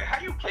 Like,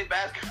 how you play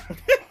basketball?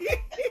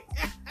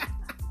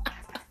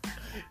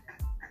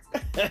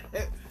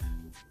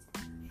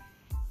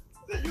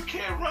 You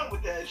can't run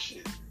with that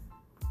shit.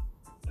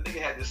 The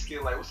nigga had this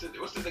skin like, what's the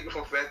nigga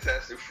from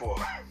Fantastic Four?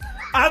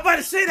 I was about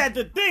to say that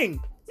the thing.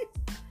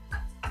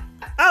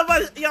 I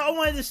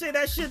wanted to say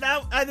that shit.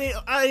 I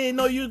didn't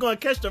know you was gonna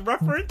catch the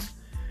reference.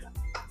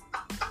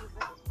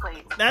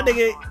 That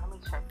nigga- Let me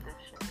check this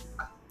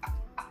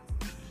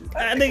shit.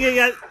 That nigga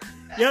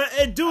got, yo,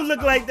 it do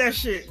look like that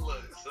shit.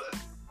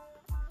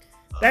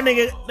 That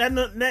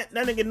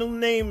nigga new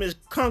name is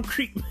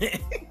Concrete Man.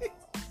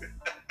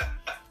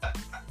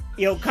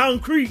 Yo,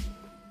 Concrete.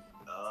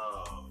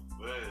 Oh,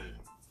 man.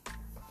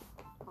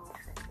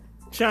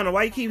 Shauna,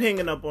 why you keep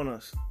hanging up on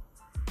us?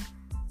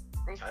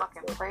 They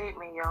fucking played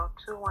me, yo.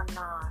 219.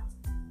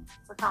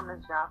 What time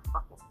is y'all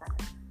fucking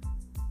finished?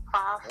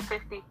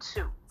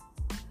 5:52.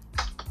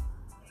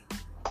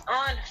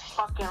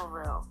 Unfucking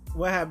real.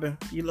 What happened?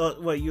 You lost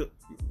what? You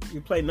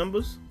play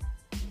numbers?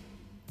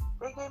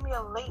 They gave me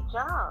a late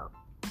job.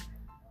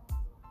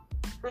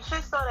 The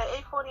shit started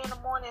at 8:40 in the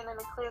morning and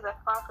it clears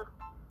at 5:50.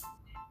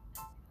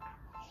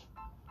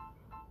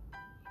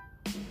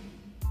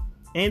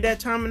 Ain't that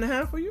time and a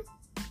half for you?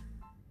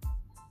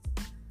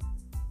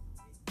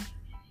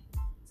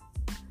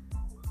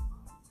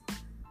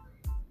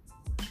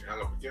 She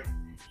hung up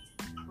again.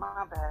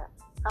 My bad.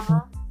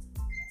 Uh-huh.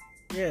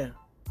 Yeah.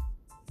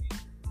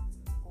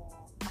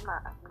 I'm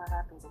not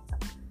happy with them.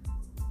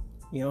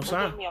 You know They what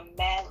I'm gave saying? me a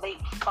mad late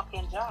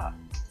fucking job.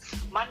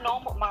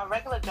 My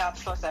regular job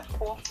starts at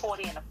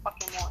 4:40 in the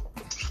fucking morning.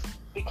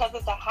 Because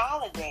it's a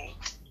holiday,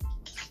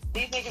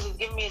 these niggas is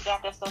giving me a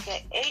job that starts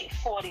at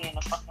 8:40 in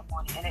the fucking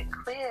morning and it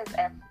clears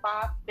at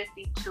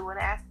 5:52 in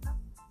the afternoon.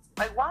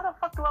 Like, why the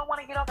fuck do I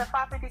want to get off at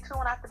 5:52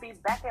 and I have to be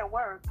back at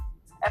work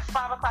at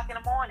 5 o'clock in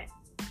the morning?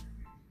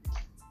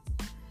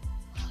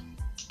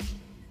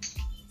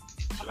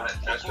 So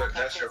that's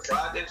your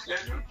Friday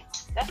schedule?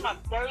 That's my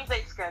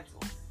Thursday schedule.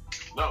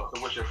 No,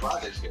 so what's your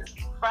Friday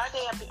schedule?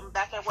 Friday, I'm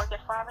back at work at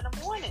 5 in the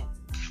morning.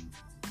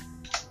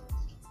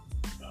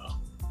 No.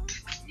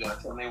 You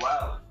gotta tell me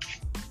why.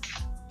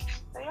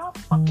 They all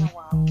fucking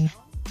wild, you know?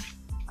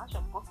 I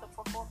should book the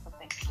football for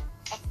Thanksgiving.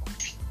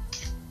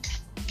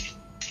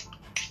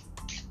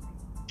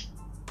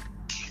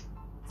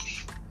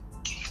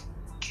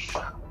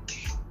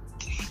 I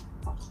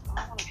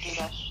don't want to do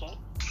that shit.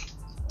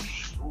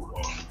 Ooh,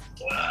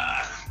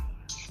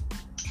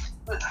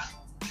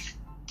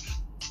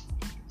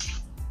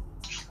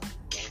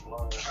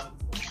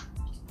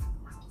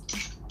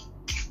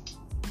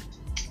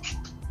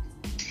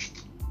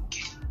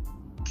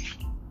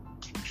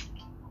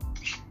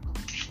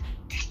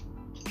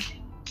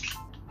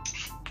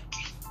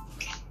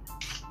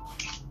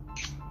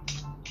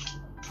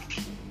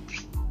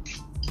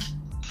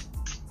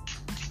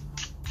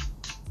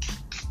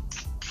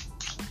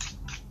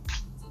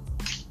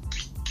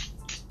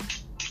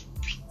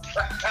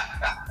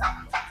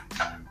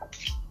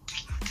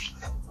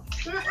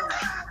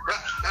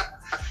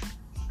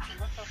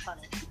 What's so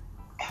funny?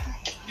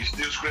 You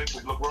still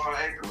scraping LeBron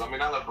ankle? I mean,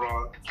 not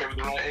LeBron. Kevin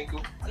Durant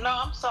ankle? No,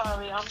 I'm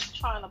sorry. I'm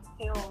trying to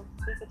peel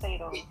sweet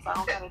potatoes. I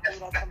don't gotta do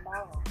that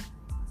tomorrow.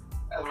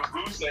 That's what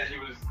Bruce said. He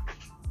was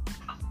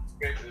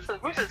scraping his So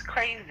Bruce is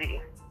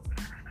crazy.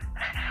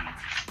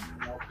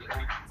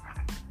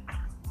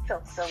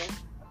 So silly.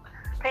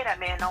 Pay that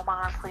man no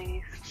mind,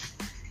 please.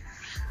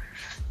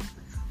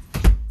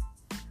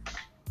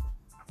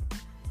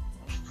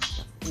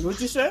 What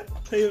you said?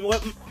 Hey,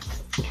 what?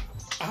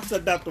 I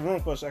stepped out the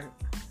room for a second.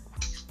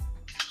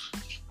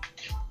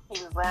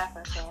 He was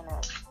laughing, saying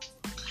that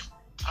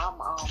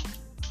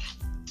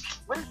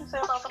what did you say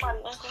about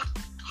somebody's ankle?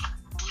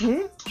 Hmm?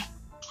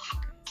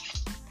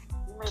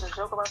 You made a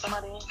joke about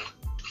somebody's ankle?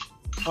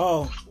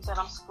 Oh, You said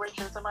I'm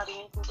scraping somebody's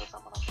ankles or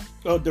something like that?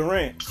 oh,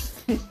 Durant.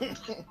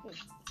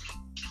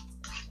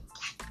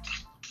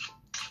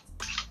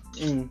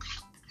 Mm.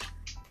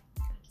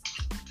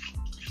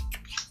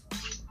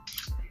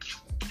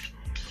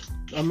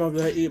 I'm over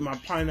there eating my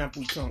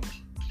pineapple chunk.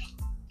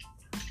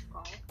 Oh,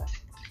 okay.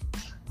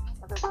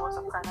 I just want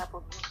some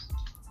pineapple juice.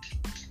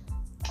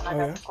 And I Oh,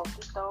 got yeah? the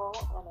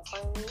coquito and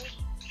the fridge.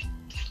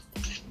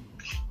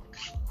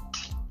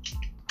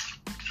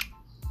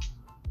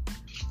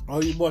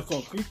 Oh, you bought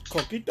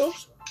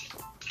coquitos?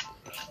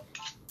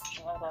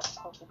 And I got the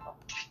coquito.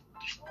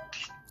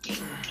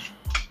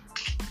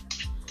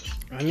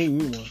 I need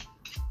me one.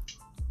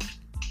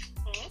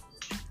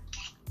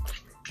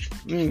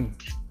 Hmm?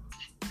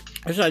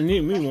 I said I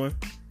need me one.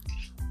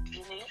 You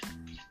need it?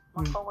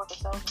 My coworker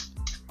sells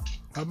them.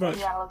 How much?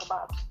 $30 a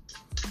bottle.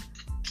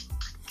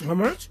 How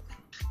much?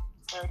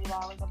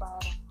 $30 a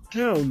bottle.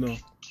 Hell no.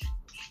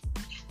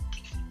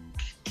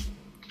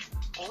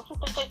 What you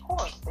think they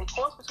cost? They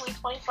cost between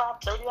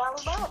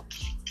 $25-$30 now.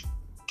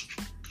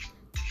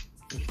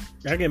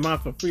 I get mine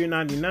for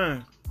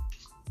 $3.99.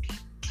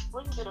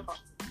 Where you get it from?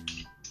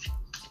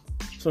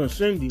 So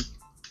Cindy.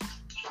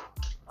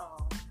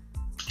 Oh.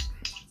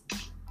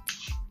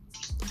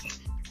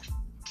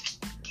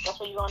 That's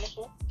where you going this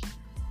year?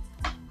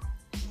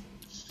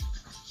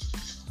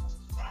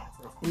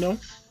 No.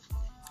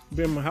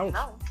 Be in my house.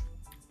 No.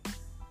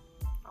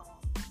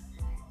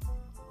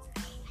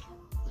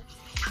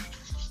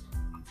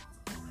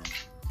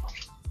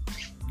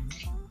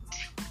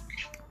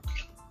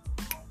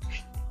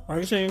 Why are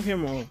you saying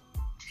him on?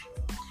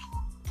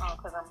 Oh,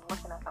 because I'm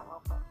looking at something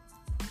real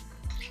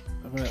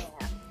quick.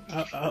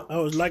 I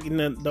was liking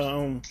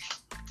the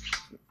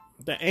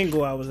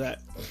angle I was at.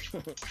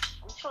 I'm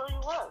sure you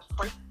was.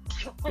 Freak.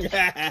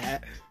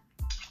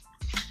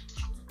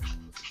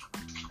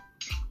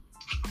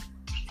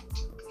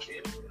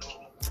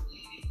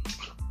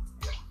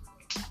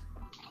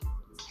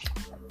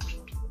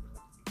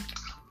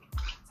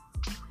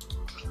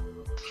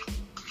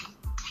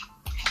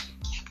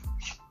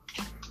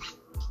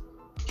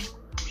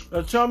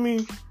 Tell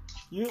me,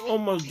 you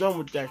almost done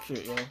with that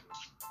shit, yo. In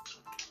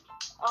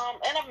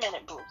a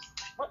minute, Bruce.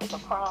 What is the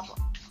problem?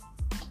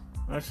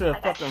 I said I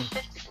got fucking.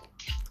 shit to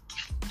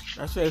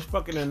do. I said it's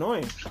fucking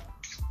annoying.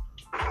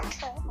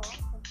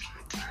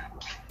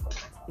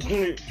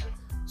 Okay,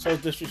 So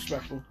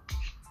disrespectful.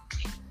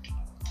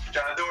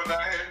 Y'all doing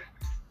down here?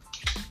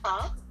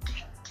 huh?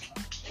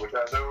 What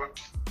y'all doing?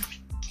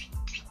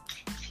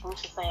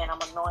 Bruce is saying I'm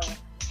annoying.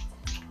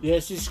 Yeah,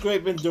 she's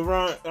scraping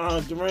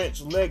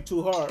Durant's leg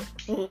too hard.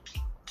 Oh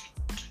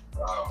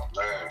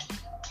man,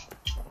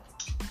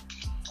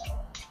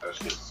 that's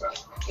just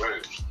sounds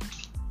great.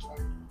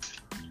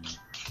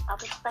 I'll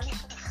be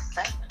finishing in a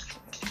second.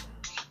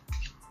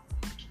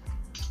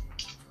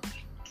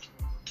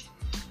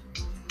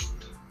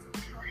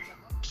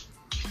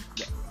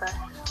 The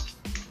hell?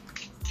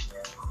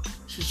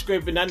 She's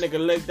scraping that nigga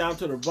leg down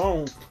to the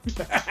bone. You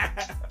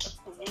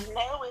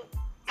know it.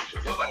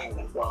 It look like a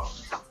ball.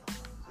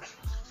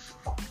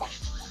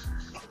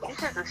 This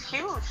shit is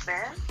huge,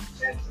 man.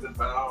 That's the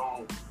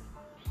bone.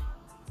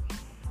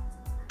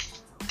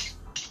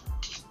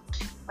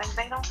 Like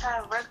they don't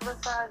have regular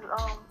size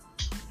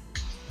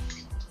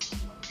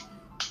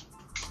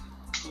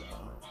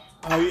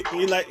Oh,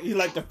 you like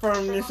the they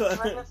firmness don't of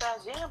have regular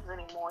size yams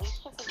anymore. These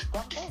shit is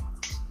dumb big.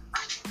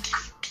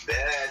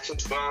 That's a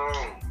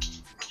bone.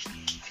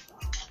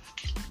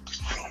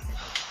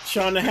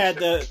 Shauna had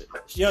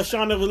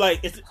Shauna was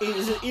like, is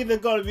it either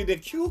going to be the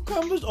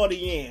cucumbers or the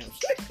yams?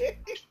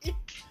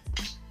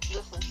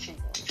 Listen to them.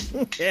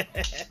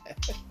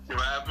 What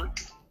happened?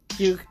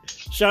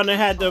 Shauna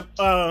had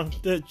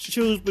to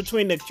choose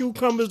between the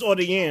cucumbers or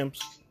the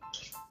yams.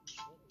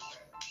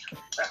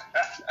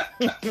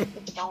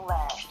 Don't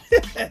laugh.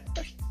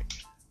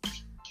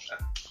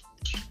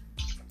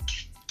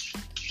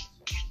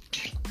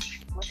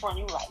 Which one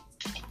you like?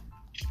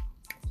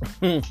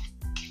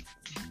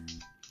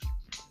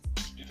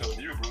 You told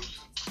you, Bruce.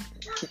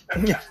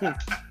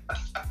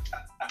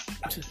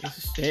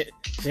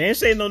 She ain't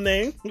say no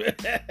name.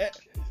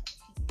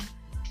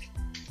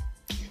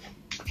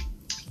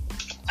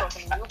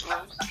 Talking to you,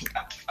 Bruce.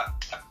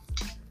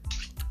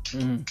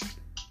 Mm.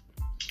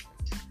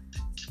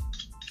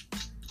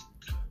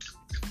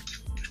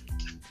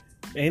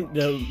 Ain't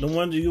the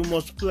ones you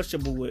most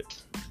flexible with.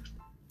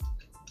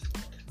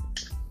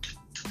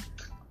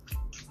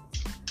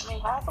 I mean,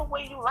 have the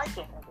way you like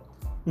it,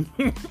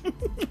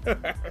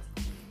 nigga.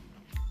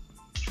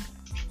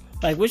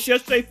 Like, what's your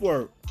safe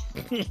word?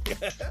 I'm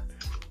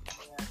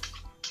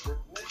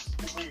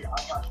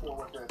not sure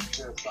what their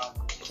sign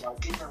is.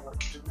 Like, even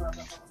what you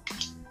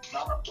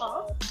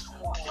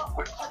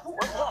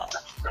What's that?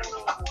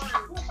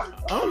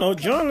 I don't know.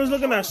 John is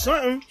looking at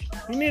something.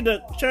 You need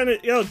to turn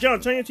it. Yo, John,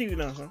 turn your TV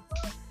down, son.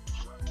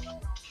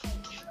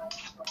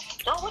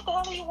 John, what the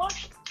hell are you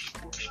watching?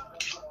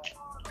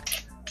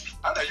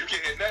 I know you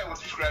can't hit that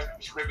once you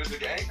scrape his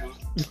nigga ankles.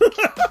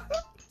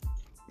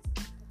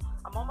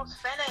 I'm almost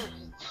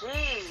finished.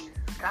 Jeez,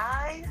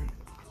 guys.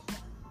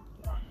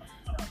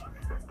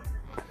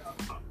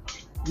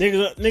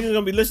 Niggas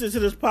gonna be listening to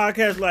this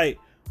podcast like,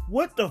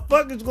 what the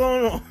fuck is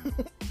going on?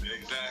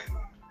 Exactly.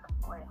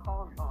 Wait,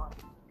 hold on.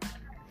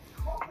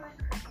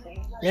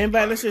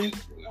 Anybody listen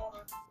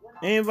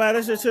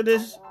to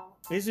this?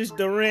 This is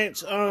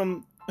Durant's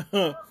what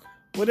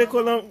they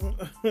call them?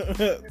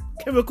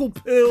 Chemical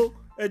pill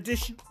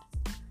edition.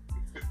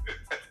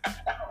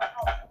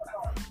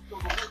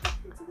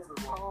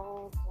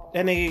 Hold on.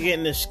 That nigga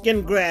getting the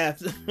skin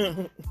graft. That's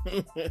not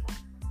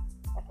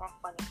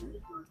funny.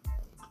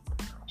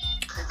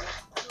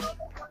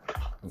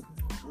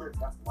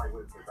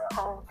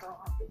 Hold on.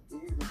 Who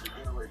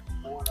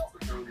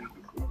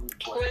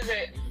is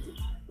it?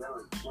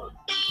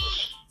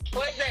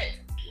 Who is it?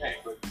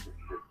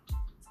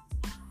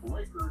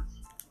 Lakers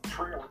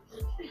trailing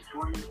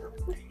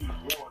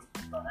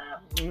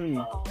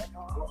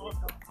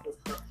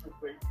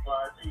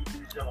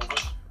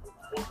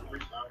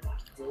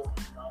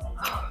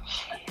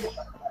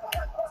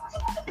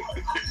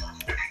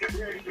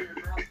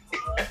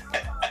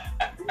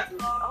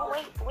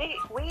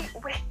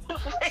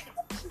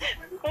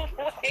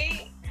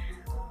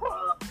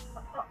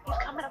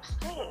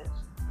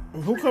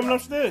Who coming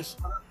upstairs?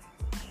 I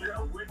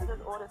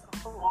just ordered some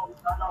food.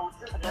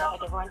 And then I had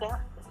to run down.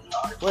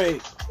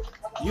 Wait,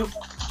 you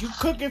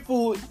cooking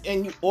food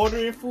and you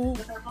ordering food?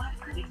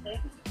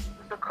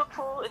 The cook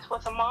food is for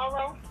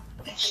tomorrow.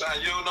 Son,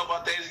 you don't know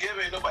about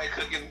Thanksgiving. Ain't nobody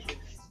cooking.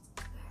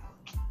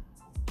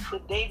 The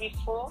day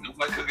before.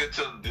 Nobody cooking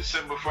till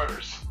December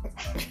 1st.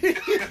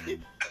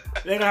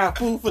 They gonna have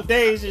food for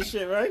days and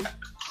shit, right?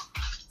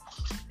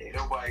 Ain't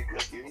nobody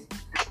cooking.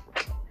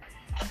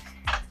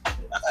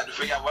 I had to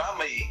figure out what I'm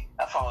gonna eat.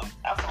 I found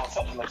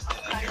something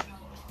upstairs.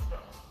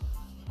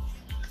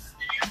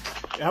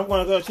 I'm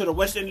gonna go to the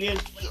West Indian.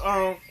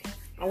 I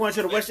went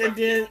to the West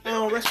Indian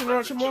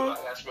restaurant tomorrow. I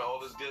gotta smell all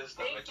this good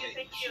stuff. I can't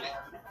eat shit.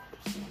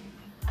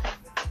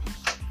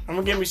 I'm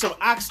gonna get me some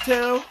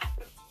oxtail.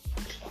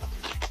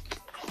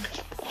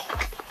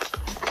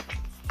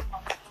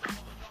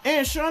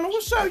 And Shauna,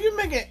 what's up? You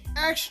making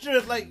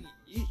extra like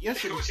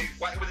yesterday? Was he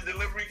fighting with the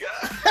delivery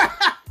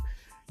guy?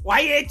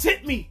 Why you ain't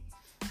tip me?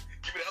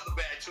 Give me the other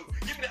bag too.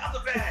 Give me the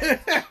other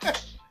bag.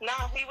 No,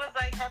 he was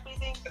like, Happy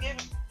Thanksgiving.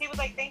 He was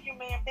like, thank you,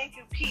 ma'am. Thank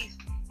you, peace.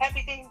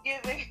 Happy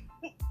Thanksgiving.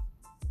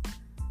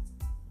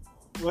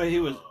 Well, he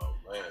was. Oh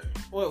man.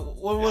 What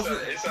was it?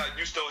 It's like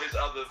you stole his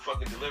other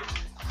fucking delivery.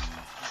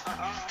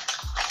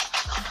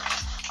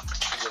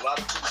 There's a lot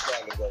of food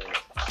trying to go in.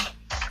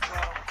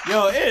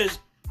 Yo, it is.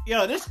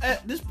 Yo, this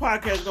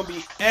podcast is gonna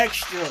be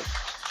extra.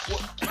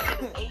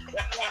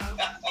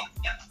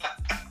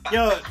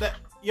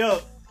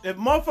 Yo, if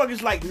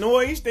motherfuckers like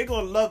noise, they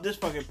gonna love this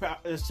fucking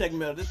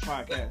segment of this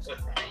podcast.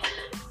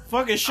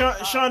 Fucking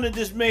Shauna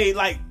just made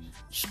like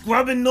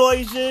scrubbing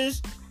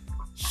noises,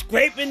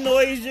 scraping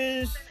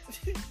noises.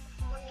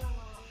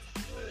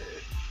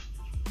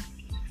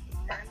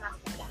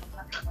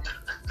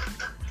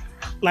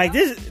 Like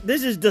this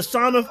is the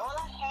sound of. All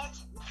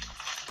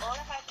I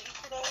had to eat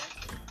today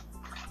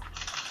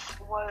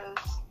was.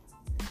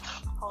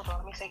 Hold on,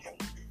 let me say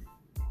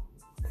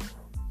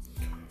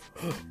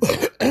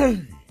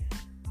something.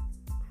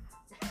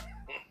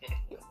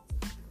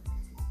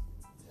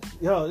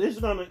 Yo, this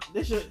is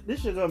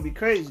gonna be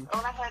crazy.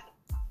 All I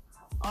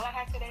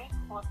had today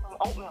was some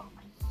oatmeal.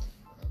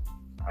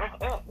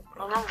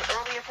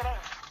 Earlier today.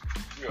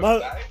 Well,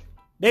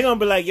 they gonna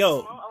be like,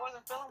 yo. No, I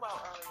wasn't feeling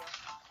well earlier.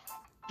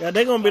 Yeah,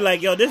 they gonna be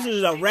like, yo, this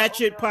is a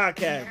ratchet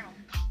podcast.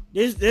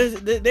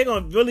 They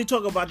gonna really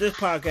talk about this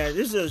podcast.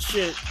 This is a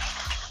shit.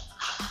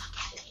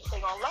 They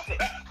gonna love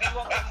it.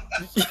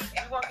 You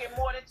gonna get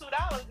more than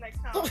 $2 next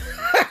time.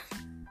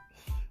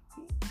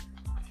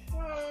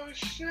 Oh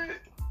shit.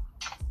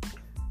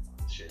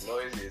 Shit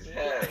noisy as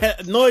hell.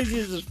 Noisy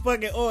as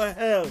fucking all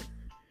hell.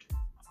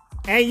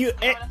 And you, You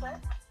know what I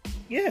said?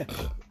 yeah.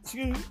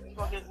 Excuse me. You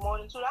gonna get more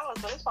than $2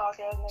 for this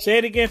podcast. Nigga. Say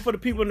it again for the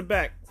people in the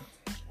back.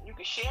 You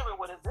can share it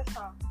with us this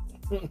time.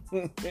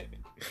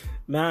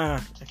 Nah,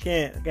 I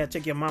can't. I gotta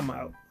take your mama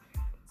out.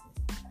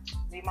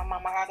 Leave my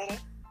mama out of there.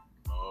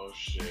 Oh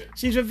shit.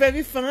 She's a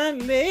very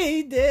fine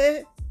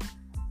lady.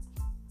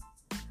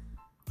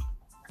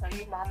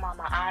 Leave my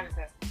mama out of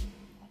there.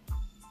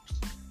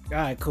 All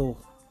right, cool.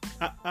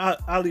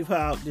 I'll leave her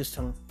out this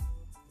time.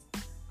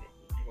 You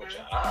want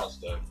your eyes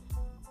done.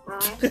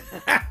 Mm-hmm.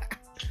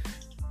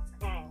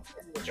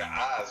 You want your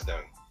eyes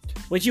done.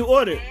 What you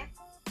ordered?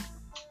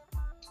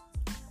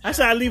 I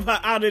said I leave her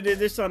out of there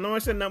this time. No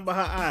one said nothing but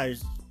her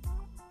eyes.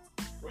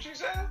 What she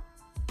said?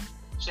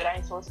 Shit, I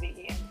ain't supposed to be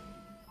eating.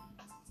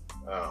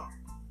 Oh.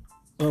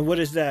 What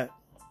is that?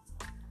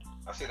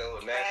 I see that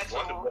little nasty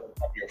Wonder Bread in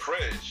your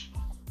fridge.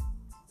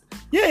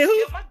 Yeah, who?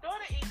 Yo, my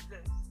daughter eats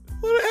this.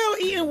 Who the hell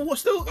eating?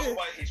 What's still? Nobody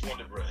eats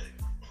Wonder Bread.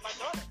 My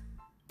daughter.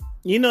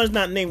 You know it's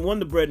not named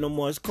Wonder Bread no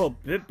more. It's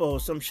called Bimbo or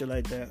some shit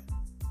like that.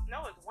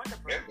 No, it's Wonder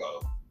Bread.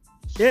 Bimbo.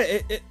 Yeah,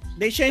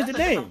 they changed the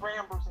That's a name. different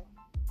brand, Brucey.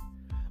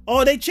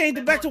 Oh, they changed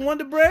it back to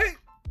Wonder Bread?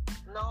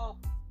 No,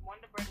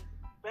 Wonder Bread.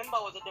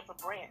 Bimbo is a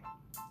different brand.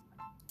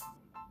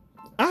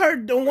 I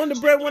heard the Wonder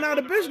Bread went out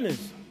of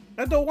business.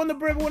 I thought Wonder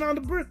Bread went out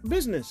of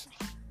business.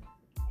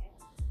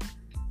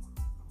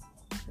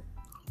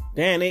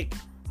 Damn it.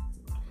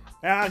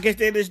 I guess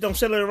they just don't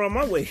sell it around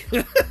my way.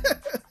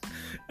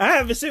 I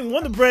haven't seen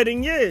Wonder Bread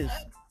in years.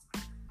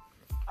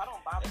 I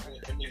don't buy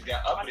bread. And he's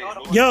got uppity.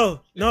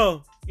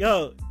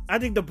 Yo, I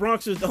think the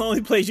Bronx is the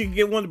only place you can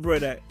get Wonder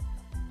Bread at.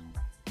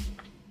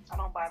 I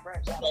don't buy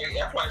bread. So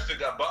I probably still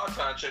got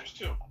Bonton chips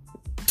too.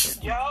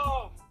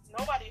 Yo,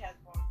 nobody has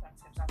Bonton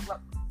chips. I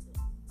look.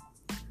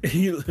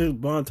 You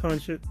Bonton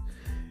shit.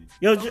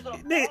 Yo, Those are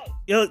nigga, bad.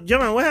 yo,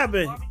 John, what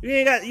happened?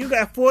 You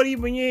got 40,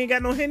 but you ain't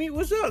got no Henny.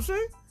 What's up, son?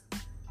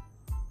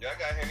 Yeah, I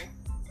got Henny.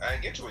 I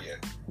ain't get to it yet.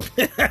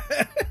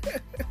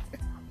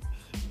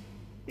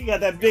 You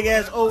got that big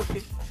ass O.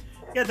 You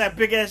got that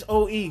big ass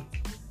OE. I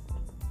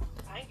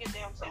ain't get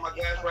damn My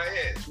glass right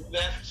here.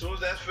 As soon as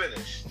that's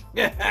finished.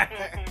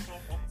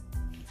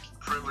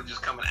 Privilege is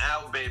coming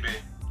out, baby.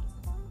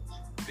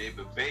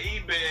 Baby.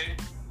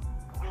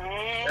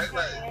 That's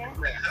like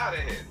out of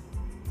here.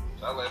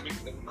 So I let me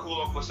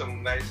cool off with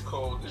some nice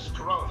cold. This is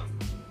Corona.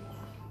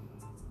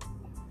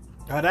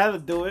 Oh, that'll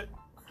do it.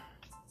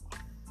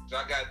 So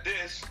I got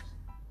this.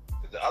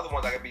 The other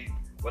ones I gotta be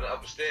went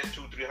up the stairs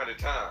 200-300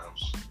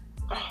 times.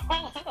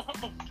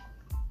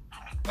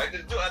 Like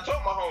this dude, I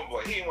told my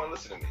homeboy, he didn't want to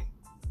listen to me.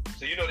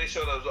 So you know they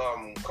show those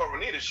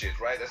Coronita shits,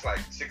 right? That's like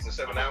 6 or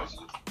 7 ounces.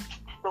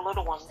 The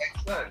little ones. Like,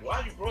 son,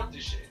 why you brought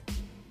this shit?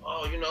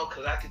 Oh, you know,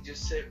 cause I could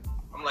just sit.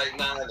 I'm like,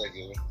 nah,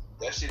 nigga.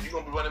 That shit, you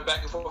gonna be running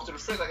back and forth to the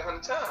fridge like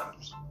 100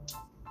 times.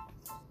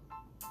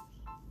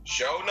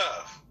 Sure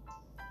enough.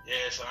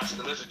 Yeah, so I should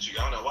have listened to you.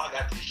 I don't know why I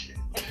got this shit.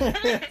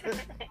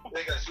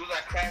 Nigga, as soon as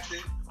I cracked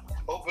it,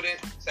 opened it,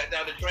 sat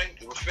down to drink,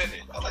 it was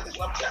finished. I'm like, this is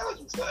what I'm telling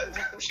you, son.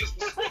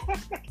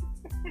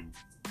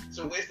 It's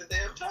a waste of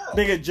damn time.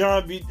 Nigga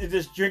John be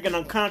just drinking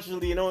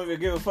unconsciously and don't even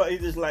give a fuck. He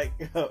just like,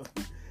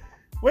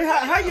 wait,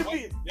 how you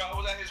be? Yo, I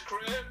was at his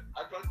crib.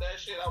 I drank that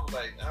shit. I was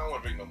like, I don't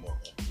want to drink no more,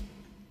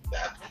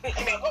 man.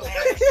 I'm not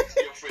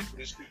your friend for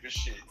this stupid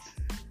shit.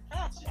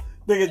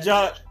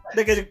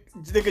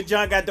 Nigga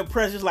John got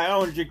depressed. He's like, I don't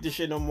want to drink this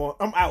shit no more.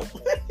 I'm out.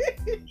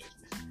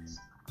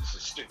 This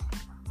is stupid.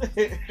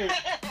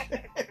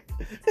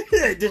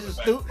 This is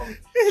stupid.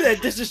 He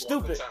said, this is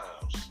stupid.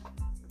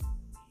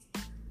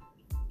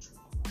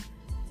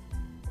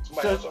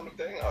 Somebody else on the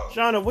thing? Oh.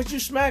 Shauna, what you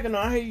smacking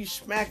on? I hear you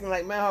smacking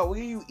like, man, what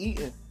are you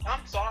eating?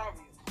 I'm sorry.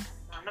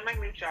 I'm gonna make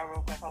me shower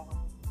real quick. Hold on.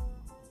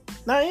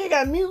 Nah, you ain't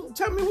got mute.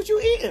 Tell me what you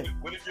eating.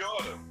 What did you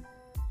order?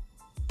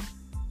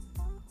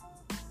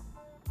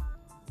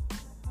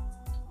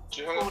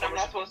 Food I'm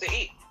not supposed to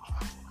eat.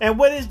 And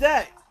what is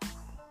that?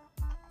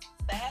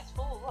 Fast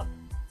food, look.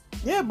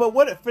 Yeah, but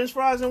what? French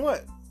fries and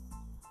what?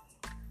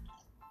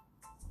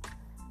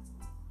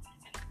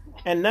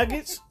 And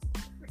nuggets?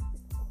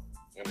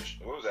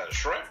 What was that, a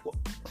shrimp?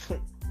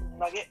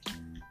 Nugget.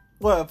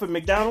 What, for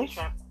McDonald's?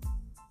 Shrimp.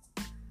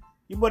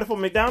 You bought it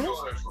from McDonald's?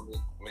 You ordered from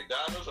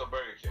McDonald's or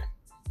Burger King?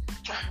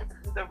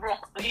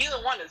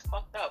 Either one is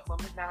fucked up,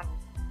 but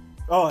McDonald's.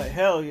 Oh,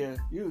 hell yeah.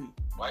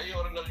 Why you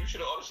order? You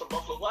should have ordered some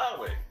Buffalo Wild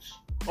Wings.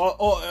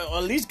 Or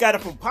at least got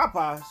it from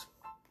Popeyes.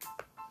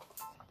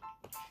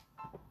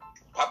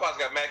 Popeyes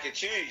got mac and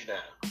cheese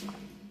now.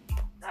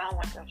 I don't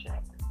want that shit.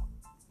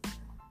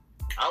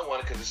 I don't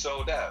want it because it's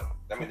sold out.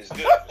 I mean, it's good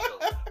if it's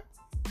sold out.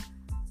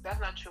 That's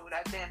not true.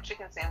 That damn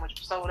chicken sandwich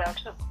was sold out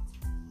too.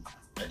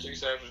 That chicken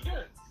sandwich was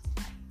good.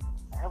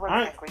 It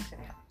wasn't that great to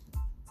me.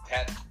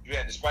 You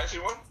had the spicy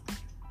one?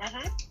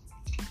 Mm-hmm.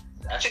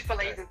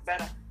 Chick-fil-A is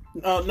better.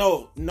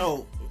 No.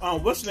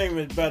 What's the name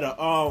is better?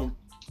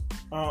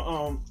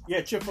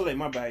 Yeah, Chick-fil-A.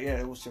 My bad. Yeah,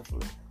 it was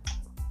Chick-fil-A.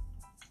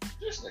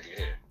 This nigga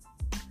here.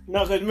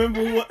 No, because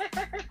remember we went.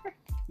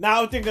 Now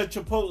I was thinking of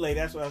Chipotle.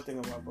 That's what I was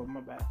thinking about. But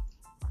my bad.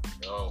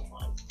 Oh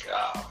my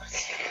god.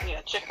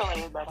 Yeah, Chick-fil-A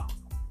is better.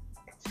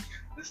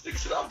 This nigga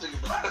said I'm thinking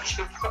about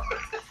Chipotle.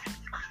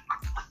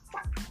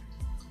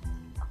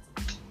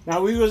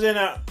 Now we was in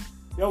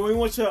we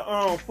went to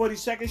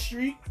 42nd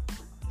Street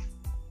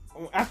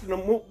after the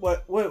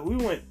what we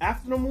went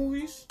after the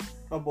movies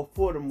or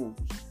before the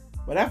movies.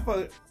 But I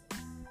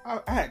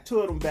had 2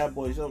 of them bad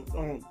boys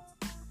on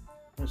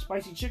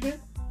spicy chicken.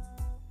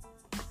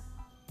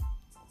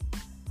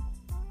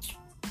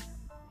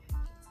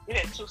 You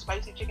had 2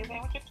 spicy chicken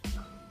sandwiches?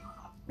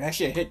 That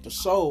shit hit the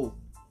soul.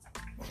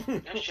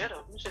 That shit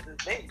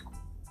is big.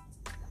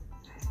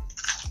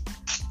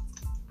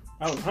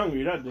 I was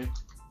hungry that day.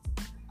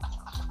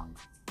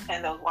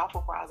 And those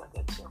waffle fries are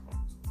good too.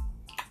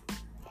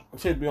 It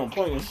should be on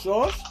point in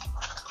sauce.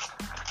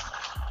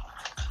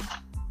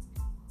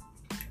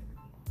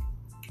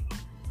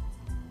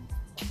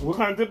 What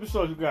kind of dipping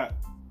sauce you got?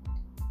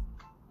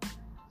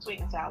 Sweet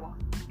and sour.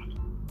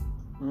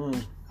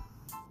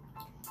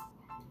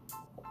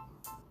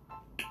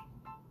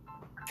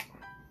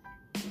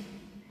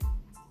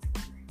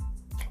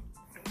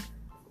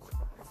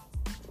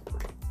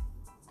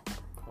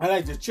 I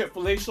like the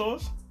Chick-fil-A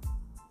sauce,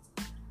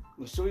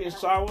 the sweet and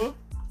sour,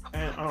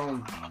 and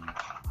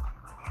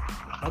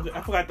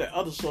I forgot the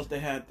other sauce they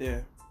had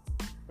there.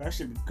 That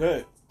should be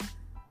good.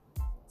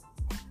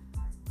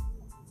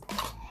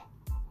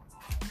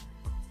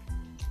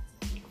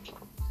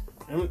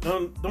 And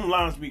them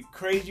lines be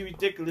crazy,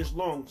 ridiculous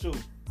long too.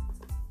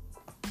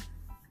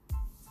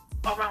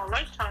 Around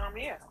lunchtime,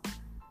 yeah.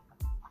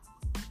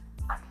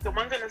 The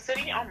ones in the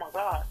city, oh my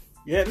god.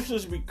 Yeah, this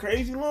should be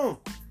crazy long.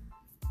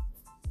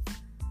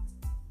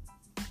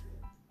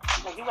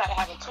 Like you gotta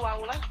have a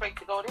 2-hour lunch break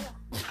to go there.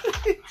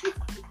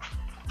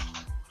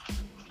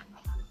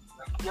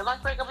 Your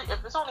lunch break,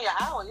 if it's only an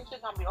hour, your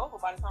shit's gonna be over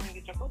by the time you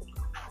get your food.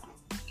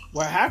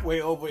 We're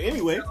halfway over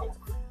anyway.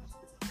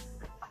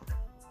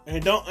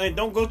 And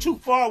don't go too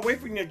far away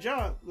from your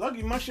job.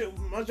 Lucky my job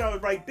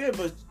was right there,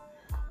 but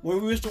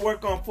when we used to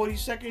work on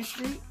 42nd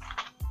Street,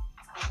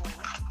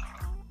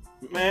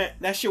 man,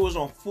 that shit was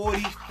on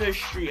 45th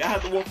Street. I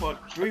had to walk for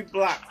 3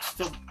 blocks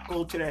to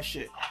go to that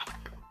shit.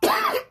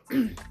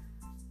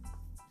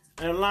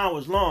 And the line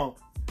was long.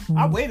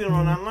 I waited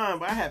on that line,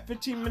 but I had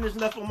 15 minutes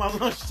left on my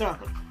lunchtime.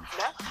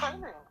 That's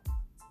crazy.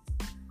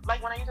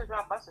 Like when I used to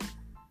drive buses.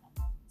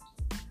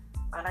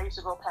 And I used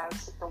to go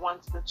past the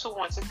 2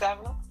 on 6th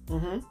Avenue.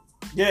 Mm-hmm.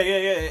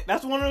 Yeah.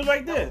 That's the one that was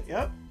right there.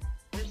 Yep.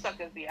 Them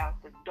suckers be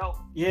out the door.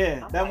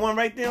 Yeah, I'm that like, one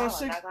right there on y'all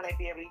are 6th. not gonna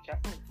be able to eat your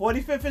food.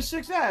 45th and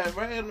 6th Ave,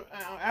 right in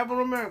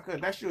Avenue America.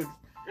 That shit.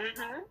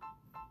 Mm-hmm.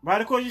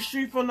 Right across the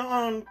street from the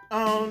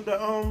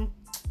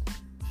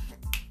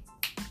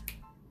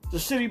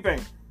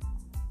Citibank.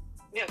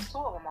 Yeah, two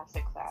of them on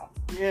 6th Ave.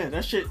 Yeah,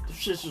 that shit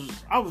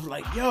was. I was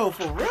like, yo,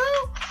 for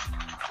real?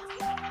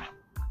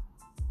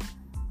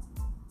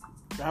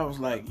 I was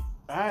like,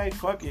 all right,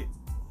 fuck it.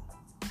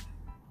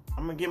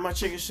 I'm gonna get my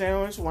chicken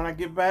sandwich when I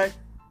get back.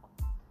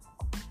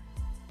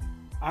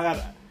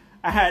 I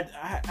had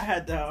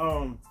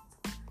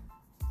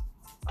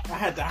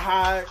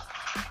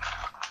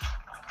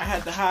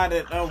to hide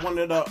at one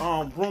of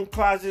the broom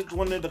closets,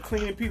 one of the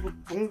cleaning people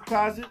broom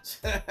closets.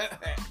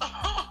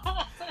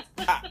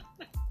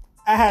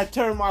 I had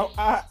turned my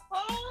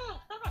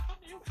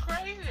You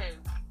crazy.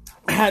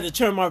 I had to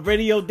turn my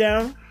radio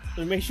down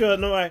to make sure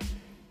nobody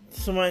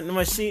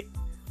see it.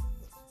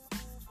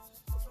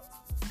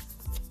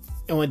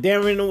 And when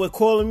Darren was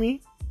calling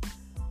me,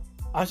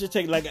 I should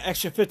take like an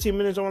extra 15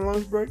 minutes on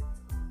lunch break.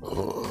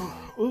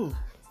 Ooh.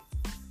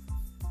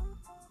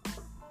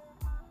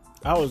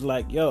 I was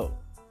like, yo,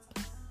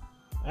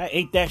 I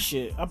ate that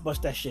shit. I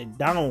bust that shit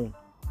down.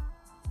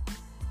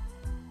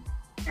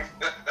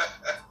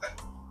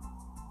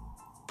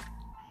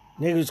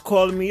 Niggas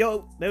calling me,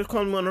 yo. They was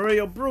calling me on the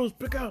radio, Bruce,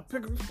 pick up.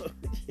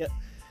 Yeah.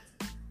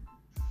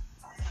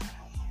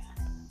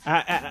 I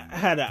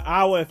had an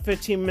hour and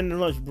 15-minute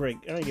lunch break.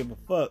 I didn't give a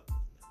fuck.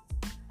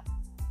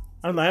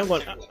 I'm like, I'm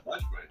going.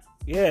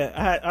 Yeah,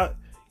 I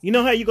you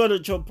know how you go to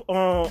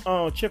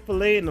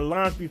Chick-fil-A and the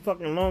lines be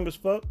fucking long as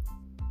fuck?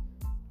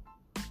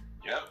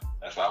 Yep,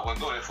 that's why I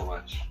wouldn't go there for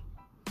lunch.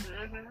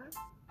 Mm-hmm.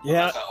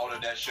 Yeah. Unless I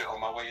ordered that shit on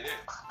my way there.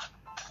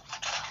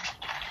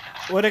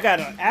 Well, they got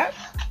an app?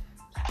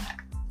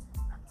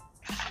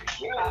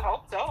 I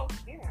hope so.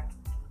 Yeah.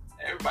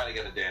 Everybody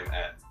got a damn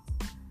app.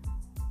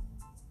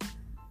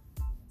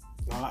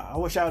 I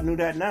wish I knew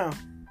that now.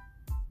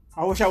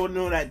 I wish I would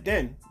know that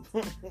then.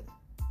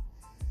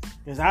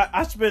 Because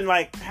I spent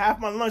like half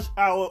my lunch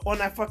hour on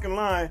that fucking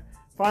line.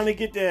 Finally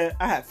get there,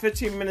 I had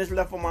 15 minutes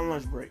left on my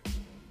lunch break.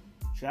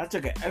 So I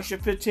took an extra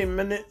 15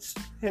 minutes,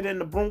 hid in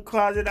the broom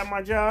closet at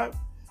my job,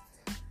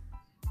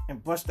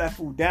 and bust that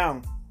food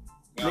down.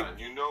 Now,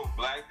 you know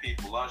black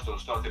people lunch don't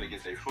start till they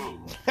get their food.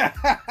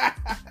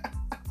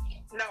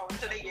 No,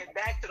 until they get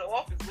back to the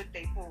office with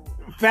their food.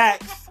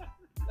 Facts.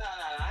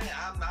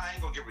 I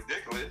ain't gonna get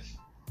ridiculous.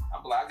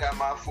 I'm like, I got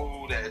my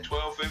food at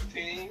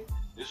 12:15.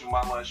 This is when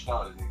my lunch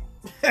started.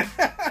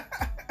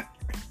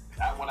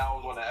 Not when I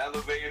was on the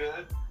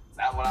elevator.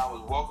 Not when I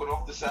was walking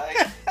off the site.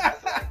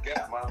 That's when I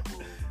got my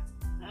food.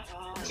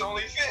 It's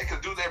only fair, because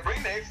dudes that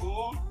bring their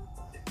food,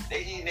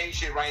 they eating their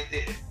shit right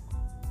there.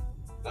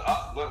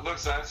 Look,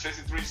 son,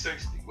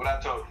 6360. What I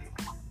told you.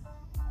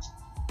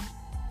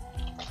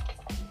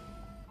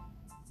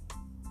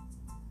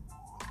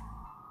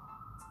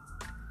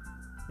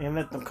 And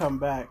let them come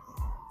back.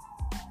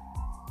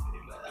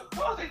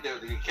 Well, they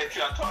kept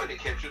you. I told you they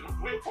kept you the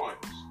 3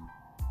 points.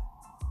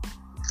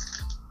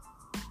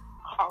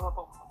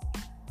 Horrible.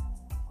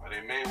 Well,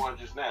 they made one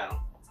just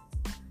now.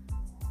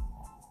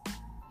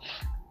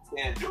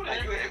 Can't do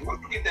that.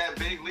 Once you get that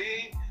big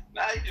lead,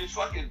 now you just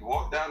fucking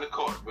walk down the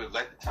court, but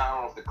let the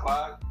timer off the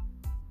clock.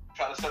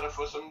 Try to set up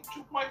for some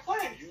 2-point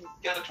plays. You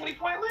got a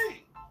 20-point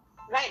lead.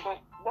 Right,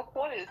 but what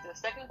quarter is the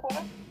second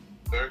quarter?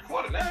 Third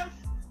quarter now.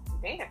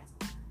 Damn.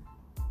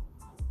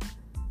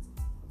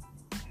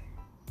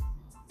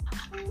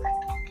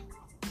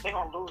 They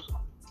gonna lose.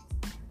 What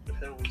the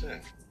hell was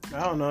that? I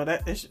don't know. I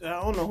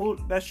don't know who.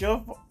 That's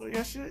your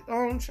shit,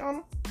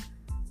 Shauna?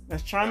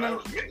 That's China?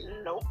 That was me.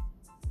 Nope.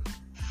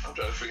 I'm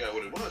trying to figure out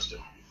what it was,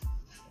 though.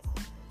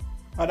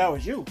 Oh, that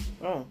was you.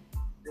 Oh.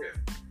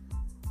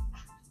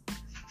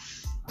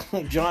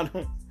 Yeah. John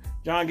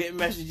getting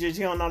messages.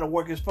 He don't know how to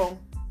work his phone.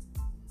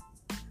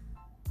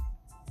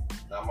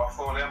 Now my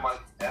phone and my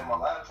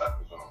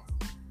laptop is on.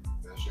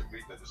 That shit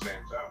beat at the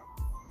same time.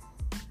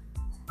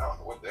 I don't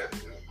know what that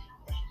is.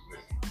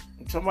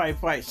 Somebody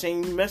probably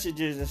sent you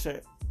messages and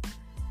said,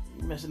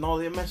 you missing all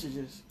their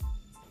messages.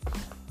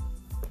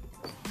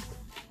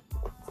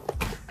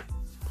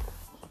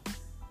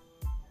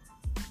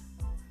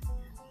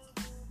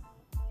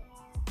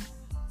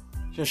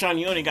 So, Sean,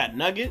 you only got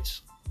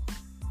nuggets?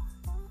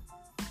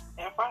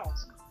 And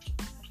fries.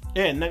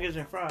 Yeah, nuggets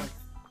and fries.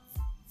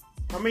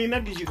 How many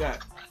nuggets you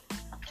got?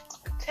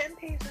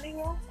 10-piece,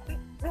 nigga.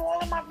 You all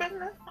in my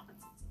business?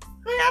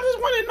 Hey, I just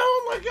want to know.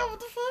 I'm like, yo, what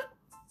the fuck?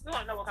 You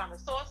wanna know what kind of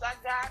sauce I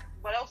got?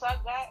 What else I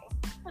got?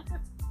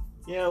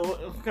 Yeah,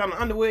 what kind of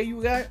underwear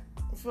you got?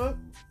 What the fuck?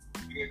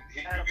 You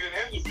get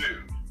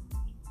interviewed.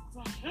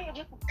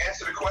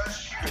 Answer the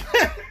question.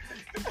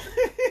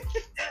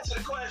 Answer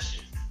the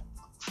question.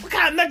 What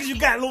kind of nuggets you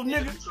got, little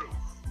nigga?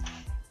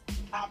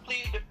 I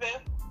plead the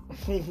fifth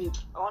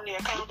on the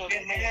account of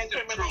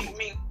incriminating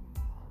me.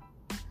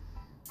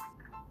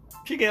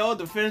 She get all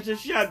defensive.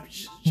 She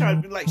try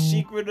to be like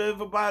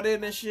secretive about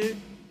it and shit.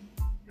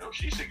 You know,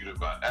 she's secretive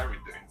about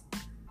everything.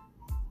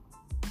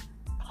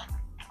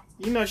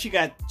 You know she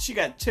got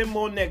 10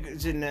 more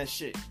niggas in that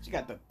shit. She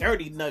got the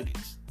 30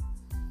 nuggets.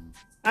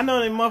 I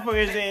know they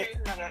motherfuckers ain't.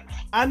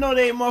 I know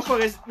they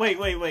motherfuckers.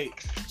 Wait.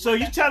 So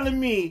you telling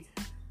me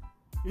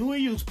you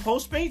would use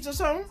Postmates or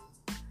something?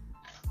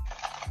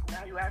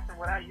 Now you asking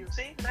what I use?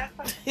 See, that's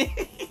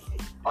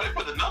Oh, they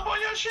put the number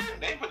on your shit?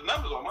 They ain't put the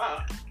numbers on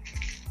mine.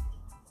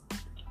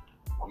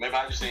 Or maybe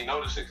I just ain't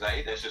noticed it because I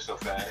ate that shit so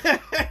fast.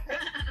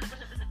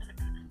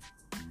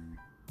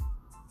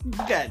 You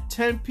got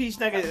 10-piece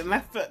nuggets, and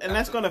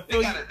that's gonna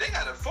fill you. They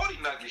got a 40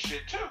 nugget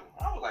shit too.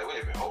 I was like,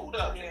 wait a minute, hold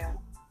up. Yeah.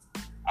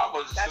 I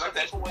was That's like what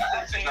that. people would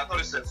I say. think I thought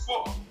it said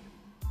 4.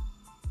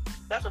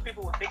 That's what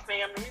people with big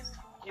families.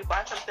 You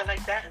buy something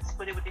like that and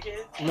split it with the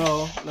kids.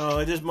 No,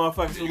 it's just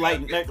motherfuckers who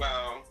like.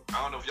 Well,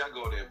 I don't know if y'all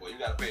go there, but you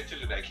gotta pay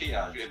attention to that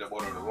kiosk. You end up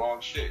ordering the wrong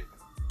shit.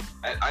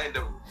 I end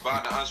up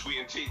buying the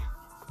unsweetened tea.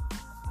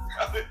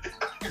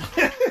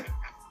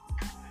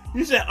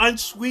 You said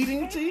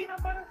unsweetened tea?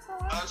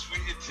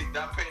 Unsweetened tea,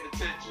 not paying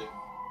attention.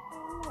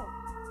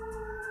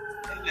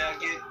 And then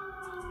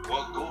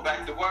I go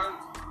back to work.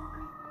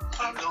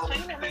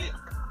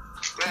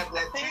 Grab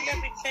that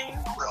tea.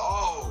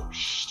 Oh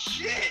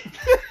shit!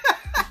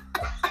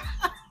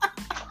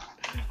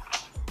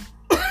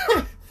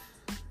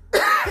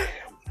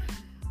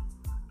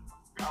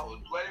 I was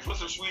ready for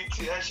some sweet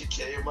tea. That shit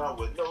came out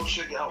with no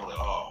sugar. I was like,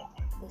 oh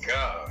my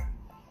god.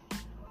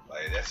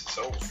 Like, that's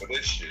so for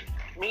this shit.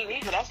 Me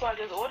neither. That's why I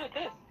just ordered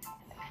this.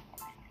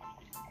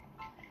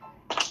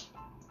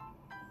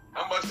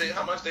 How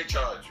much they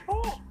charge you?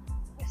 Ooh,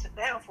 let me sit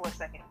down for a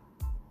second.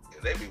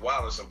 Yeah, they be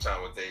wilding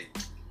sometimes with they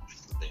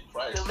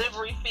price.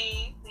 Delivery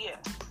fee, yeah.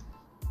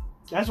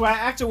 That's why I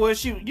asked her what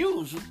she would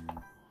use.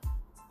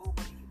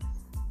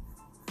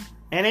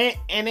 And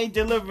they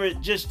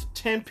delivered just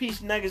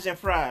 10-piece nuggets and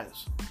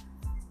fries.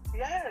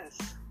 Yes.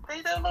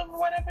 They deliver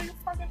whatever you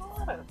fucking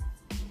order.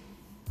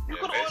 You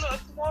could order a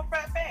small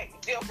fat bag.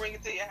 They'll bring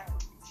it to your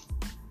house.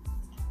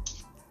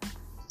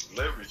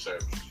 Delivery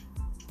service.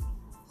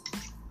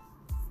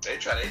 They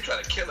try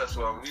to kill us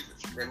when me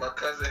and my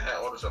cousin had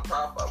ordered some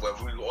Popeyes. Well,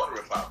 we were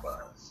ordering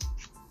Popeyes.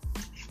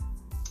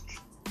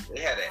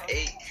 They had an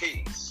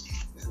 8-piece.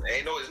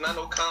 It's not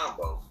no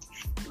combo.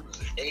 It was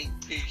an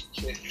 8-piece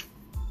chicken.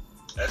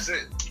 That's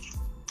it.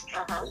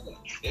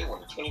 They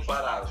wanted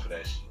 $25 for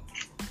that shit.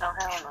 Oh,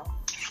 hell no.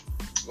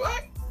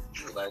 What?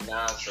 He was like,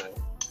 nah, son.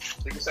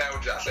 Chicken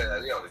sandwich. I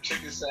said, yo, the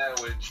chicken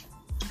sandwich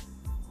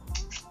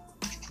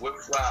with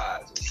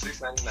fries is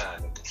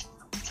 $6.99.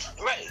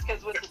 Right,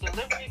 because with the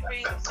delivery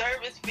fee, the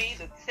service fee,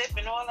 the tip,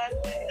 and all that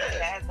shit,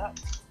 it adds up.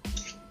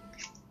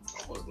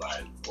 I was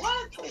like,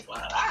 what?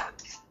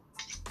 $25?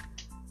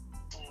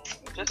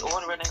 Just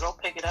order it and go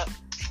pick it up.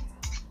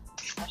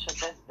 That's your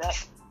best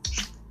bet.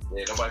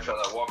 Yeah, nobody felt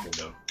like walking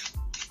though.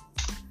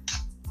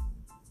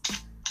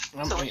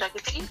 So what y'all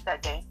get to eat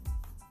that day?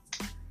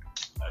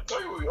 I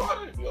told you we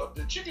ordered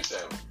the chicken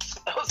sandwich.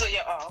 Oh, so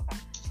yeah, okay.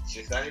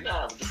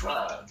 $6.99 with the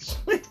fries.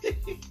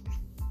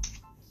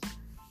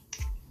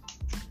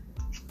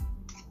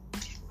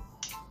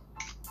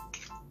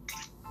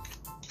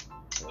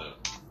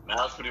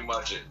 Now it's pretty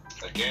much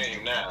a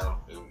game now.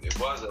 It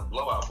was a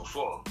blowout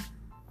before.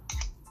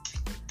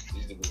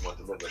 These niggas want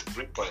to live like a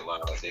 3-point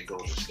line like they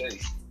Golden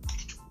State.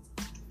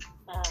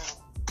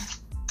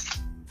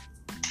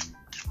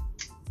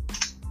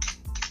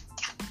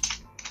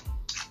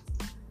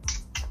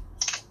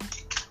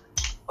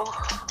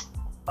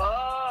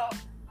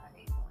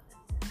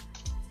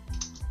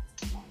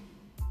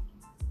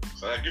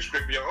 So like you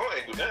scrape your own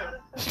ankle down.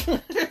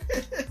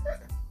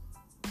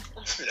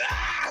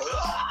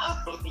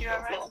 You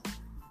alright?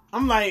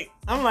 I'm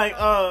like,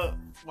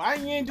 why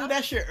you ain't do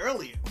that shit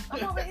earlier?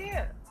 I'm over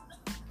here.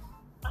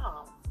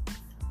 Oh.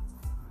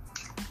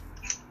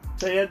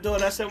 So you're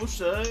doing, I said, what's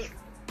up? She's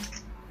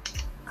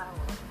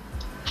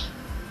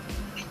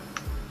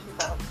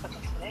out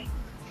cooking today.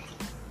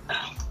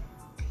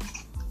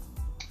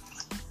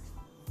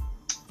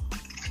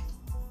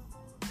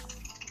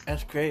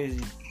 That's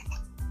crazy.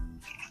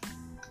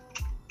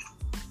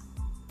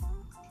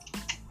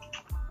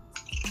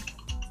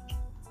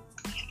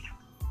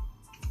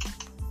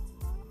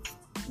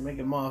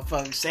 Making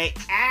motherfuckers say,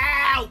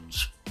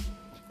 ouch!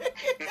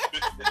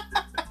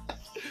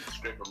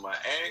 Scraping my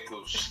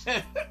ankles.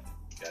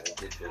 Gotta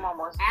get I'm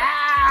almost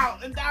Ow!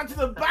 And down to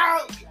the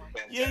bone!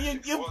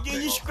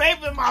 You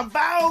scraping my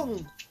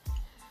bone!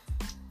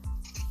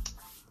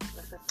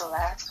 This is the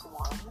last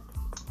one.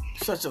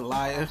 Such a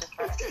liar.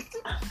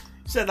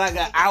 Said like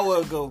an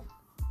hour ago.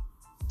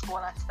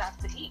 When I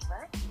stopped to eat,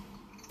 right?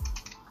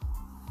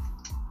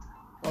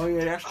 Oh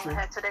yeah, that's All true. I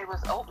had today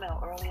was oatmeal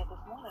earlier this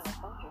morning. I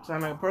told you.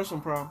 Sound like a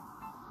personal problem.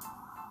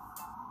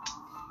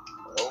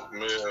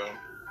 Oatmeal.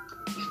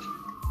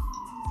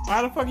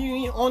 Why the fuck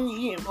you only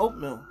eating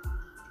oatmeal?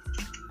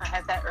 I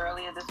had that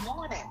earlier this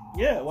morning.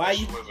 Yeah, why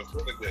you? She wasn't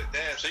feeling good.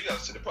 Damn, so you gotta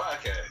see the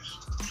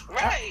podcast.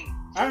 Right.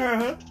 I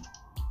heard her.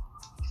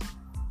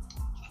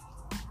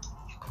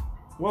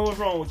 What was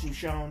wrong with you,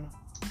 Sean?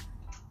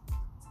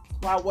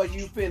 Why was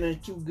you feeling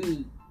too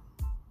good?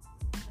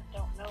 I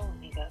don't know,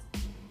 nigga.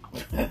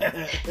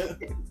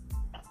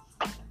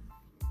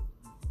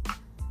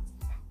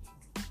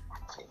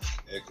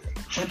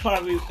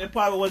 It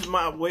probably wasn't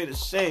my way to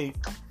say.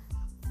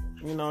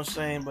 You know what I'm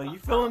saying? But you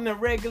feeling the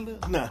regular?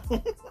 No.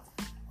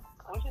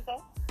 What'd you say?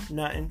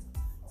 Nothing.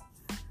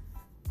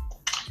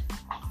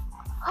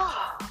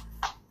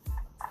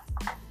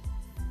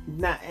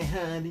 Nothing,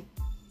 honey.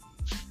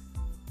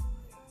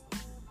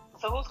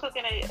 So who's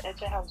cooking at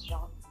your house,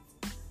 John?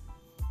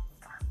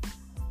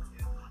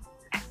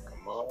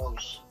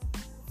 Mom's.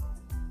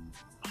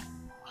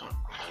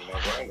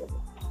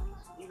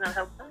 You gonna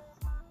help them?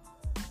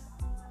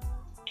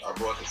 I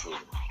brought the food.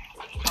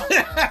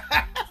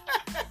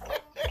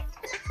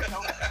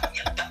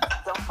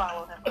 Don't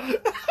follow him.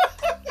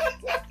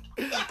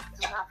 Do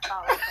not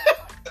follow him.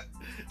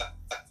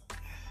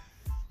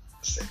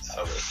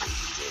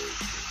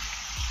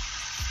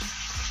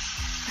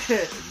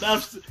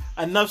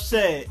 Enough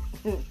said.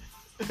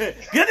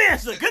 Good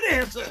answer.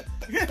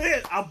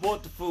 I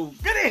bought the food.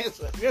 Good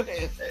answer.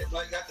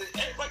 Everybody got their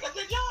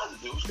jobs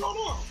to do. What's going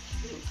on?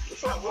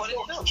 What's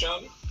wrong,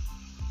 Charlie?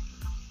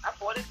 I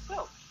bought it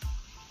too.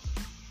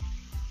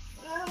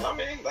 I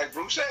mean, like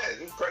Bruce said,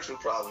 it's personal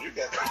problems. You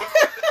got.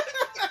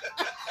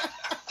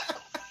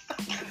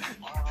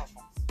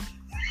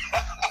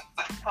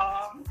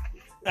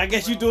 I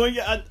guess you're doing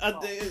your.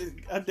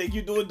 I think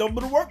you're doing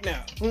double the work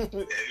now.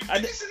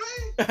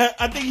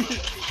 I think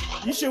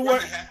you should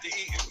work.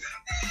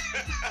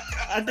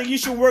 I think you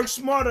should work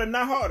smarter,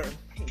 not harder.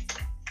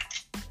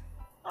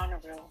 On the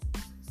real.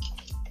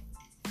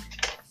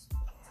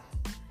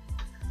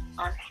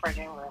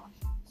 Unfriggin' real.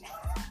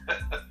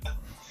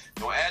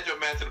 Don't add your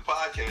man to the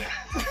podcast.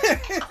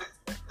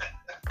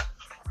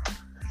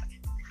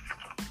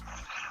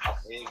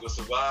 He ain't gonna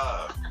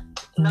survive.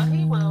 No,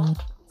 he will.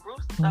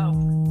 Bruce,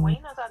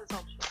 Wayne knows how to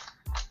talk shit.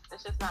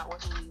 It's just not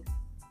what he's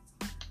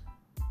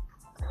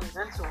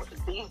into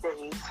these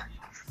days.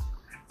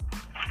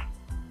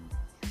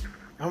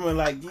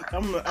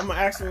 I'm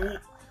asking you.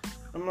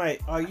 I'm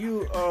like, are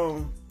you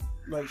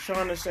like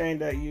Sean is saying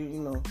that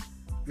you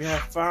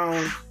have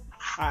found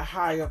a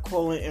higher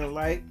calling in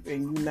life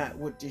and you not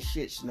with the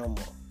shits no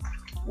more?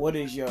 What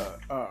is your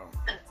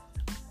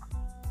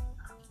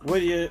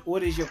what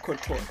is your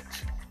retort?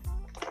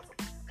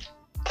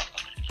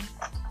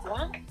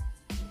 What?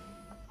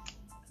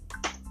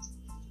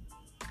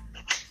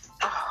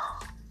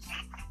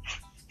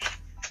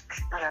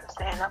 I gotta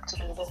stand up to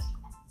do this.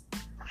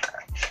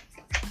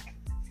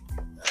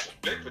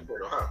 Big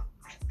potato, huh?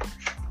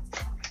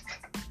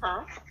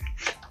 Huh?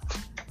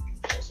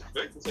 That's a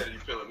big potato you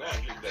feeling now.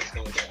 You leave that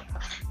thing down.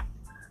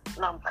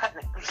 No, I'm cutting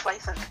it. I'm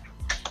slicing it.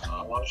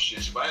 Oh shit,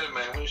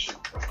 Spider-Man, when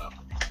shit come out?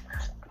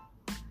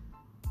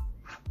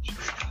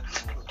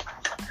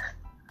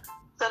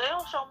 So they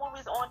don't show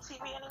movies on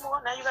TV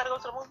anymore? Now you gotta go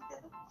to the movie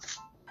theater?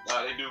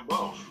 Nah, they do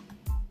both.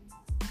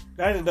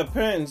 That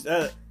depends.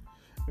 If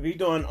you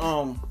doing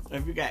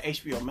if you got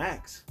HBO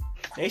Max,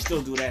 they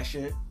still do that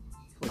shit.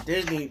 But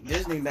Disney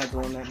not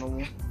doing that no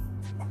more.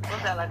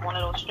 What's that, like one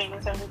of those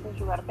streaming services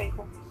you gotta pay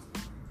for?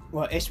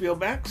 Well, HBO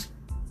Max?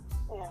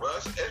 Yeah. Well,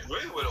 it's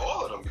really with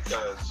all of them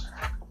because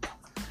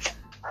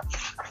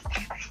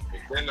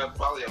within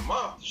probably a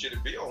month, should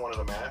it be on one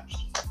of them apps?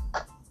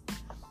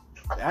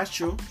 That's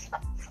true.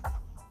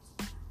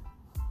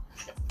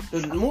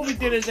 The movie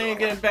theaters ain't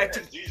getting back to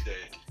these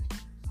days.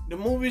 the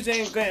movies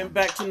ain't getting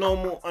back to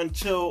normal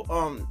until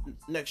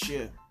next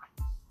year.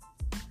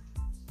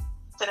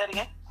 Say that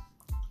again?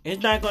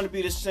 It's not going to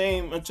be the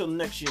same until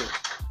next year.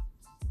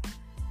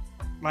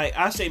 Like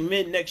I say,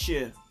 mid next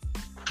year.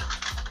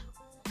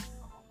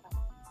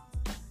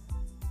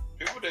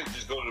 People they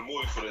just go to the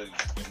movie for the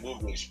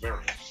movie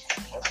experience.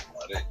 That's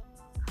about it.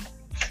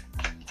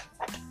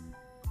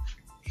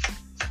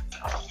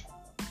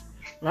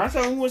 Last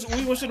time we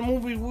went to the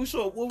movie, we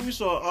saw what we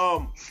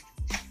saw.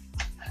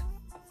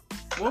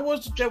 What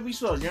was it that we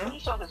saw, Who John? you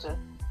talking to?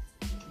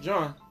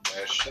 John.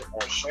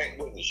 Shane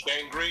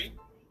Green,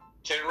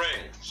 10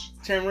 Rings.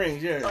 10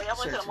 Rings, yeah. Oh, y'all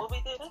went to the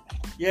movie theater?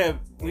 Yeah,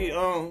 we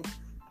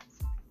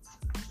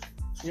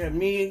yeah,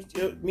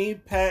 me,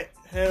 Pat,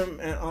 him,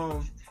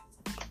 and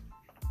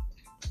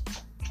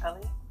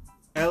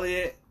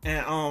Elliot,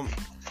 and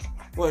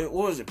what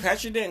was it?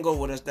 Patrick didn't go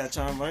with us that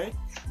time, right?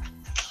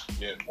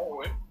 Yeah, no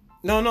way.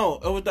 No,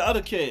 it was the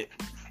other kid.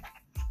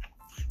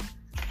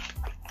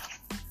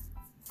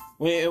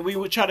 We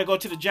would try to go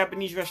to the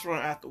Japanese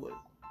restaurant afterward.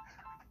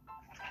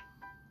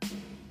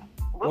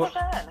 Where was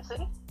y'all at, in the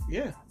city?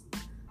 Yeah.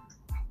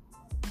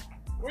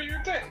 What do you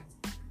think?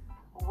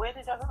 Where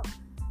did y'all go?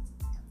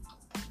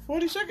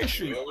 42nd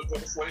Street. Yeah, we went to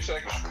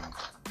 42nd Street.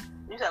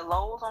 You said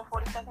Lowe's on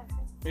 42nd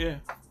Street? Yeah.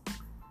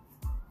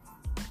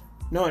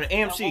 No, the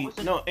AMC. what was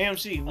it? No,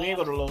 AMC. We ain't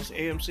go to Lowe's.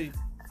 AMC.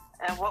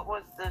 And what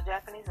was the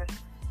Japanese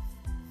restaurant?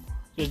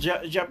 The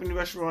Japanese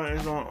restaurant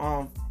is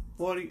on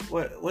 40.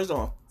 What's it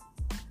on?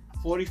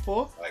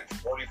 44th? Like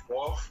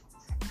 44th,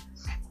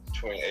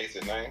 between 8th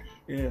and 9th.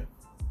 Yeah.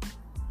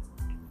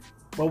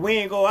 But we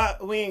ain't go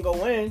out. We ain't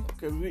go in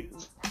because we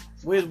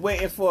was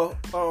waiting for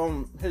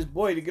his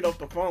boy to get off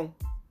the phone.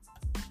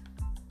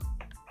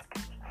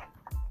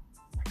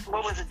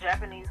 What was it?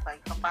 Japanese,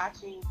 like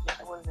hibachi?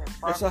 What was it?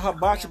 It's a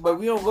hibachi, but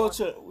we don't go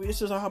to.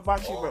 This is a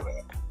hibachi. All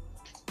that.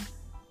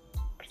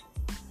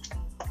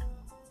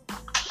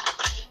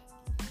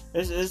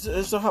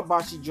 It's a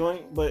hibachi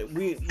joint, but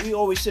we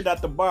always sit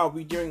at the bar.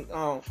 We drink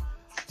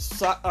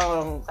sake,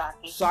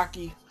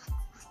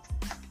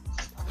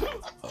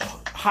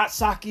 hot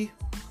sake.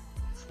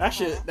 That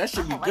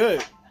should be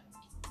good,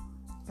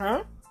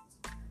 huh?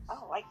 I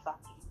don't like sake.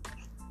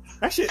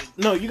 That shit.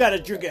 No, you gotta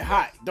drink it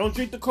hot. Don't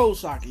drink the cold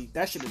sake.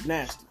 That shit is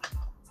nasty.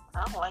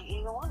 I don't like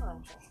either one of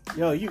them.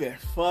 Yo, you get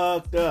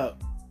fucked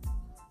up.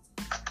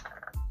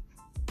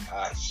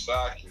 Hot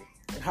sake.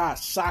 Hot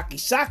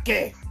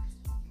sake.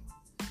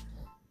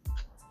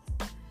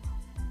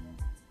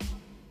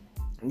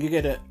 You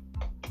get it.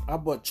 I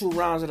bought 2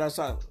 rounds of that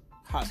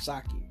hot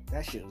sake.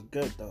 That shit was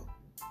good though.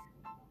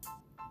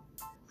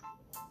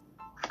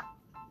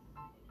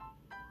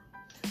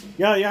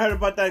 Y'all heard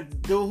about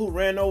that dude who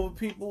ran over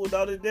people the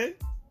other day?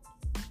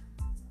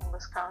 In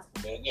Wisconsin.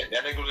 Man, yeah,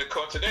 that nigga was in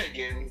court today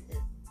getting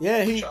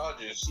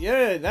charges.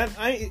 Yeah, that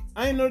I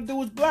ain't know the dude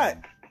was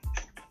black.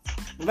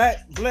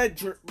 Black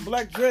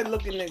dread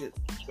looking nigga.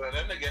 So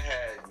that nigga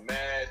had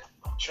mad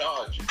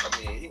charges.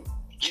 I mean,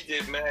 he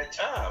did mad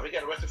time. He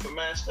got arrested for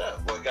mad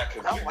stuff. Well, he got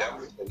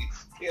convicted.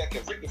 He got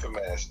convicted for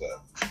mad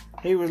stuff.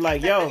 He was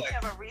like, yo. He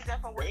have a reason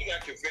for what? He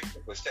got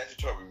convicted for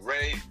statutory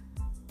rape.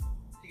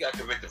 He got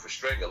convicted for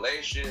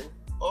strangulation.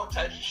 All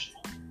types of shit.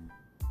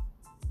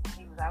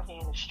 He was out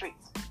here in the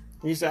streets.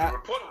 He said, the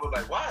reporter was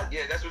like, why?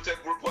 Yeah, that's what the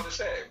reporter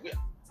said.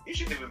 You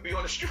shouldn't even be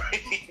on the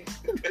street.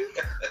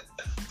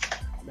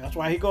 That's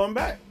why he going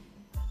back.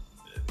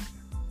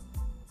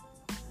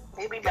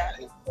 He'll be back.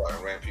 He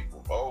ran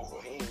people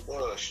over. He ain't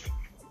bullshit.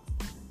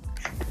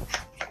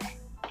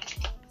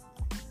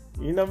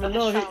 You never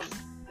know.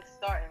 It's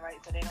starting,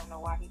 right? So they don't know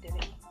why he did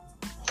it.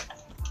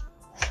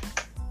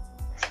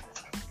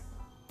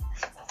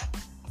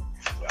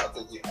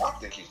 I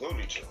think he's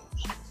Looney Tunes.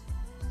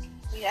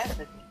 He has to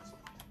be.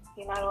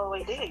 He not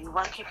always there. You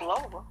run people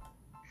over.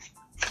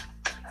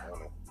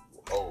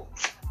 Oh.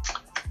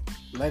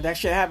 Like that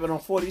shit happened on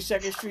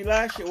 42nd Street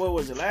last year. What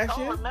was it, last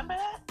year? Remember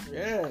that?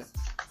 Yeah.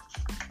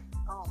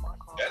 Oh my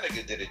God. That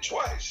nigga did it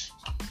twice.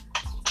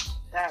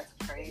 That's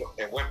crazy.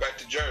 And went back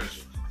to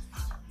Jersey.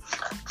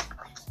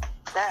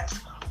 That's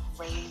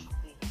crazy.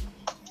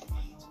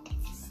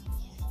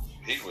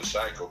 He was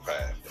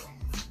psychopath, though.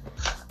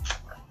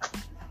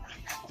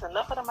 There's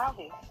enough of them out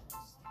here.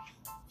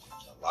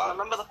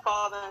 Remember the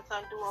father and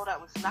son duo that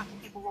was knocking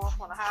people off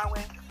on the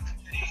highway?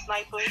 The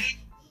snipers?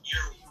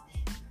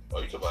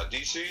 Oh, you talking about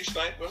DC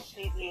sniper?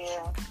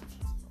 Yeah.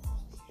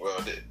 Well,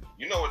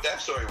 you know what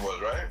that story was,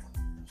 right?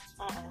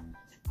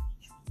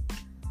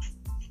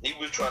 He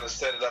was trying to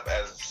set it up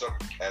as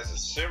a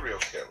serial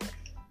killer.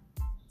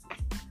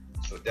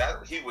 So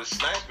that he was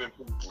sniping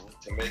people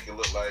to make it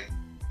look like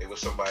it was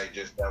somebody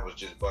that was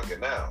just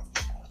bugging out.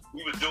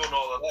 He was doing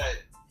all of that,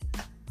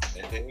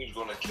 and then he was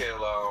gonna kill.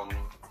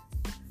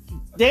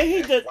 Then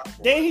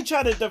he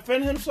tried to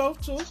defend himself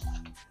too.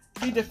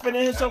 He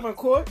defended himself in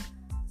court.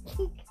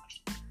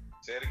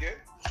 Say it again.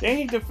 Then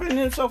he defended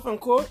himself in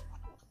court.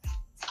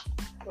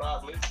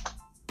 Probably.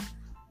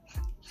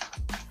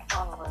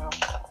 Unreal.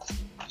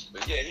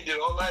 But yeah, he did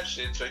all that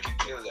shit so he could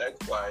kill his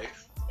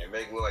ex-wife and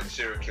make it look like the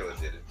serial killer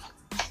did it.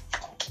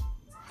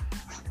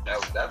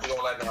 That's what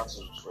all that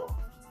nonsense was for.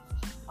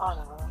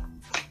 Unreal.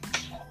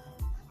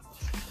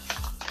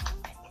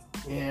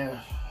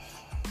 Yeah.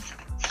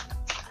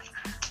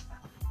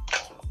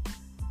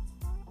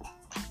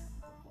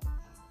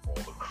 All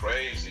the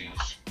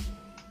crazies.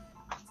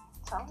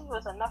 Tell me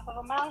there's enough of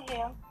them out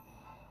here.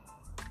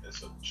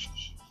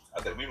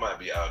 I think we might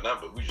be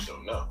outnumbered. We just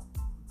don't know.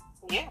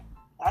 Yeah,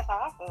 that's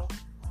how I feel.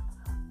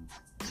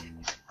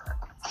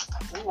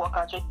 You walk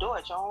out your door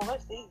at your own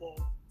risk these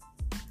days.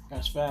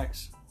 That's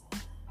facts.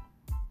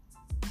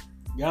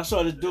 Y'all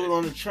saw this dude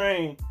on the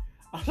train.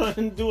 I saw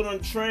this dude on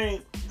the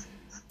train.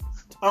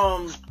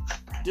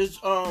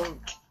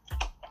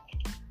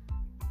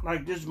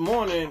 Like this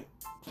morning,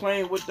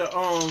 playing with the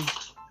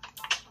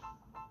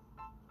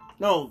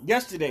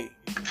yesterday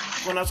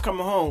when I was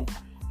coming home,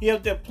 he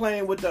up there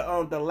playing with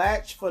the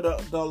latch for the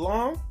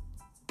alarm.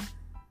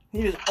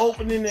 He just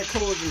opening and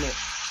closing it.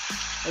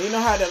 And you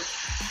know how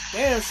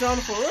damn, Sean,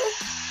 for real?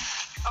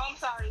 Oh, I'm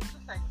sorry. 2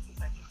 seconds.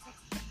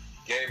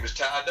 Game is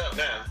tied up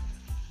now.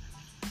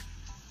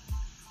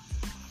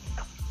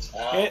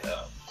 Tied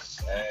up.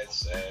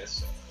 Sad.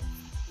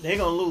 They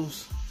gonna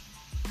lose.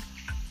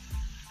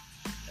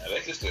 Now they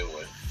can still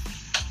win.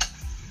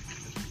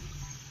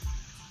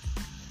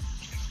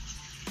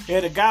 Yeah,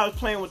 the guy was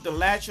playing with the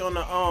latch on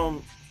the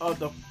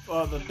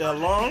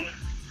alarm.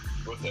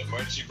 With the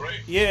emergency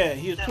brake? Yeah,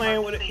 he was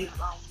playing with it.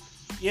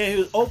 Yeah, he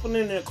was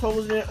opening and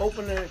closing it,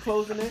 opening and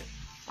closing it.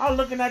 I was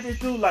looking at this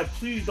dude like,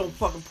 please don't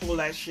fucking pull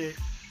that shit.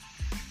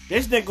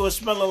 This nigga was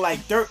smelling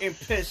like dirt and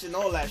piss and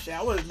all that shit.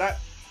 I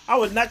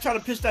was not trying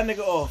to piss that nigga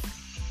off.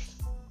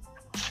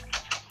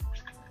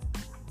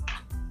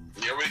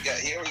 He already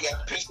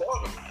got pissed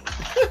on him.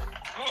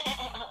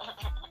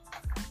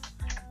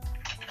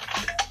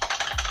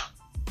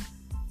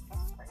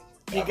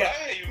 He got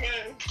you,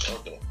 man.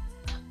 Okay.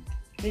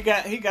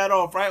 he got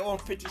off right on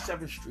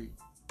 57th Street.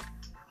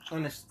 I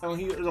was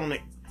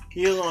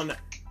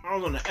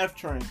on the F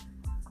train.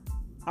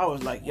 I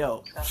was like,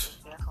 yo.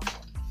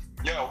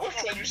 Yo, what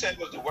train you said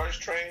was the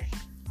worst train?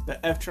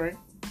 The F train.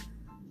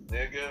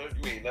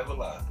 Nigga, you ain't never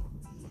lied.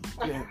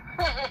 Yeah.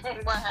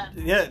 What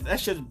happened? Yeah, that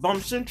shit's bum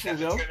central,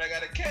 That's yo. the train I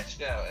gotta catch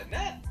now, and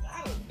that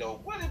I don't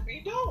know what it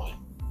be doing.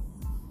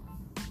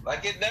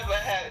 Like it never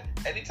had.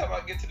 Anytime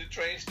I get to the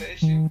train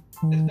station,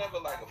 it's never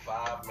like a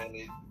 5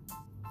 minute,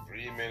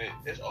 3 minute.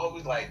 It's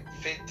always like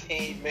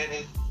 15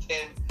 minutes,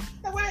 10.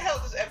 Now where the hell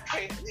is this F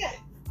train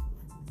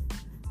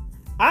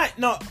at?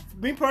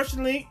 Me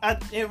personally,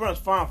 it runs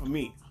fine for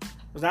me.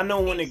 Because I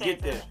know when they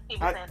get there. He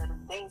was saying that the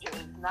danger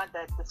is not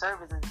that the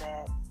service is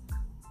bad.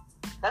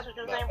 That's what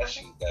you're saying, That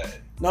shit's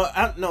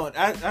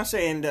bad. I'm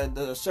saying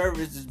the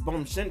service is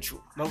bum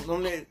central.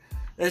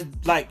 It's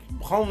like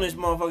homeless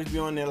motherfuckers be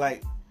on there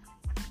like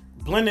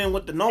blending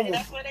with the normal.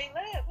 That's where they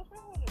live. What's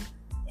wrong with it?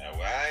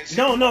 Well, I ain't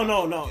No.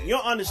 seen You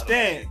don't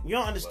understand. You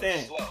don't it.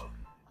 understand. Slow.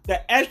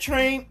 The F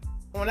train,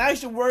 when I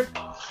used to work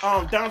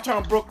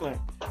downtown Brooklyn,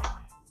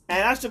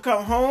 and I used to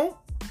come home,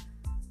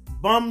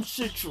 bum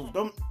central.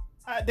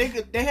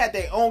 They had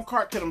their own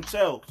cart to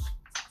themselves.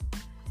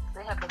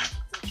 They have the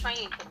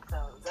train to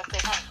themselves. That's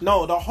their house.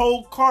 No, the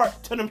whole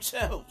cart to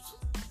themselves.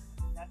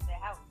 That's their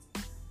house.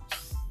 You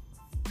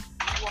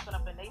walking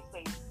up in their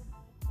space,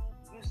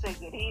 you say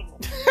good evening.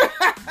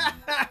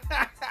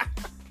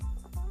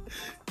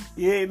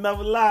 You ain't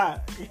never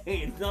lie.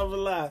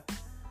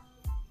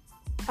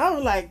 I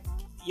was like,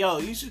 yo,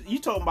 you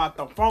talking about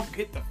the funk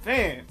hit the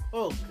fan.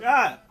 Oh,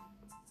 God.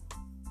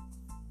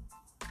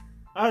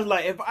 I was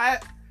like,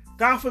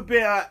 God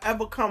forbid I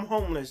ever come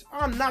homeless,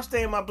 I'm not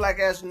staying my black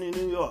ass in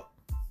New York.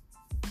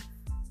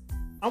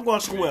 I'm going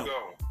somewhere.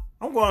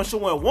 I'm going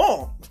somewhere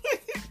warm.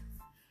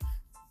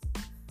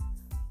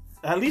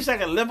 At least I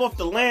can live off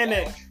the land.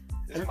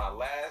 This is my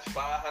last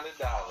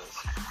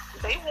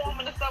 $500. They warm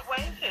in the subway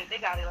and shit. They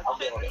got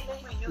electricity.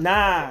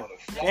 Nah,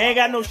 they ain't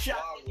got no shit.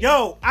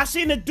 Yo, I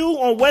seen a dude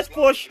on West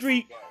 4th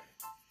Street.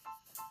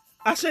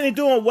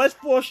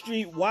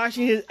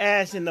 Washing his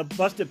ass in the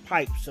busted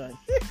pipe, son.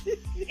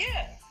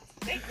 Yeah,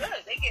 they good.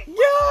 They get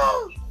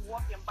Yo! people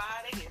walking by.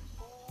 They get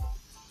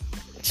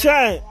food.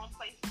 Son,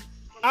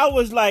 I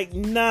was like,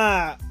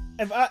 nah.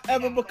 If I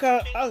ever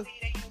become,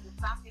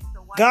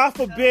 God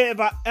forbid, if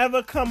I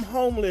ever come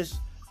homeless,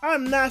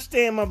 I'm not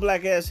staying my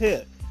black ass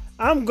here.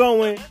 I'm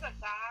going. There's a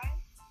guy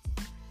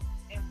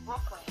in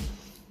Brooklyn.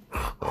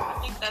 I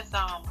think that's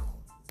on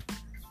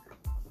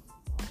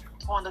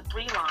the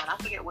 3 line. I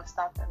forget what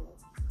stop that is.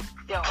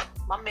 Yo,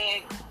 my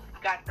man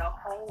got the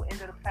whole end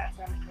of the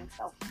platform to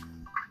himself.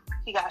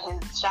 He got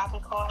his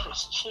shopping cart,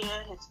 his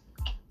chair, his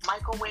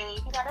microwave.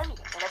 He got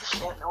everything.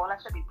 And all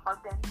that should be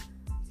plugged in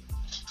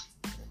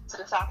to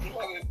the socket.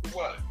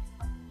 What?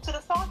 To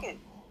the socket.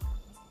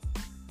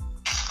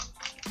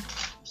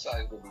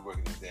 Sorry, gonna be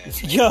working this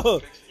damn.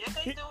 Yo, Yes,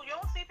 they do. You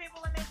don't see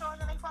people in there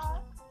charging their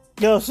phone.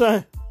 yo,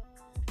 son,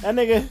 that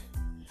nigga,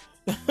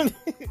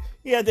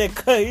 he had that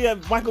cut. He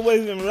had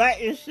microwave and rat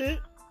and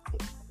shit.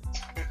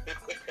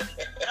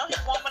 No, he's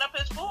warming up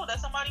his food that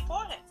somebody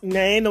bought him. Nah,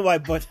 ain't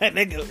nobody but that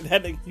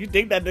nigga. You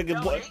think that nigga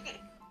No, boy?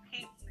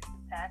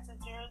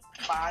 Passengers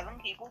buy them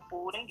people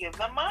food and give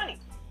them money.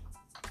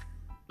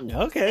 They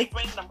Okay.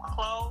 bring them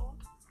clothes.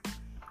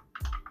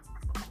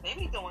 They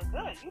be doing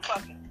good. You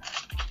fucking.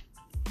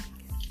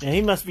 And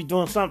he must be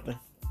doing something.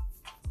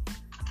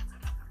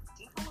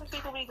 These homeless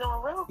people be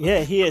doing real good.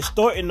 Yeah, he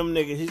extorting them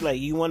niggas. He's like,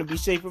 you want to be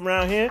safe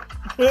around here?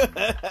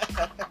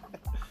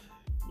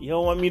 You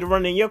don't want me to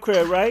run in your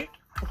crib, right?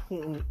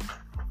 For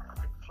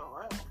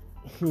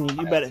You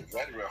real.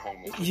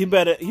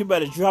 better, you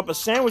better drop a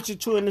sandwich or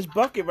two in this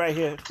bucket right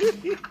here.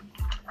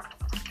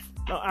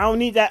 No, I don't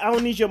need that. I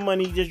don't need your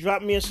money. Just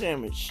drop me a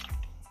sandwich.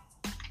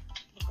 You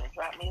can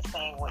drop me a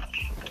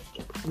sandwich.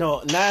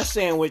 No, not a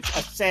sandwich,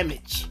 a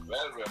sandwich.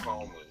 Veteran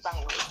homeless.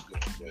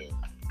 Sandwich.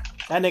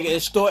 That nigga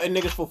extorting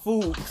niggas for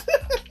food.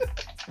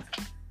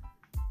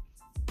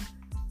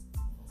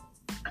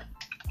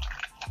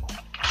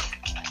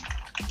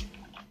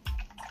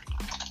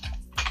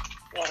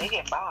 Yeah, they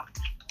get by.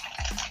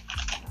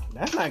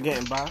 That's not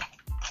getting by.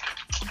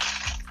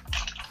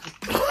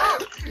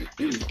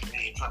 They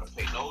ain't trying to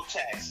pay no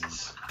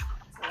taxes.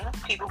 Yeah,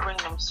 people bring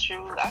them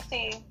shoes. I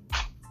seen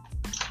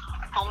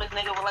homeless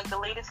nigga with like the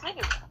latest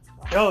niggas.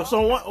 Yo,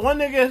 so one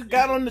nigga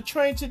got on the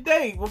train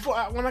today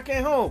when I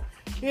came home.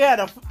 He had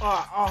a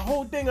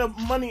whole thing of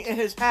money in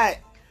his hat,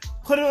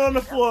 put it on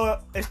the floor,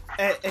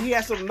 and he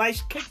had some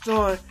nice kicks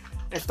on,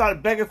 and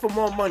started begging for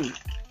more money.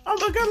 I'm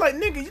looking like,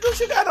 nigga, you know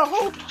you got a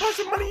whole bunch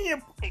of money in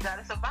your... He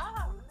gotta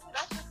survive.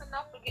 That's just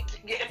enough to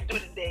get him through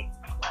the day.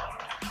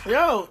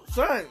 Yo,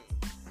 son,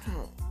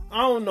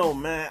 I don't know,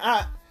 man.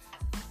 I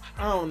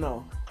don't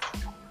know.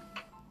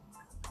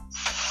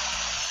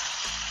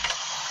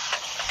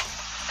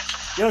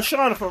 Yo,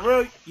 Shauna, for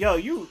real, yo,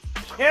 you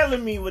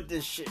killing me with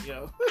this shit,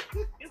 yo.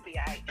 You be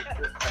alright.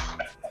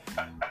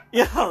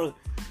 Yo.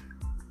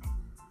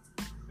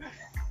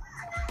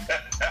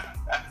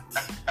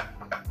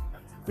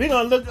 We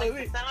gonna look. Like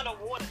the sound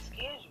of water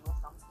scares you or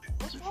something.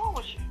 What's wrong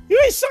with you? You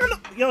ain't sound.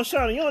 Yo,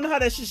 Shauna, you don't know how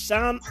that shit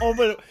sound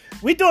over.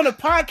 We doing a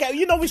podcast.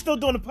 You know we still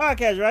doing a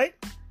podcast, right?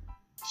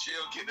 She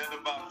don't care nothing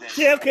about that.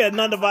 She don't care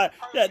nothing about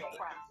that.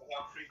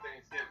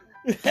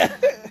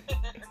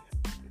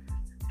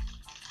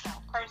 Sounds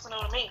personal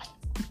to me.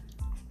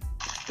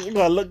 You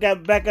gonna look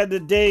back at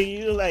the day.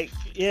 You like,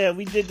 yeah,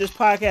 we did this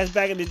podcast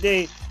back in the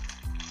day.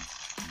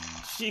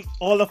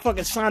 All the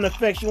fucking sound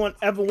effects you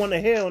ever want to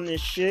hear on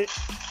this shit.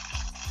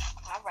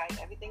 All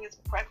right, everything is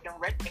prepped and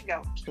ready to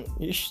go.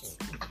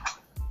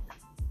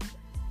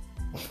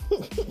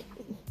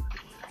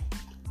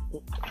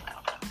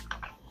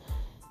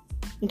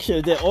 You should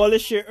have did all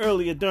this shit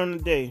earlier during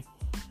the day.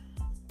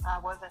 I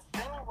wasn't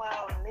feeling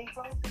well,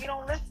 Negro, so you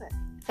don't listen.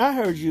 I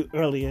heard you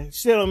earlier.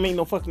 Still don't make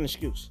no fucking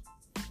excuse.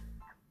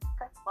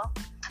 Okay, well,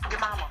 your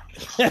mama.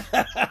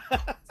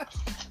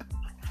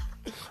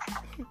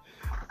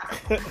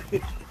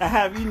 I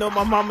have you know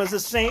my mama's a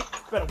saint.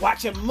 Better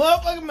watch your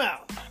motherfucking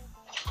mouth.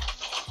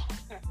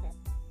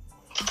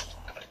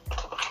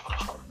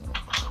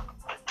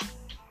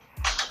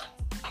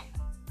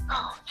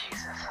 Oh,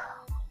 Jesus.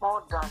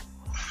 All done.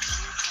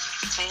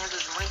 Hands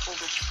is wrinkled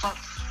as fuck.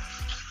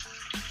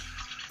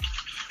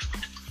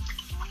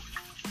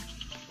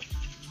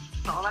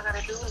 All I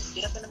gotta do is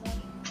get up in the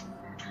morning,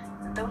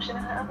 throw shit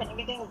in the oven,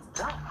 everything is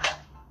done.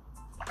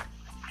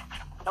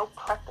 No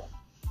prepping.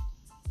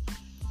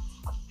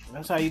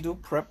 That's how you do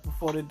prep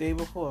before the day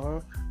before, huh?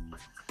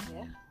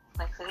 Yeah,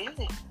 makes it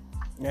easy.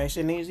 Nice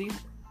and easy.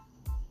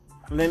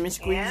 Lemon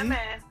squeezy. Yeah,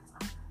 man.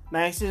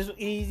 Nice and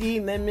easy,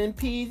 lemon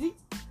peasy.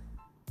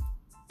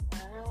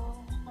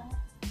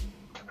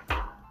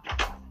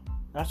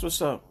 That's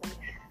what's up.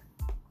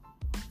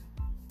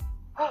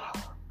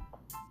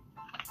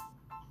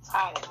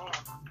 Tired, man.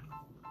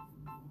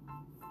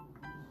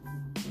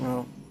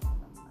 Well,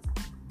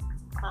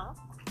 Huh?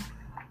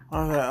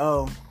 I was like,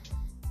 oh,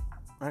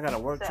 I gotta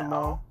work Is that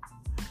tomorrow.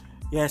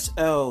 Yes,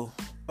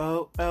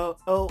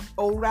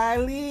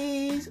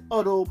 O'Reilly's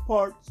Auto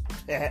Parts.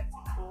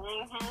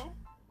 Mm-hmm.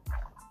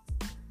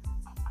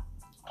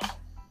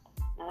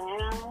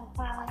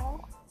 Mm-hmm.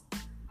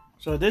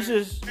 So this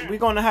is we're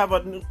gonna have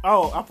a new.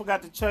 Oh, I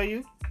forgot to tell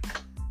you.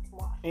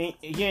 You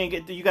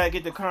gotta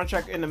get the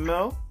contract in the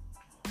mail.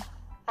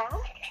 Huh?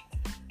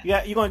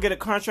 Yeah, you're gonna get a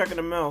contract in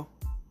the mail.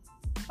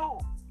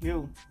 Oh,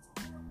 You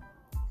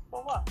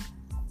for what?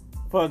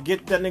 for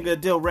get that nigga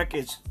Deal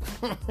Records.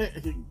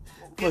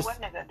 Get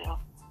what nigga do?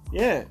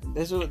 Yeah,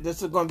 this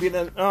is gonna be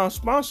the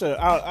sponsor.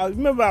 I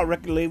remember our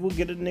record label.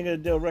 Get a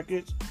nigga Deal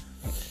Records.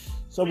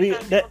 So we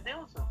that.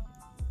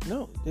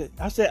 No,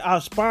 I said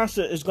our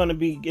sponsor is gonna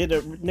be get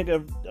a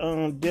nigga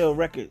Deal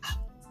Records.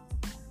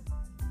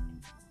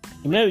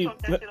 Maybe Fuck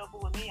that shit over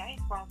with me. I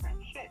ain't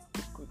sponsoring shit.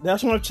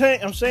 that's what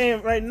I'm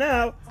saying right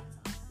now.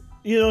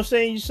 You know what I'm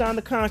saying? You sign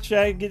the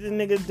contract, get the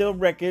nigga Deal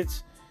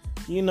Records.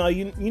 You know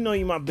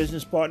you're my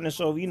business partner,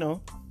 so you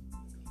know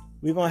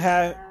we're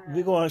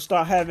gonna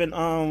start having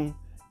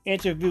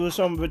interview with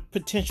some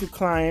potential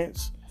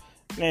clients,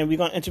 and we're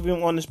gonna interview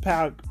them on this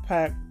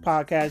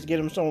podcast, get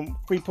them some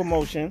free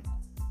promotion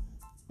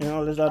and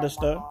all this other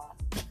stuff.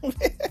 You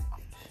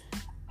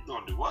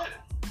gonna do what?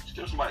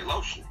 Still somebody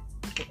lotion.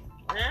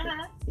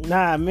 Mm-hmm.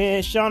 Nah,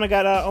 man, Shauna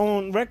got our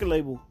own record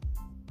label.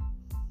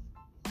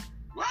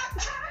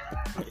 What?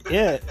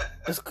 Yeah,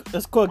 it's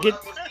called Get.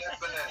 What was that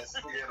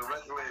fast? We had a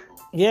record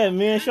label. Yeah,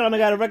 me and Shauna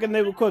got a record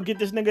label called Get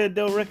This Nigga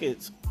Deal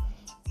Records.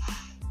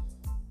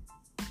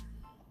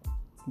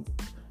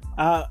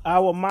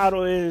 Our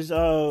motto is You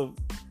got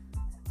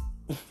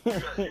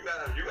a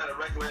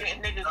record label.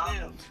 Get niggas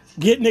deal.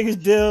 get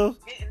niggas deal.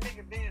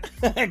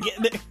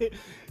 Getting niggas deal.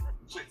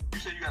 You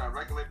said you got a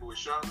record label with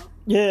Shauna?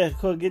 Yeah,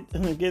 called Get the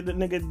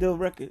Nigga Deal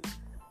Records.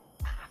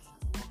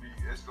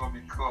 It's gonna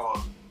be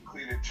called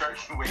Cleaning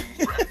Church Wings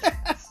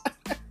Records.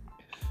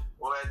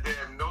 All that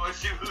damn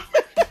noise you was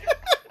making.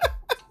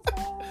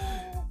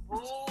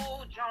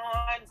 Boo,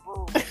 John,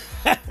 boo.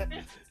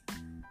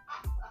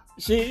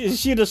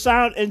 She the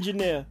sound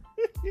engineer.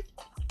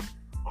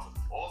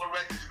 All the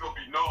records is gonna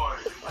be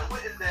noise. Like,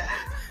 what is that?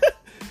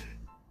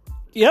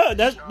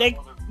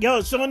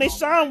 So when they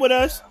sign with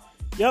us,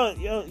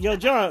 yo,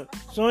 John.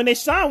 So when they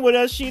sign with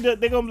us, they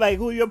gonna be like,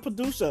 who your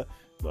producer?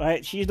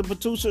 Right? She's the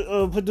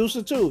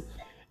producer too.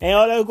 And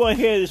all they're gonna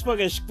hear is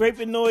fucking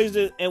scraping noise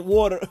and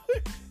water.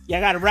 Y'all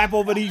gotta rap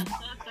over these.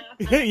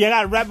 Y'all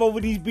gotta rap over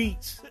these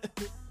beats.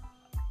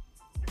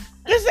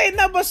 This ain't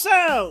nothing but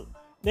sound.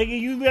 Nigga,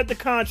 you get the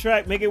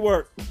contract, make it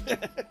work.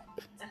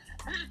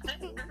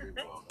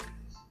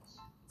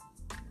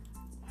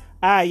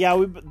 Alright, y'all,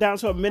 we down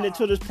to a minute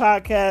to this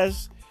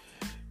podcast.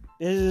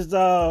 This is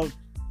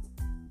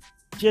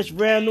just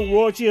random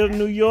royalty of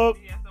New York.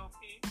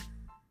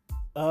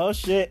 Oh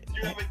shit.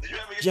 You ever get the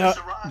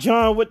Ciroc?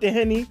 John with the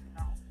Henny.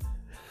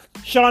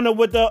 Shauna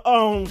with the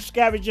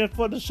scavenging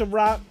for the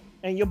Ciroc.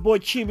 And your boy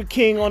Chiba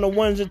King on the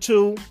ones and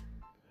two.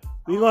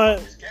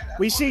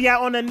 We see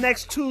y'all on the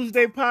next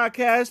Tuesday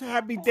podcast.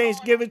 Happy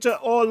Thanksgiving to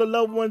all the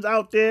loved ones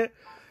out there.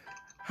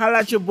 Holla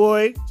at your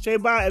boy. Say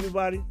bye,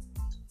 everybody.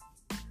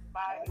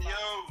 Bye.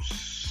 Yo.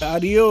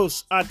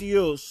 Adios.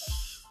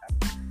 Adios.